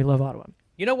hometown and we love Ottawa.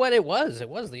 You know what it was? It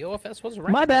was the OFS was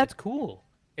around. My bad. It's cool.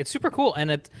 It's super cool.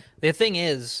 And the thing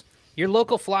is, your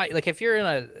local fly, like if you're in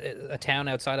a town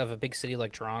outside of a big city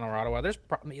like Toronto or Ottawa,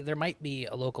 there might be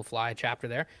a local fly chapter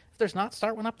there. If there's not,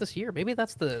 start one up this year. Maybe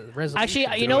that's the resolution.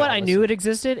 Actually, you know what? I knew it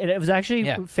existed. And it was actually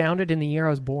founded in the year I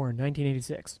was born,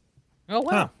 1986. Oh,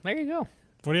 wow. Huh. There you go.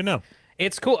 What do you know?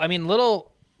 It's cool. I mean,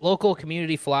 little local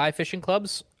community fly fishing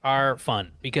clubs are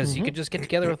fun because you can just get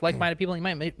together with like-minded people. You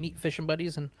might meet fishing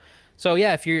buddies, and so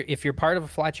if you're part of a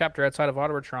fly chapter outside of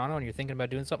Ottawa or Toronto, and you're thinking about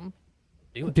doing something,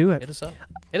 do it. Hit us up.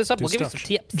 We'll give you some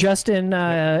tips. Justin in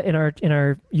our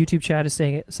YouTube chat is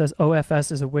saying it says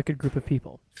OFS is a wicked group of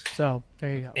people. So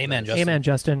there you go. Amen, Justin. Amen,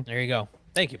 Justin. There you go.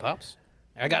 Thank you, pops.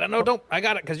 I got it. No, don't. I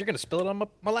got it because you're gonna spill it on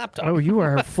my laptop. Oh, you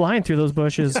are flying through those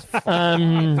bushes.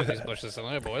 These bushes,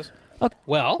 boys. Okay.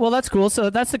 Well, that's cool. So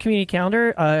that's the community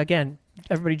calendar. Again,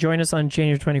 everybody join us on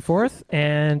January 24th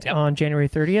and on January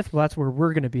 30th. Well, that's where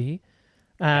we're going to be.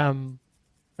 And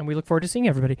we look forward to seeing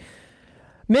everybody.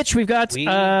 Mitch, we've got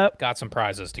some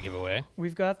prizes to give away.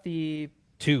 We've got the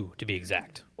 2 to be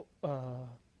exact.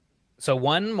 So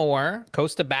one more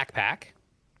Costa backpack,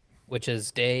 which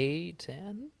is day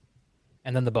 10,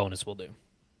 and then the bonus we'll do.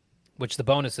 Which the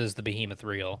bonus is the Behemoth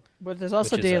Reel. But there's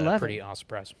also which day is 11. A pretty awesome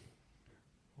prize.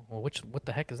 Well, what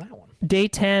the heck is that one? Day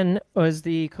 10 was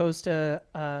the Costa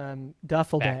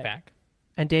duffel bag. Backpack.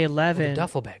 And day 11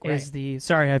 duffel bag, is right. the...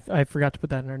 Sorry, I forgot to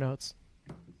put that in our notes.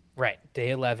 Right.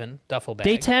 Day 11, duffel bag.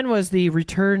 Day 10 was the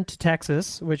return to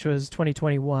Texas, which was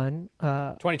 2021.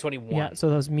 2021. Yeah, so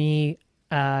that was me,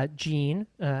 Gene,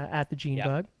 at the Gene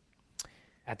Bug.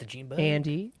 At the Gene Bug.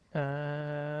 Andy.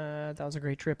 That was a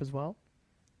great trip as well.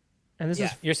 And this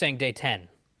is... You're saying day 10.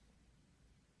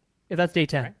 Yeah, that's day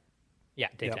 10. Right? Yeah,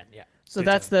 day 10, yeah. So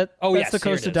that's the yes, the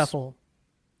here it Costa is. duffel.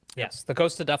 Yes, the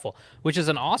Costa Duffel, which is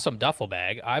an awesome duffel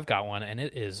bag. I've got one, and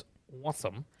it is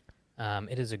awesome.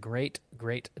 It is a great,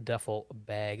 great duffel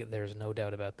bag. There's no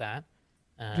doubt about that.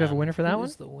 Do you have a winner for that who one?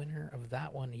 is the winner of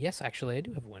that one? Yes, actually, I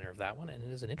do have a winner of that one, and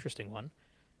it is an interesting one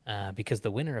because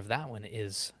the winner of that one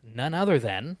is none other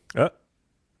than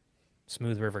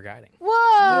Smooth River Guiding.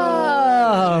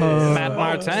 Whoa! Matt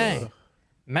Martin.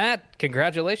 Matt,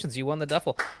 congratulations. You won the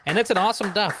duffel. And it's an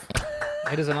awesome duff.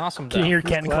 It is an awesome duff. Can you hear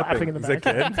Ken clapping in the back?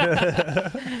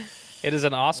 It is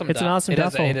an awesome It's duff. an awesome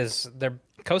duffel. Their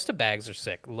Costa bags are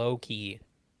sick. Low-key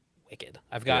wicked.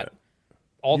 I've got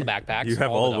all the backpacks. You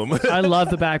have all of them. I love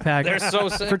the backpack. They're so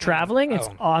sick. For traveling, it's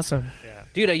awesome.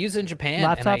 Dude, I use it in Japan.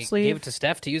 Laptop and I sleeve. gave it to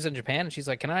Steph to use in Japan, and she's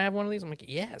like, can I have one of these? I'm like,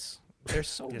 yes. They're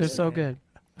so good. They're so good.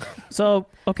 So,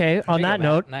 okay, on you that go,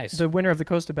 Matt. note, Nice. the winner of the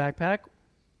Costa backpack,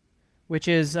 which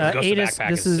is Costa Adis, backpack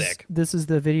this is is sick. this is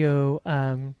the video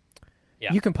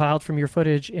you compiled from your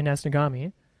footage in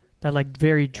Esnagami. That like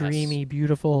very dreamy,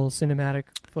 beautiful cinematic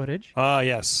footage.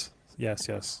 Yes.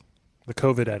 The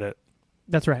COVID edit.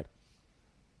 That's right.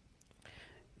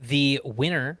 The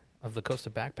winner of the Costa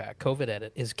backpack COVID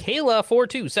edit is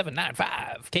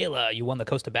Kayla42795. Kayla, you won the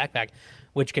Costa backpack,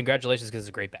 which congratulations because it's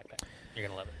a great backpack. You're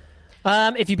gonna love it.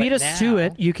 If you beat us to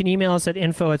it, you can email us at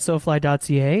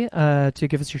info@sofly.ca to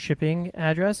give us your shipping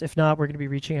address. If not, we're going to be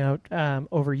reaching out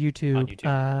over YouTube,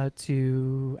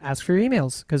 to ask for your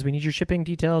emails because we need your shipping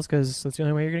details because that's the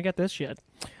only way you're going to get this shit.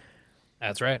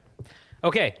 That's right.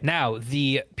 Okay, now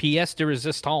the pièce de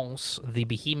résistance, the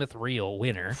Behemoth Reel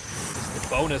winner, the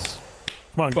bonus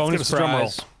Give us a drum roll.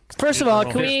 prize. First of all,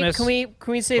 Christmas, can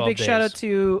we say a 12 big shout out days.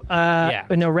 to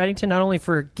Reddington not only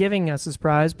for giving us this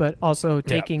prize but also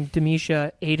taking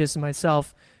Demisha, Adis, and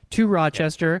myself to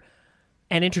Rochester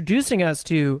and introducing us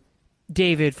to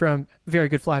David from Very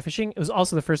Good Fly Fishing. It was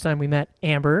also the first time we met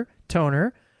Amber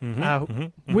Toner.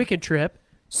 Wicked trip,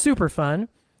 super fun,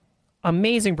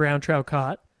 amazing brown trout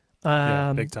caught.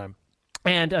 Big time.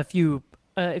 And a few,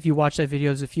 if you watch that video,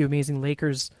 there's a few amazing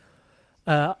Lakers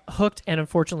hooked and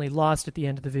unfortunately lost at the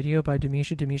end of the video by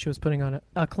Demisha. Demisha was putting on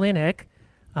a clinic,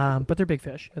 but they're big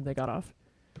fish and they got off.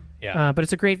 Yeah. But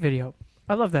it's a great video.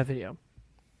 I love that video.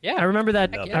 Yeah. I remember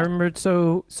that. Heck yeah. I remember it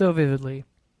so vividly.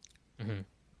 Mm-hmm.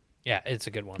 Yeah, it's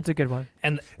a good one. It's a good one.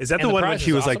 And Is that and the one when prize she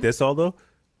is was like awesome. this, Aldo?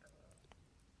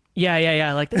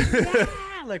 Yeah. Like that.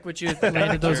 Like what you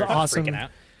landed those Sure, awesome. freaking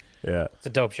out. Yeah. It's a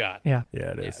dope shot. Yeah.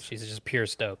 Yeah, it Yeah, is. she's just pure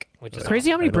stoke, which is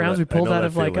Crazy how many I know browns we that- I pulled know out that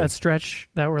of like a feeling. stretch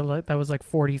that was like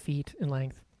 40 feet in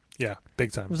length. Yeah, big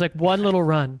It time. was like one little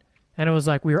run, and it was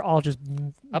like we were all just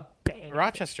Up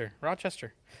Rochester.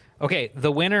 Okay,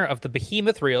 the winner of the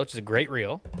Behemoth reel, which is a great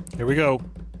reel. Here we go.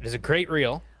 It is a great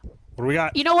reel. What do we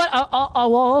got? You know what?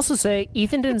 I'll also say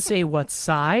Ethan didn't say what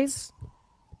size.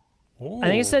 I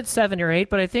think he said 7 or 8,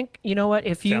 but I think you know what?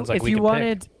 If you Sounds like if we you could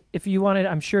wanted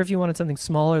I'm sure if you wanted something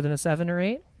smaller than a 7 or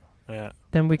 8, Yeah.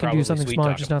 then we can Probably do something sweet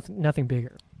smaller, talk just him. nothing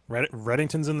bigger.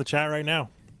 Reddington's in the chat right now.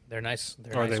 They're nice.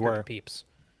 They're Or nice they group of were. peeps.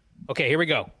 Okay, here we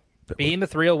go.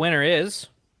 Behemoth reel winner is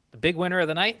the big winner of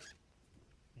the night,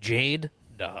 Jade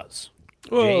Dawes.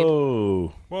 Jade,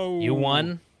 Whoa. Whoa. you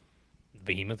won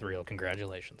Behemoth reel.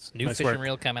 Congratulations. New Nice fishing work.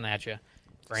 reel coming at you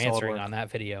for Solid answering work. on that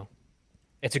video.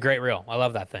 It's a great reel. I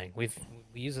love that thing. We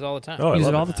use it all the time. Oh, I Use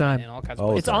love it all the time. In all kinds All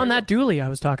of the It's places. on that dually I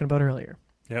was talking about earlier.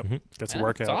 Yep. That's a Yeah,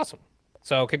 workout. It's awesome.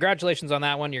 So congratulations on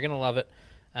that one. You're gonna love it.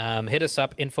 Hit us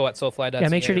up info@soulfly.ca. Yeah,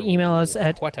 make sure to email us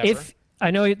at whatever. if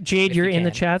I know Jade, If you're you in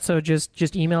the can. chat, so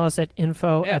just email us at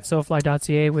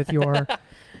info@soulfly.ca with your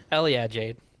Hell yeah,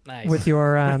 Jade. Nice. with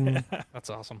your That's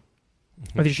awesome.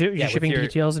 with your, your Yeah, with shipping your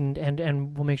details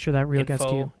and we'll make sure that reel gets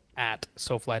to you.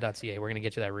 info@soulfly.ca. We're gonna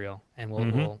get you that reel, and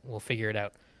Mm-hmm. we'll figure it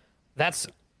out. That's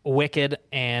wicked,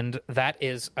 and that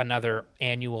is another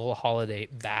annual holiday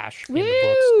bash in the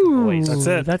Woo! books, boys. That's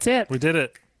it. That's it. We did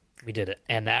it. We did it,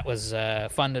 and that was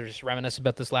fun to just reminisce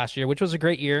about this last year, which was a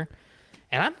great year.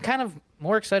 And I'm kind of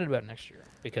more excited about next year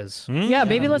because Yeah,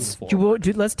 maybe I'm let's moving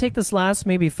forward. let's take this last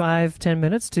maybe 5-10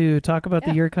 minutes to talk about the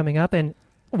Yeah. year coming up, and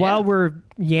while Yeah. we're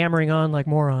yammering on like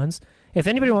morons, if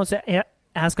anybody wants to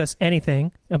ask us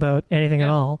anything about anything at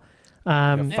Yeah. all,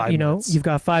 five you know, minutes. you've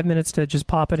got 5 minutes to just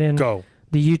pop it in Go.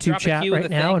 the YouTube Drop a chat cue of right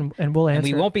the now, thing, and we'll answer. And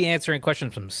we it. won't be answering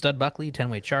questions from Stud Buckley,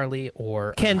 10-Way Charlie,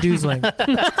 or Ken Doosling.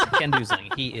 Ken Doosling.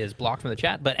 He is blocked from the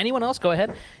chat. But anyone else, go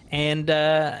ahead. And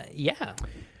yeah,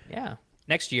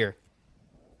 next year.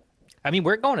 I mean,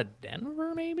 we're going to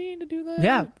Denver maybe to do the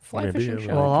Yeah. fly Maybe, fishing yeah,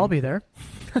 show. Well, I'll be there.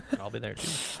 I'll be there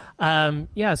too.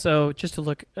 Yeah, so just to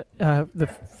look,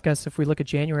 guess if we look at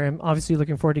January, I'm obviously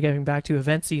looking forward to getting back to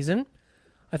event season.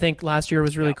 I think last year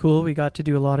was really cool. We got to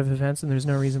do a lot of events, and there's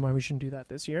no reason why we shouldn't do that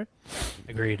this year.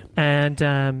 Agreed. And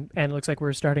it looks like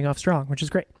we're starting off strong, which is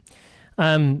great.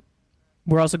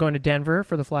 We're also going to Denver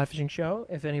for the fly fishing show.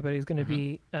 If anybody's going to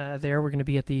be there, we're going to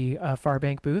be at the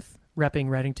Farbank booth, repping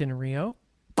Reddington and Rio.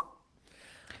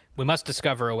 We must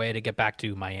discover a way to get back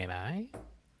to Miami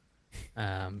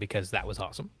because that was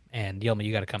awesome. And Yelma,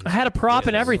 you got to come. I had a prop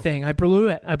and everything. I blew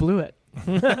it.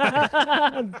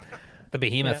 The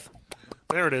Behemoth.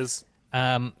 There it is.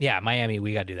 Yeah, Miami.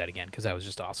 We got to do that again because that was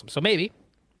just awesome. So maybe.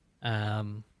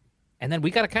 And then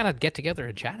we got to kind of get together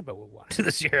and chat about what we want to do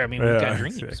this year. I mean, we've got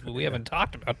dreams, but we haven't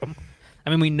talked about them. I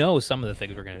mean, we know some of the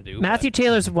things we're going to do. Matthew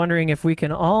Taylor's wondering if we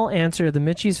can all answer the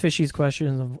Mitchies Fishies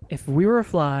questions of if we were a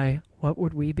fly, what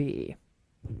would we be?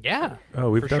 but yeah.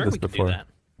 Oh, we've for done sure this we can do before. that.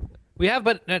 We have,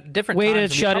 but at different Way times.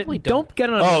 to shut it. probably Don't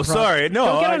get on an Oh, improv. sorry. No,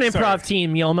 Don't get on I'm an improv sorry.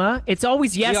 team, Yilma. It's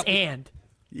always yes Yeah. and.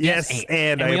 Yes,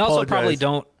 and I we also apologize. probably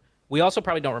don't. We also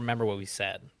probably don't remember what we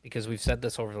said because we've said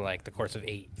this over like the course of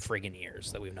 8 friggin'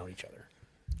 years that we've known each other.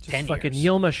 10 Fucking years.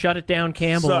 Yilma, shut it down,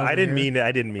 Campbell. So over I didn't here. mean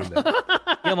I didn't mean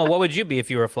that. Yelma, what would you be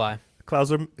if you were a fly?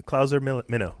 Klauser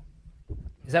Minnow.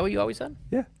 Is that what you always said?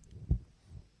 Yeah.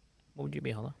 What would you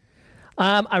be, Hala?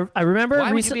 I remember Why would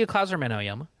you recent- be a Klauser minnow,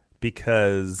 Yelma?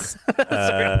 Because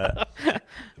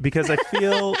because I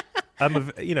feel I'm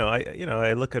a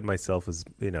I look at myself as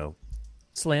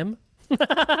Slim.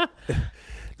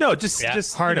 no just Yeah.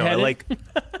 Hard-headed.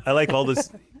 I like all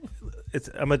this.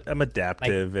 I'm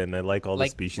adaptive and I like all the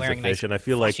like species wearing of fish nice and I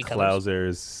feel like flashy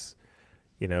colors.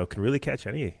 Klausers, can really catch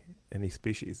any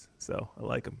species. So I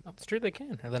like them. Oh, it's true, they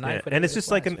can. They're the Yeah. 9-foot And it's English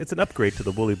just like flies. it's an upgrade to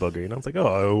the woolly bugger. It's like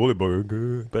woolly bugger,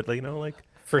 good. But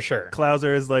For sure.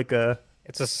 Klauser is like a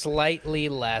It's a slightly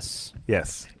less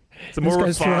yes. It's a more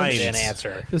guy's throwing refined. than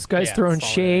answer. This guy's Yeah, throwing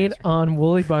solid shade answer. on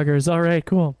woolly buggers. All right,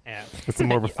 cool. Yeah. It's a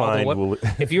more refined what- woolly.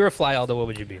 If you were a fly, Aldo, what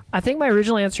would you be? I think my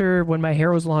original answer when my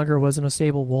hair was longer was an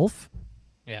unstable wolf,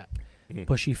 Yeah.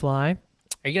 bushy fly.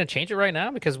 Are you going to change it right now?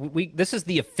 Because this is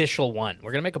the official one.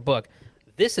 We're going to make a book.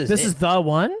 This is This it. is the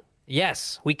one?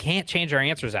 Yes. We can't change our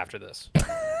answers after this.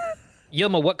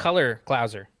 Yilma, what color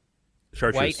Klauser?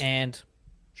 Chartreuse. White and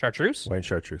chartreuse? White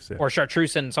chartreuse. Yeah. Or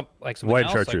chartreuse and something White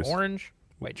else, chartreuse. like orange?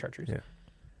 White chartreuse. Yeah.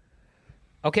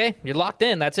 Okay, you're locked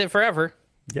in. That's it forever.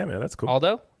 Yeah, man, that's cool.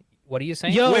 Aldo, what are you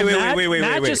saying? Yo, Wait, Matt, wait.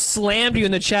 Matt just slammed you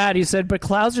in the chat. He said, but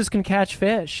Klausers can catch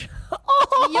fish.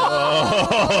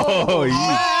 Oh,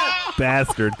 you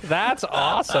bastard! That's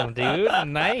awesome, dude.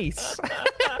 Nice.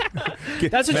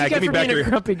 That's what Matt, you get give me for back being a your-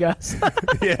 grumpy Gus.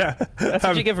 Yeah. That's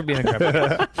what you get for being a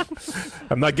grumpy.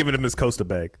 I'm not giving him his Costa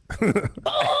bag.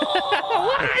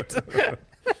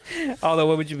 Although,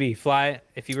 what would you be? Fly?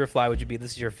 If you were Fly, would you be?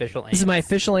 This is your official This is answer. my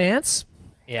official ants.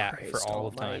 Yeah, for Christ all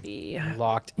of time. almighty.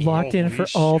 Locked in. Locked in for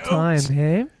all shit. time,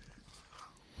 hey?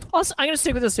 Also, I'm going to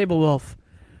stick with the sable wolf.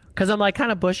 Because I'm like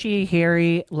kind of bushy,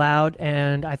 hairy, loud,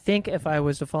 and I think if I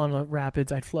was to fall in the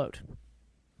rapids, I'd float.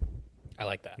 I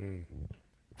like that.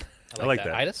 I like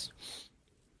that. Itis?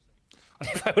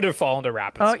 If I would have fallen to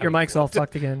rapids. Oh, I your would mic's all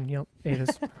fucked again. Yep, it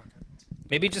is.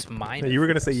 Maybe just mine. You were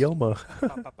gonna say Yoma.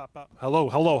 Hello.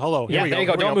 Here Yeah, we there go. you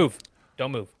go. Here we Don't move.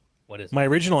 Don't move. What is it? My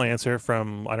original answer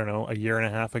from, I don't know, a year and a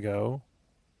half ago,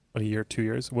 a year, 2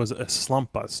 years, was a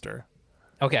slump buster,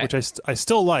 Okay, which I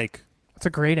still like. That's a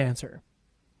great answer.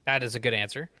 that is a good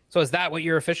answer. So is that what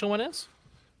your official one is?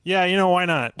 Yeah, why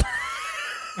not?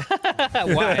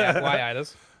 Why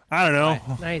Itis? I don't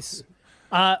know. Nice.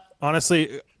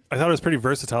 Honestly, I thought it was pretty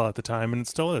versatile at the time, and it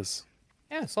still is.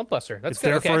 Yeah, Slump Buster. That's It's good.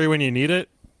 there Okay. for you when you need it.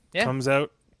 Yeah. Comes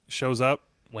out, shows up.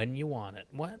 When you want it.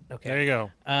 What? Okay. There you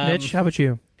go. Mitch, how about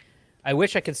you? I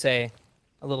wish I could say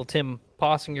a little Tim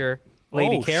Possinger,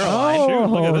 Lady Oh, Caroline, Oh, shoot,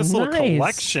 look at this little nice.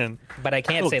 collection. but I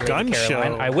can't say little Lady gun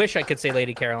Caroline. show. I wish I could say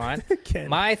Lady Caroline.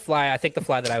 My fly, I think the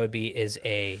fly that I would be is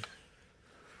a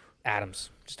Adams,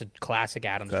 just a classic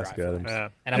Adams Classic dry fly. Adams. Yeah.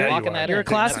 And I'm Yeah, you locking are. that in. You're a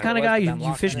classic That's kind of what it guy. was, You, but I'm you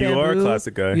locking fish it in. You are a bamboo.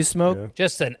 classic guy. You smoke. Yeah.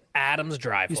 Just an Adams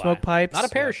dry fly. You smoke pipes? Not a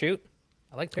parachute.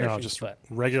 I like No, parachutes, just but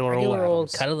regular regular old old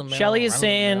Adams. cut of the middle. Shelly is run of the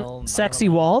saying mill, sexy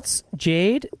waltz.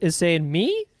 Jade is saying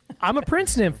me. I'm a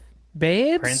Prince nymph,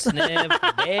 babes. Prince Niv,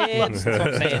 babes. That's what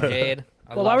I'm saying, Jade.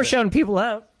 I Well, love while we're it. shouting people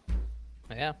out,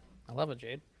 Yeah, I love it,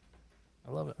 Jade.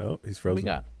 I love it. Oh, he's What we frozen.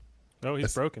 got? Oh,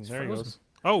 he's broken. There he frozen. goes.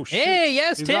 Oh, shit. Hey,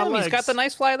 yes, He's Tim. got He's got legs. the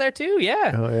nice fly there too.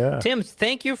 Yeah. Oh yeah. Tim,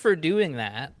 thank you for doing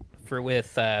that. With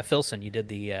Filson, you did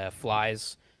the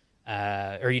flies,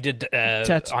 or you did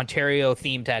Ontario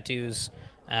themed tattoos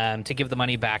to give the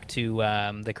money back to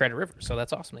the Credit River. So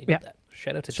that's awesome that you did that.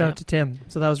 Shout out to shout Tim. out to Tim.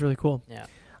 So that was really cool. Yeah.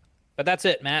 But that's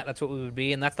it, Matt. That's what we would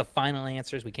be, and that's the final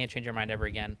answers. We can't change our mind ever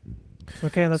again.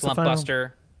 Okay, that's the Slump final.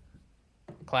 Buster,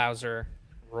 Clouser,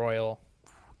 Royal.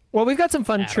 Well, we've got some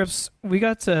fun Adams. trips. We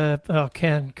got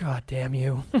Ken. God damn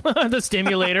you, the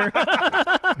stimulator. Click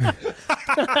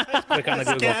on the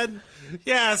Google. Again.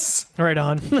 Yes. Right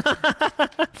on.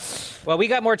 Well, we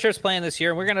got more trips planned this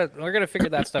year, and we're gonna figure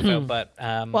that stuff out. But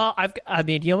Well,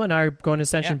 Yoma and I are going to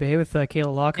Ascension Bay with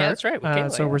Kayla Lockhart. Yeah, that's right, with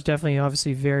Kayla, so yeah. we're definitely,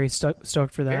 obviously, very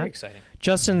stoked for that. very exciting,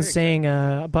 Justin's saying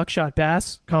a buckshot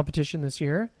bass competition this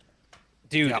year.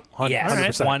 dude. Yeah,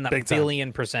 Yes, 100%, 1 big time.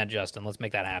 billion %, Justin. Let's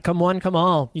make that happen. Come one, come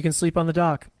all. You can sleep on the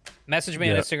dock. Message me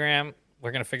on Yeah. Instagram.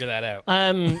 We're gonna figure that out.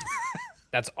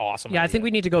 That's awesome. Yeah, I think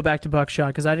we need to go back to buckshot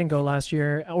because I didn't go last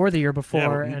year or the year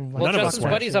before. Yeah, and Well, None of us Justin's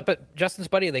went. buddy's up at Justin's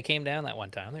buddy. They came down that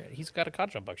one time. He's got a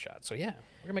cottage on buckshot. So yeah,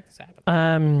 we're gonna make this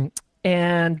happen.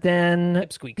 And then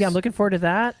Lipsqueaks. yeah, I'm looking forward to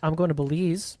that. I'm going to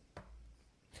Belize.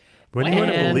 When are you going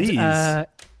to And, Belize?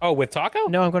 Oh, with Taco?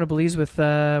 No, I'm going to Belize with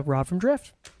Rob from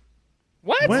Drift.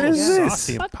 What? When is this?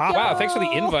 Saucy and pop. Wow, thanks for the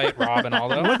invite, Rob and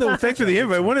Aldo. Thanks for the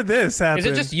invite. When did this happen? Is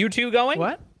it just you two going?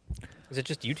 What? Is it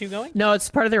just you two going? No, it's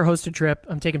part of their hosted trip.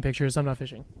 I'm taking pictures. I'm not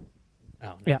fishing.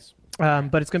 Oh, Yeah. nice.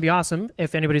 But it's going to be awesome.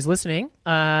 If anybody's listening,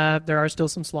 there are still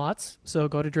some slots. So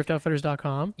go to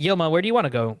driftoutfitters.com. Yilma, where do you want to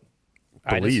go?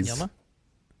 Belize. Yilma?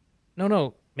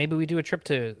 No. Maybe we do a trip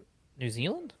to New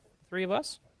Zealand? 3 of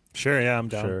us? Sure, yeah, I'm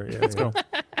down. Sure, yeah, Let's go.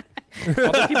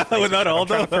 Without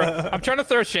Aldo. I'm trying to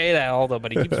throw shade at Aldo,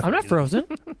 but he keeps. I'm not frozen.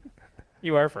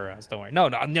 You are for us. Don't worry. No,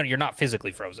 you're not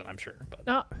physically frozen. I'm sure, but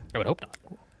No. I would hope not.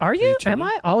 Are you? Am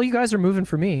I? All you guys are moving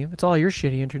for me. It's all your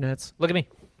shitty internets. Look at me.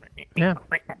 Yeah.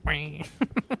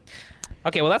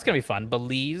 Okay, well that's gonna be fun.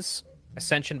 Belize,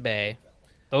 Ascension Bay,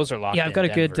 those are locked. Yeah, I've got a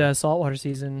in. good Denver. saltwater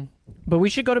season. But we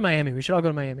should go to Miami. We should all go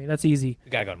to Miami. That's easy.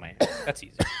 We gotta go to Miami. That's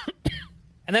easy.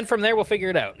 And then from there we'll figure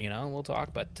it out. We'll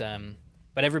talk. But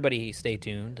everybody stay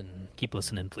tuned and keep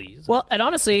listening, please. Well, and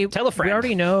honestly, Tell a friend. we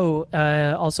already know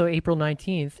also April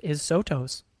 19th is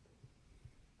Sotos.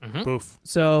 Boof.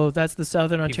 So that's the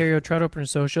Southern Ontario Trout Opener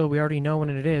Social. We already know when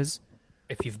it is.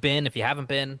 if you haven't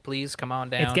been, please come on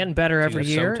down. It's getting better to every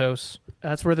year. Sotos.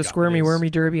 That's where the Yeah, Squirmy it is. Wormy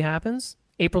Derby happens.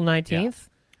 April 19th.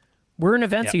 We're in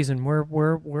event season. We're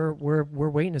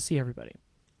waiting to see everybody.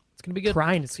 It's gonna be good.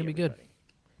 Trying to It's see gonna be good. everybody.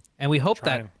 And we hope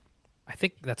that. Trying. I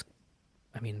think that's.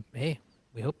 I mean, hey,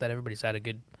 we hope that everybody's had a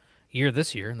good year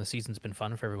this year, and the season's been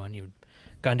fun for everyone. You've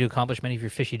gotten to accomplish many of your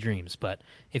fishy dreams, but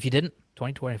if you didn't,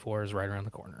 2024 is right around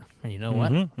the corner, and you know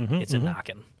what? It's a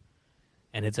knocking,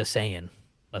 and it's a saying,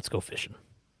 "Let's go fishing."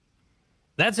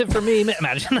 That's it for me.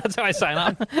 Imagine that's how I sign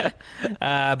off.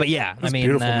 But yeah, That's I mean,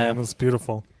 beautiful, man. That's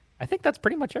beautiful. I think that's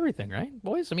pretty much everything, right,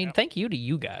 boys? I mean, thank you to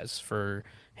you guys for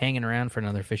hanging around for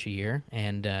another fishy year,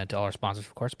 and to all our sponsors,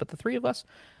 of course. But the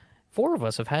four of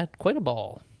us have had quite a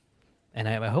ball, and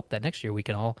I hope that next year we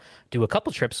can all do a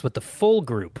couple trips with the full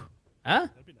group. Huh?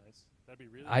 That'd be nice. That'd be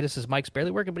really. Idis' is Mike's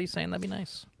barely working, but he's saying that'd be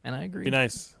nice, and I agree. Be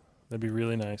nice. That'd be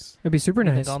really nice. It'd be super What do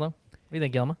you nice. think, Aldo? What do you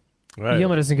think, Gilma? Right.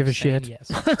 Yilma doesn't give a shit. Yes.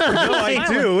 No, I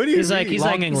do. What do you He's like,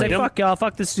 mean? fuck y'all,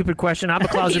 fuck this stupid question. I'm a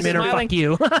closet He's man, or smiling. fuck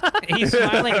you. He's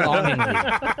smiling longingly.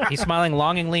 He's smiling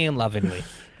longingly and lovingly.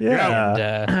 Yeah.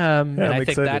 And, Um, and I'm I think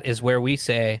excited. that is where we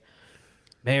say,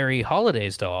 Merry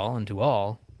holidays to all, and to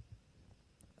all,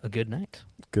 a good night.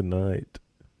 Good night.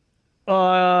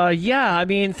 Yeah, I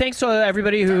mean, thanks to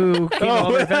everybody who came to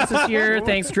all the events this year.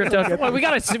 Thanks, Drift Out. Well, we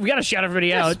gotta shout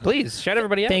everybody out. Please, shout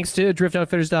everybody out. Thanks to Drift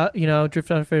Outfitters.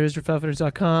 Drift Outfitters,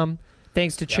 driftoutfitters.com.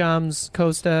 Thanks to Chums,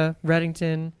 Costa,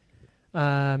 Reddington,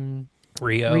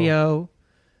 Rio.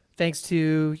 Thanks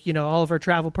to all of our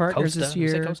travel partners Costa. this You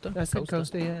say year. Costa? I said Costa?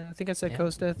 Costa. Yeah, I think I said Yeah.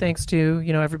 Costa. Thanks to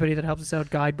everybody that helped us out.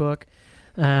 Guidebook.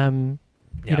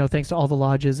 Thanks to all the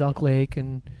lodges, Elk Lake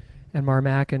and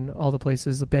Marmac and all the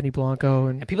places, Benny Blanco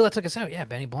and And people that took us out,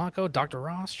 Benny Blanco, Dr.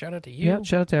 Ross, shout out to you. yeah.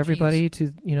 Shout out to everybody.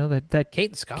 To that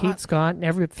Kate and Scott. Kate Scott and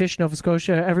every Fish Nova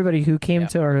Scotia, everybody who came Yeah.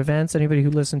 to our events, anybody who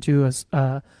listened to us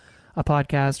a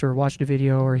podcast or watched a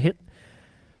video or hit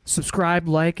subscribe,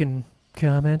 like, and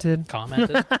commented.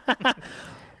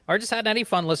 Or just had any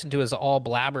fun listening to us all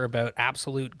blabber about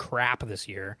absolute crap this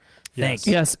year. Thanks.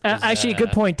 Yes, actually,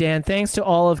 good point, Dan. Thanks to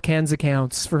all of Ken's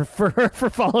accounts for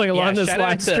following along this shout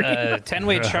live out stream. to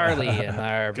Tenway Charlie and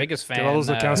our biggest fan, Get all those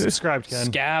accounts subscribed, Ken.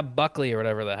 Scab Buckley or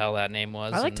whatever the hell that name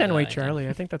was. I like and, Tenway Charlie.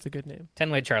 I think that's a good name.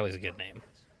 Tenway Charlie's a good name.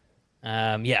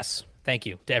 Yes, thank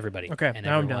you to everybody. Okay, and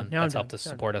now I'm everyone done. Now that's I'm helped done. us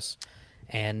Now I'm support us.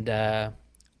 And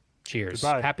cheers.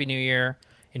 Goodbye. Happy New Year.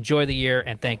 Enjoy the year,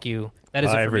 and thank you. That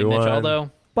is Bye, it for me, Mitch. everyone.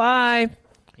 Aldo, Bye.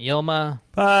 Yilma,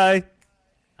 Bye.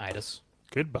 Idis.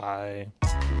 Goodbye.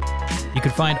 You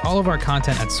can find all of our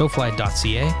content at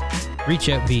sofly.ca. Reach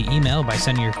out via email by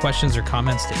sending your questions or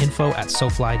comments to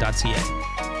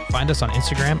info@sofly.ca. Find us on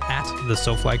Instagram @the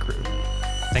SoFly Crew.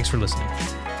 Thanks for listening.